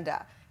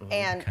Amanda,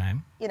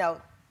 and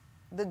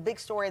the big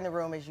story in the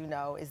room, as you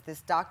know, is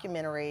this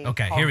documentary called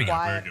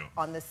Quiet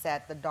on the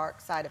Set, The Dark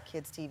Side of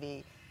Kids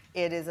TV.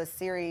 It is a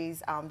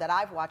series that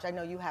I've watched. I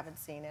know you haven't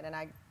seen it, and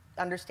I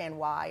understand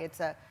why.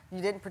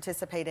 You didn't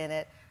participate in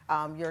it.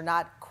 You're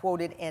not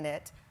quoted in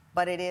it,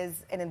 but it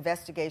is an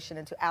investigation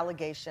into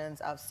allegations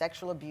of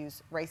sexual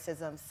abuse,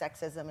 racism,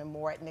 sexism, and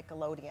more at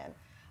Nickelodeon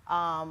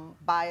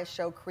by a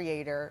show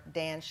creator,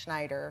 Dan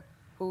Schneider,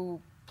 who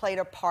played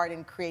a part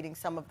in creating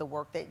some of the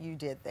work that you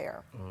did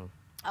there.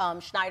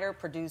 Schneider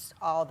produced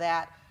all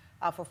that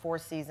for 4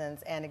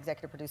 seasons and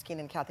executive produced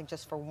Keenan and Kel, I think,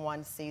 just for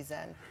 1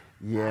 season.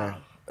 Yeah,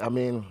 I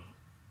mean,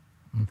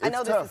 I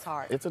know tough. this is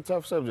hard. It's a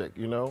tough subject,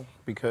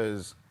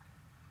 because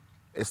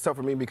it's tough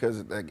for me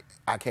because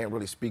I can't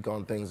really speak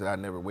on things that I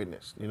never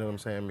witnessed. You know what I'm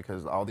saying?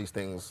 Because all these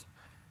things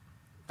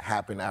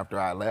happened after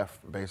I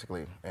left,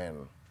 basically,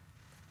 and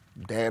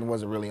Dan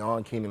wasn't really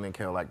on Keenan and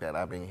Kel like that.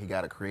 I mean, he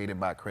got it created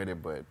by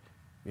credit, but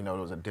it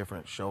was a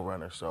different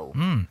showrunner, so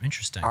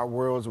interesting. Our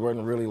worlds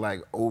weren't really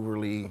like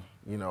overly,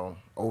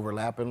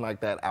 overlapping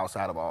like that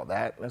outside of all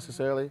that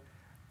necessarily,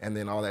 and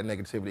then all that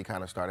negativity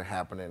kind of started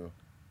happening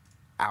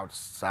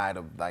outside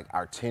of like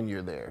our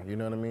tenure there. You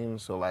know what I mean?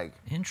 So like,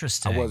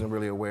 interesting. I wasn't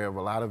really aware of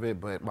a lot of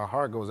it, but my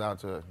heart goes out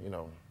to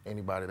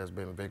anybody that's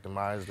been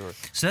victimized or.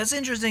 So that's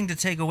interesting to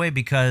take away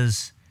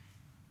because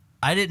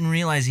I didn't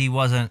realize he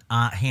wasn't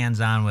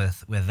hands-on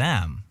with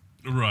them.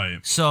 Right.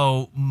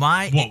 So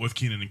with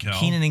Keenan and Kel?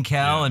 Keenan and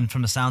Kel, and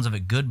from the sounds of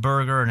it, Good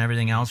Burger and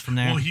everything else from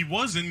there. Well, he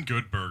was in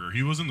Good Burger.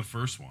 He was in the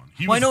first one.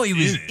 I know he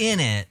was in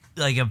it.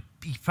 Like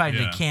he probably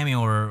did a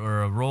cameo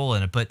or a role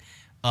in it, but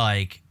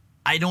like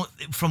I don't.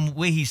 From the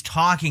way he's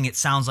talking, it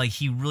sounds like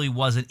he really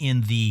wasn't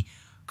in the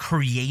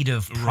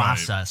creative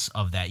process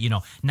of that. You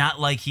know,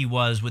 not like he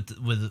was with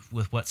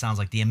what sounds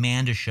like the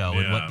Amanda show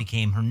and what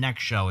became her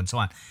next show and so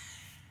on.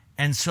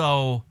 And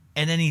so,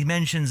 and then he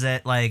mentions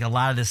that like a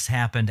lot of this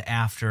happened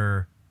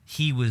after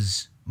he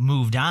was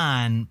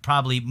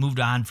probably moved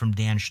on from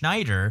Dan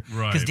Schneider,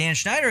 because Dan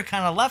Schneider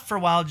kind of left for a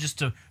while just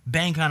to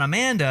bank on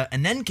Amanda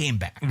and then came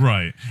back.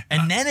 Right.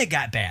 And then it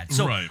got bad.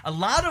 So a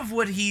lot of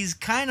what he's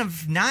kind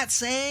of not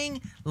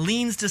saying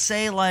leans to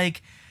say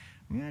like,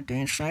 yeah,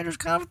 Dan Schneider's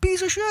kind of a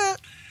piece of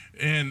shit.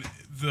 And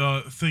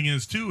the thing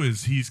is, too,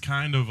 is he's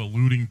kind of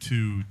alluding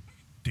to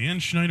Dan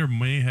Schneider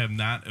may have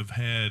not have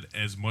had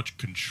as much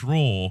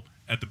control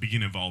at the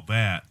beginning of all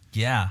that.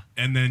 Yeah.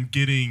 And then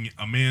getting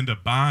Amanda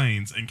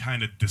Bynes and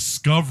kind of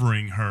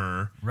discovering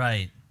her.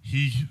 Right.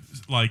 He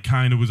like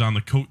kind of was on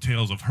the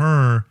coattails of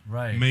her.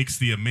 Right. Makes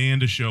the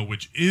Amanda show,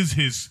 which is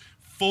his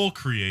full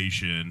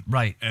creation.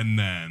 Right. And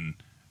then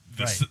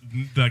the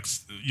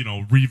next,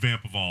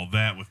 revamp of all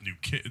that with new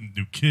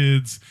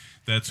kids.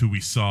 That's who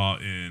we saw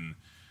in,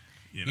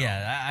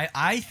 Yeah,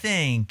 I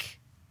think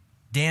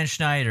Dan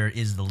Schneider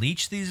is the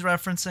leech that he's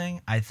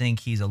referencing. I think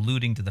he's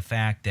alluding to the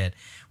fact that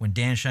when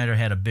Dan Schneider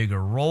had a bigger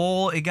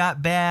role, it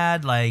got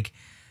bad. Like,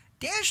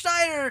 Dan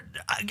Schneider,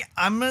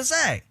 I'm going to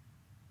say,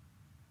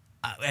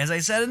 as I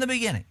said in the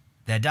beginning,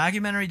 that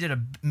documentary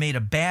made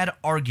a bad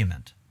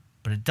argument,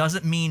 but it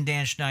doesn't mean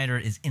Dan Schneider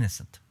is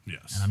innocent.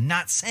 Yes. And I'm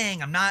not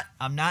saying, I'm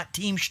not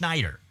Team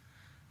Schneider.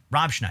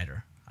 Rob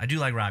Schneider. I do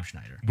like Rob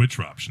Schneider. Which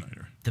Rob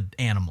Schneider? The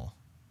animal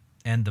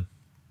and the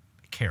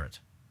carrot.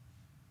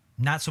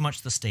 Not so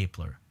much the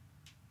stapler.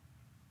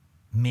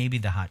 Maybe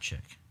the hot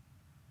chick.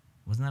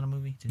 Wasn't that a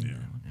movie? Didn't you do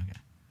that one? Okay.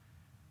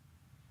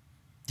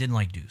 Didn't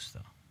like Deuce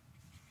though.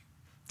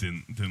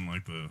 Didn't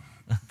like the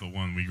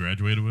one we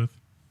graduated with?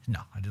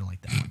 No, I didn't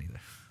like that one either.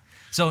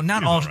 So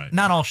not all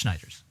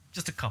Schneiders.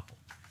 Just a couple.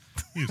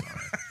 He was all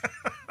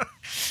right.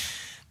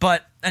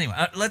 But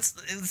anyway, let's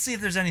see if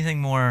there's anything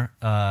more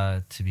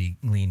to be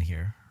gleaned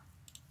here.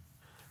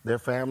 Their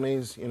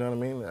families, you know what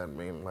I mean? I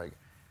mean, like,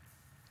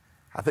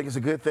 I think it's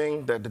a good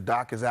thing that the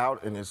doc is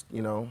out and it's,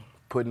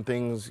 putting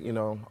things,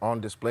 on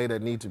display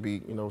that need to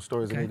be,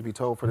 stories that need to be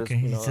told for this,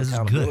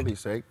 accountability's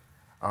sake.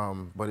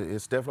 But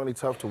it's definitely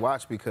tough to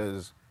watch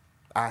because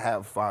I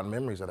have fond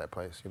memories of that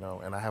place,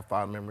 and I have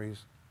fond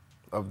memories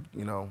of,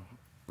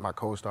 my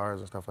co-stars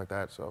and stuff like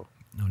that. So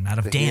no, not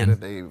of to Dan. hear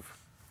that they've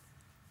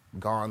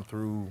gone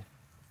through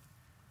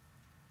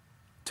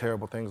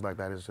terrible things like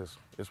that is just,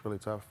 it's really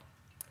tough.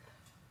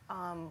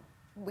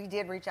 We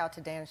did reach out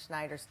to Dan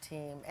Schneider's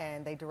team,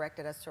 and they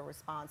directed us to a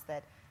response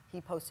that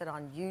he posted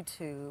on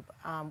YouTube.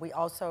 We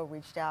also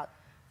reached out,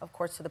 of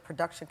course, to the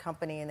production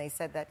company, and they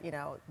said that,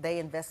 they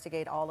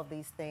investigate all of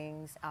these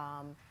things,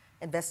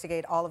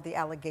 investigate all of the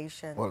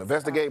allegations. Well,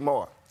 investigate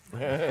more. Ooh.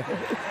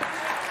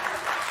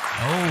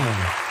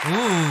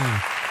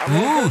 I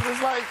mean,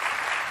 it's like,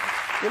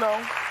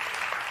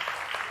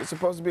 it's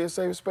supposed to be a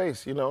safe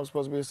space, it's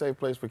supposed to be a safe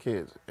place for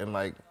kids. And,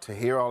 like, to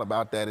hear all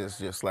about that is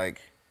just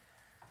like,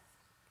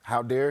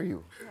 how dare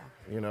you,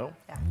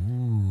 Yeah.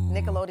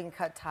 Nickelodeon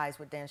cut ties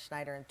with Dan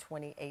Schneider in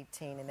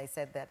 2018, and they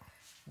said that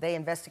they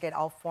investigate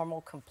all formal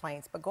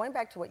complaints. But going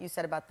back to what you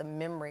said about the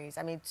memories,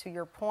 I mean, to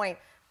your point,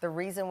 the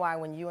reason why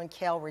when you and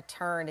Kale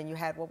returned and you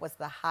had what was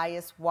the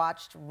highest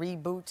watched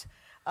reboot.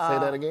 Say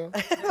that again?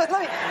 let me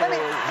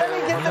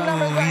get the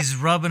numbers right. He's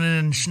rubbing it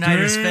in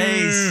Schneider's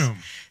face.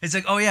 It's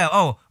like, oh, yeah.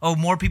 Oh,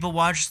 more people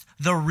watched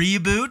the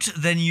reboot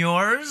than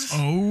yours?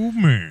 Oh,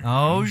 man.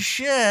 Oh,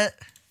 shit.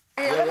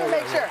 Here, let me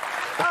make sure.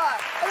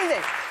 Let me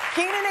see.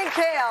 Keenan and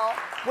Kale,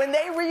 when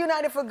they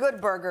reunited for Good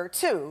Burger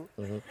 2,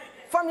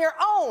 from your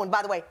own,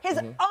 by the way, his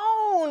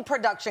own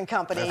production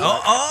company.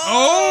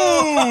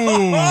 Oh,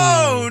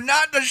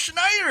 not the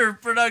Schneider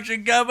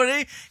production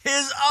company,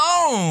 his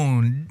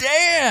own.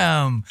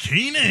 Damn.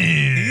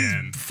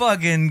 Keenan.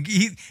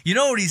 You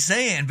know what he's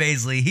saying,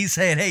 basically? He's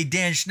saying, hey,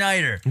 Dan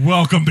Schneider.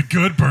 Welcome to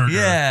Good Burger.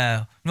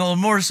 Yeah. Well,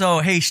 more so,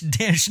 hey,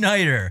 Dan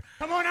Schneider.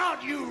 Come on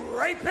out, you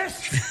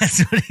rapist!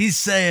 That's what he's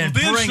saying.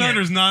 Well, Dan Bring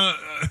Schneider's it. not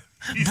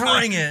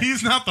it.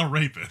 He's not the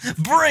rapist.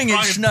 Bring it,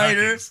 Brian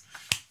Schneider. Peckins.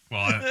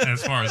 Well,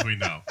 as far as we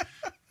know.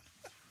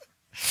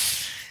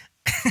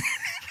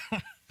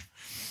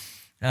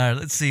 All right,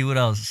 let's see what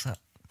else.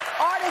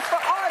 Artist for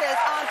Artist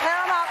on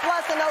Paramount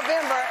Plus in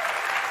November.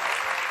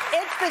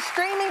 It's the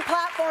streaming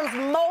platform's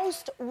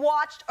most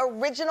watched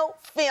original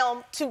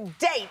film to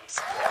date.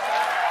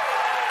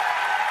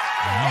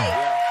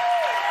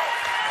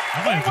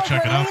 I might have to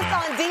check it out then. It was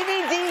released on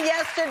DVD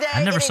yesterday.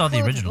 I never saw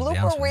the original, to be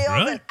honest Blooper with you.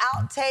 reels Really? and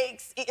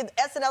outtakes.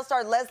 SNL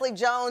star Leslie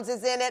Jones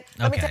is in it.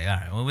 Okay, all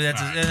right. Well,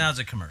 that was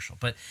a commercial.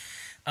 But,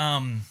 all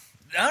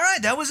right,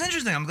 that was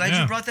interesting. I'm glad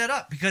you brought that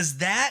up because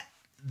that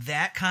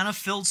kind of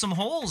filled some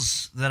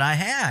holes that I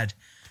had.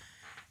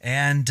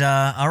 And,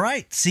 all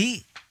right,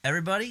 see,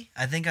 everybody,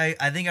 I think I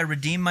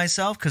redeemed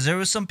myself because there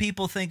was some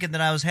people thinking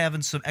that I was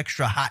having some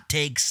extra hot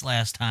takes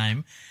last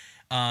time,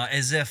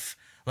 as if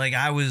like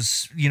I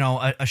was,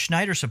 a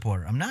Schneider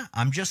supporter. I'm not.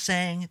 I'm just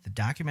saying the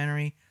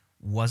documentary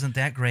wasn't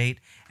that great,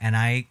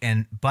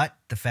 but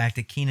the fact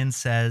that Keenan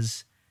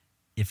says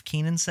if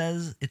Keenan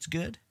says it's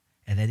good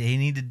and that they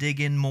need to dig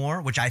in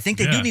more, which I think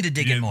they do need to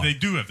dig in more. They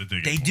do have to dig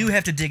in more. They do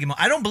have to dig in more.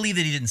 I don't believe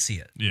that he didn't see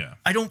it. Yeah.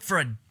 I don't for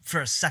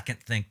a second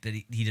think that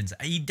he didn't.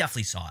 He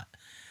definitely saw it.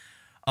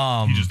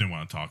 He just didn't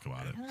want to talk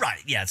about it.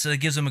 Right, yeah, so it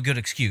gives him a good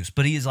excuse.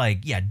 But he's like,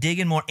 yeah, dig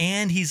in more.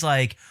 And he's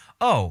like,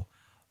 oh,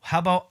 how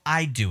about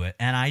I do it,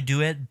 and I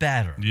do it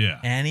better. Yeah.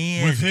 And he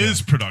is with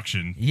his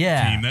production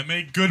team that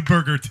made Good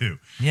Burger too.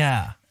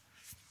 Yeah.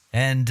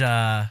 And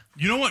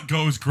you know what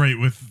goes great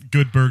with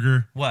Good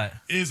Burger? What?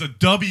 Is a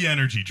W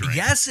energy drink.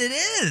 Yes, it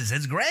is.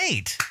 It's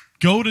great.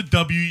 Go to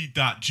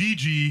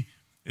w.gg.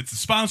 It's the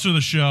sponsor of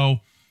the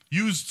show.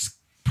 Use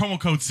promo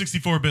code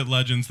 64-Bit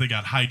Legends. They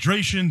got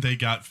hydration. They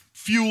got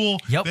fuel.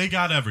 Yep. They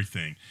got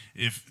everything.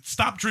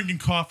 Stop drinking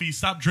coffee.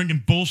 Stop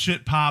drinking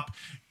bullshit pop.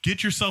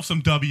 Get yourself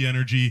some W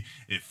Energy.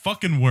 It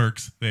fucking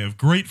works. They have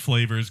great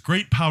flavors.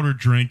 Great powdered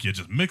drink. You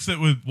just mix it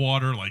with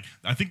water. Like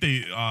I think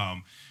they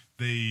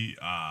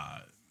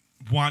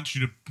want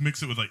you to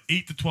mix it with like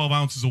 8 to 12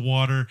 ounces of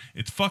water.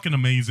 It's fucking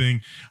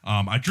amazing.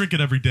 I drink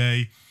it every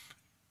day.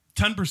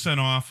 10%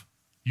 off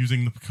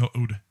using the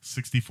code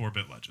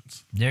 64-Bit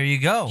Legends. There you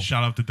go.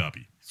 Shout out to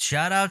Dubby.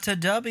 Shout out to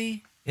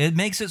Dubby. It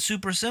makes it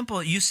super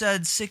simple. You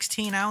said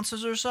 16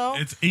 ounces or so?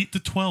 It's 8 to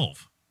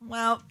 12.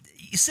 Well,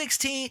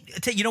 16.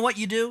 You know what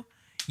you do?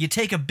 You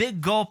take a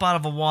big gulp out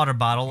of a water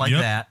bottle like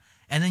that,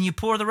 and then you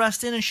pour the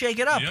rest in and shake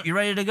it up. You're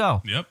ready to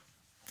go. Yep.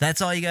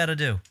 That's all you got to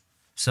do.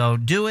 So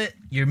do it.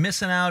 You're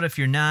missing out if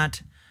you're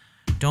not.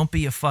 Don't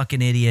be a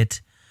fucking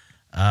idiot.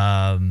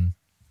 I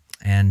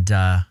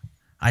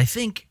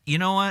think, you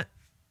know what?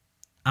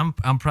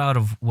 I'm proud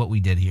of what we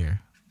did here.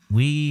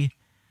 We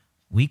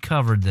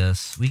covered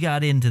this. We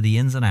got into the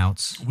ins and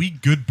outs. We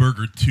Good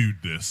Burger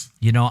 2'd this.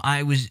 You know,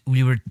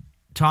 we were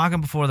talking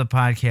before the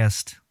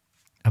podcast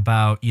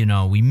about, you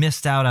know, we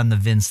missed out on the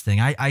Vince thing.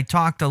 I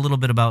talked a little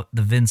bit about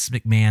the Vince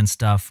McMahon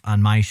stuff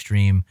on my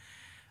stream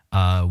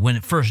when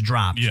it first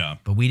dropped. Yeah.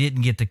 But we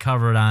didn't get to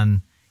cover it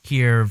on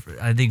here.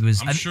 I think it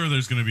was... I'm sure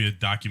there's going to be a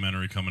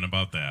documentary coming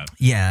about that.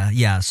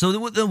 Yeah. So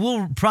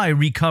we'll probably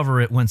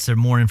recover it once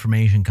more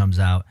information comes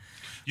out.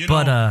 You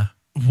know,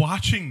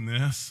 watching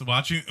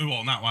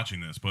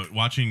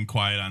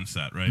Quiet on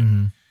Set, right?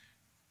 Mm-hmm.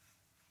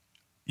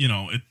 You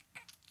know, it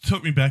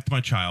took me back to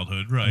my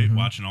childhood, right? Mm-hmm.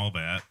 Watching all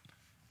that.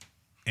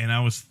 And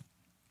I was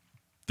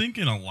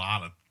thinking a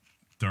lot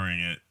during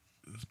it,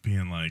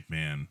 being like,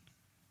 man,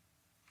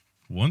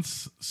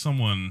 once a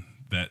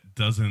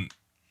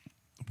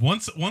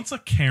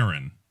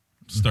Karen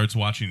starts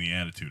watching the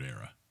Attitude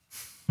Era,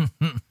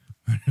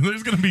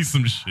 there's going to be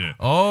some shit.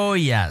 Oh,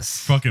 yes.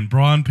 Fucking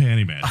bra and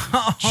panty matches.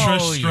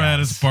 Trish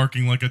Stratus yes.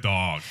 barking like a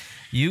dog.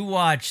 You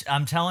watch.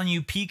 I'm telling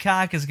you,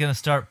 Peacock is going to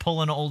start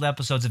pulling old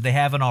episodes if they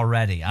haven't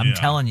already. I'm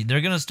telling you,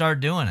 they're going to start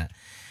doing it.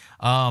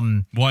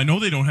 Well, I know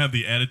they don't have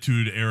the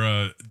Attitude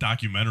Era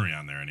documentary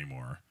on there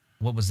anymore.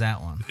 What was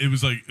that one? It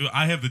was like,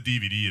 I have the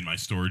DVD in my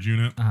storage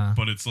unit,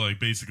 but it's like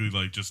basically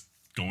like just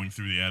going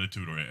through the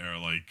Attitude Era,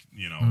 like,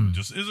 you know,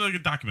 just it's like a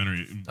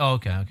documentary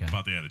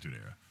about the Attitude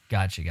Era.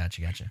 Gotcha.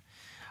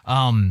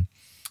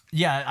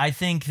 Yeah, I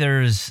think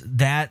there's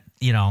that,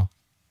 you know,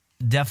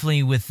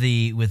 definitely with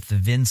the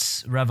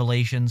Vince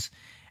revelations.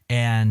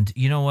 And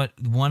you know what?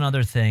 One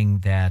other thing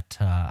that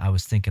I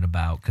was thinking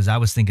about, because I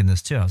was thinking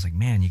this too. I was like,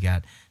 man, you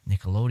got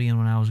Nickelodeon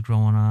when I was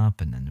growing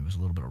up, and then there was a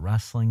little bit of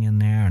wrestling in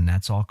there, and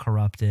that's all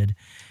corrupted.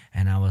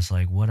 And I was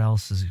like, what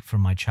else is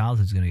from my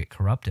childhood is going to get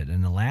corrupted?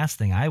 And the last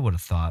thing I would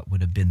have thought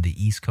would have been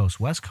the East Coast,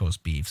 West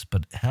Coast beefs.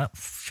 But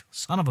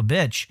son of a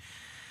bitch,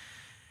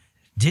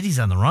 Diddy's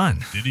on the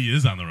run. Diddy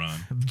is on the run.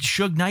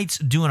 Suge Knight's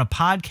doing a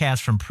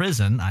podcast from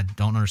prison. I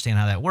don't understand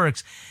how that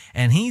works.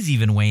 And he's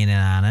even weighing in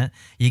on it.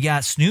 You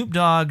got Snoop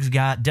Dogg's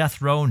got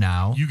Death Row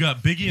now. You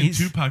got Biggie and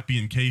Tupac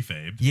being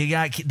kayfabed. You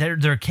got they're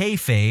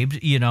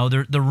kayfabed. You know,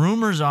 the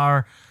rumors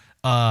are.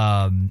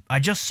 I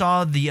just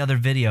saw the other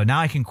video. Now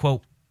I can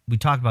quote. We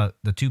talked about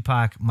the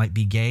Tupac might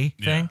be gay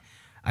thing.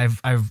 Yeah.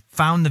 I've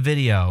found the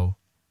video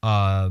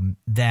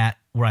that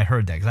where I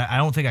heard that, because I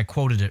don't think I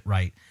quoted it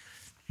right.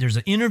 There's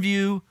an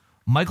interview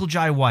Michael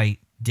Jai White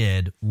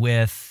did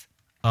with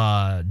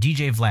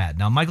DJ Vlad.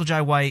 Now, Michael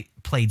Jai White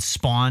played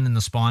Spawn in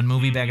the Spawn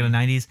movie back in the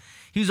 90s.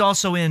 He was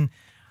also in,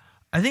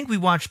 I think we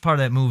watched part of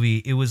that movie.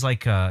 It was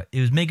like,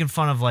 it was making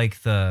fun of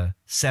like the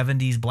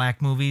 70s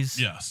black movies.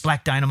 Yes.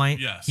 Black Dynamite.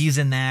 Yes. He's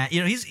in that.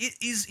 You know,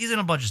 he's in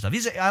a bunch of stuff.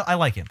 I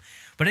like him.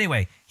 But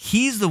anyway,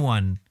 he's the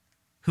one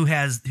who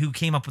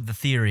came up with the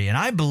theory, and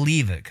I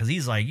believe it, because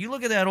he's like, you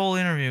look at that old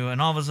interview,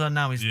 and all of a sudden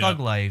now he's Thug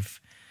Life.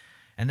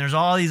 And there's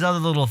all these other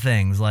little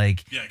things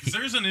like... Yeah, because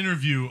there's an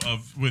interview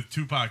with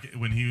Tupac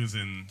when he was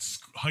in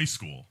high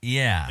school.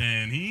 Yeah.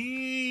 And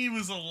he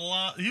was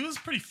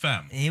pretty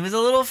femme. He was a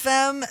little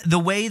femme. The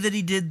way that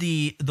he did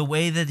the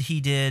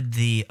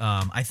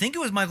I think it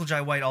was Michael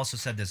Jai White also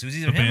said this. It was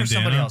either him or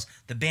somebody else.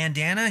 The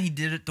bandana, he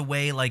did it the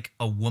way like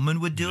a woman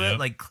would do it,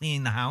 like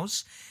cleaning the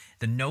house.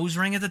 The nose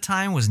ring at the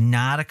time was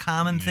not a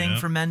common thing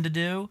for men to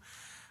do.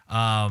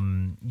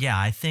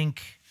 I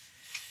think...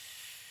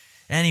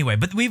 Anyway,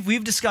 but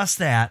we've discussed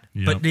that.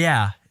 Yep. But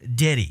yeah,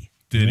 Diddy.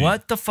 Diddy.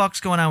 What the fuck's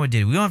going on with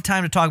Diddy? We don't have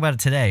time to talk about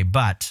it today,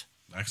 but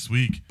Next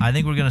week. I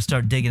think we're going to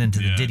start digging into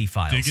the Diddy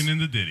files. Digging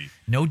into Diddy.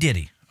 No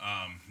Diddy.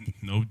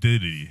 No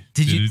Diddy.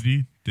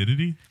 Diddy?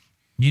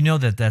 You know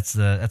that's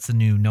the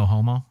new no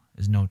homo?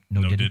 Is no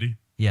Diddy?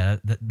 Yeah,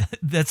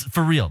 that's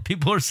for real.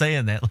 People are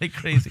saying that like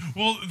crazy.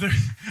 Well,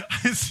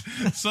 I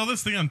saw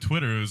this thing on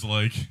Twitter. It was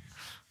like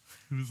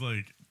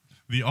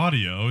the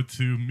audio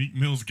to Meek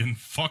Mill's getting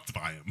fucked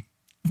by him.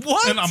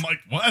 What? And I'm like,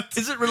 what?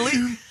 Is it really?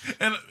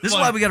 And this is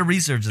why we got to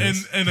research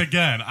this. And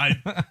again,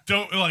 I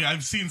don't like.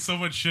 I've seen so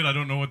much shit. I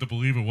don't know what to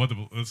believe and what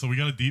to. So we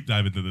got to deep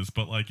dive into this.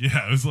 But like,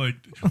 yeah, it was like,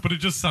 but it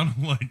just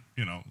sounded like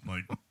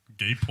like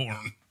gay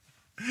porn.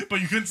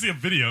 But you couldn't see a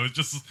video. It's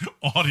just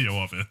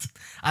audio of it.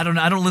 I don't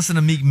know. I don't listen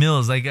to Meek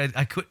Mills. Like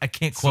I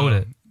can't quote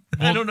it.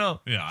 Well, I don't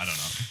know. Yeah, I don't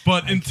know.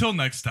 But until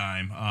next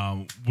time,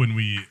 when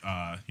we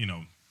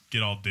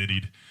get all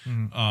diddied,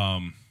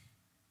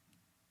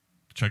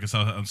 check us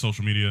out on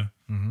social media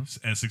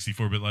at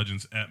 64-Bit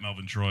Legends, at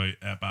Melvin Troy,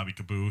 at Bobby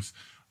Caboose,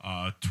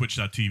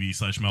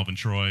 twitch.tv/Melvin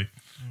Troy,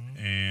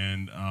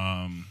 and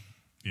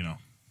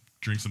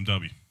drink some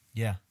W.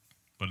 Yeah.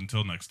 But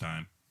until next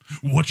time,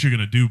 what you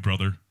gonna do,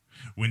 brother?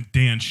 When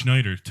Dan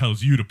Schneider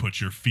tells you to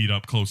put your feet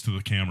up close to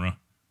the camera,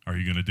 are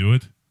you going to do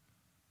it?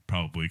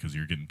 Probably, because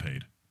you're getting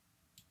paid.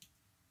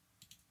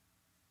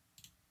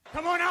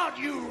 Come on out,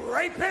 you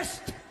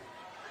rapist!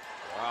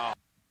 Wow.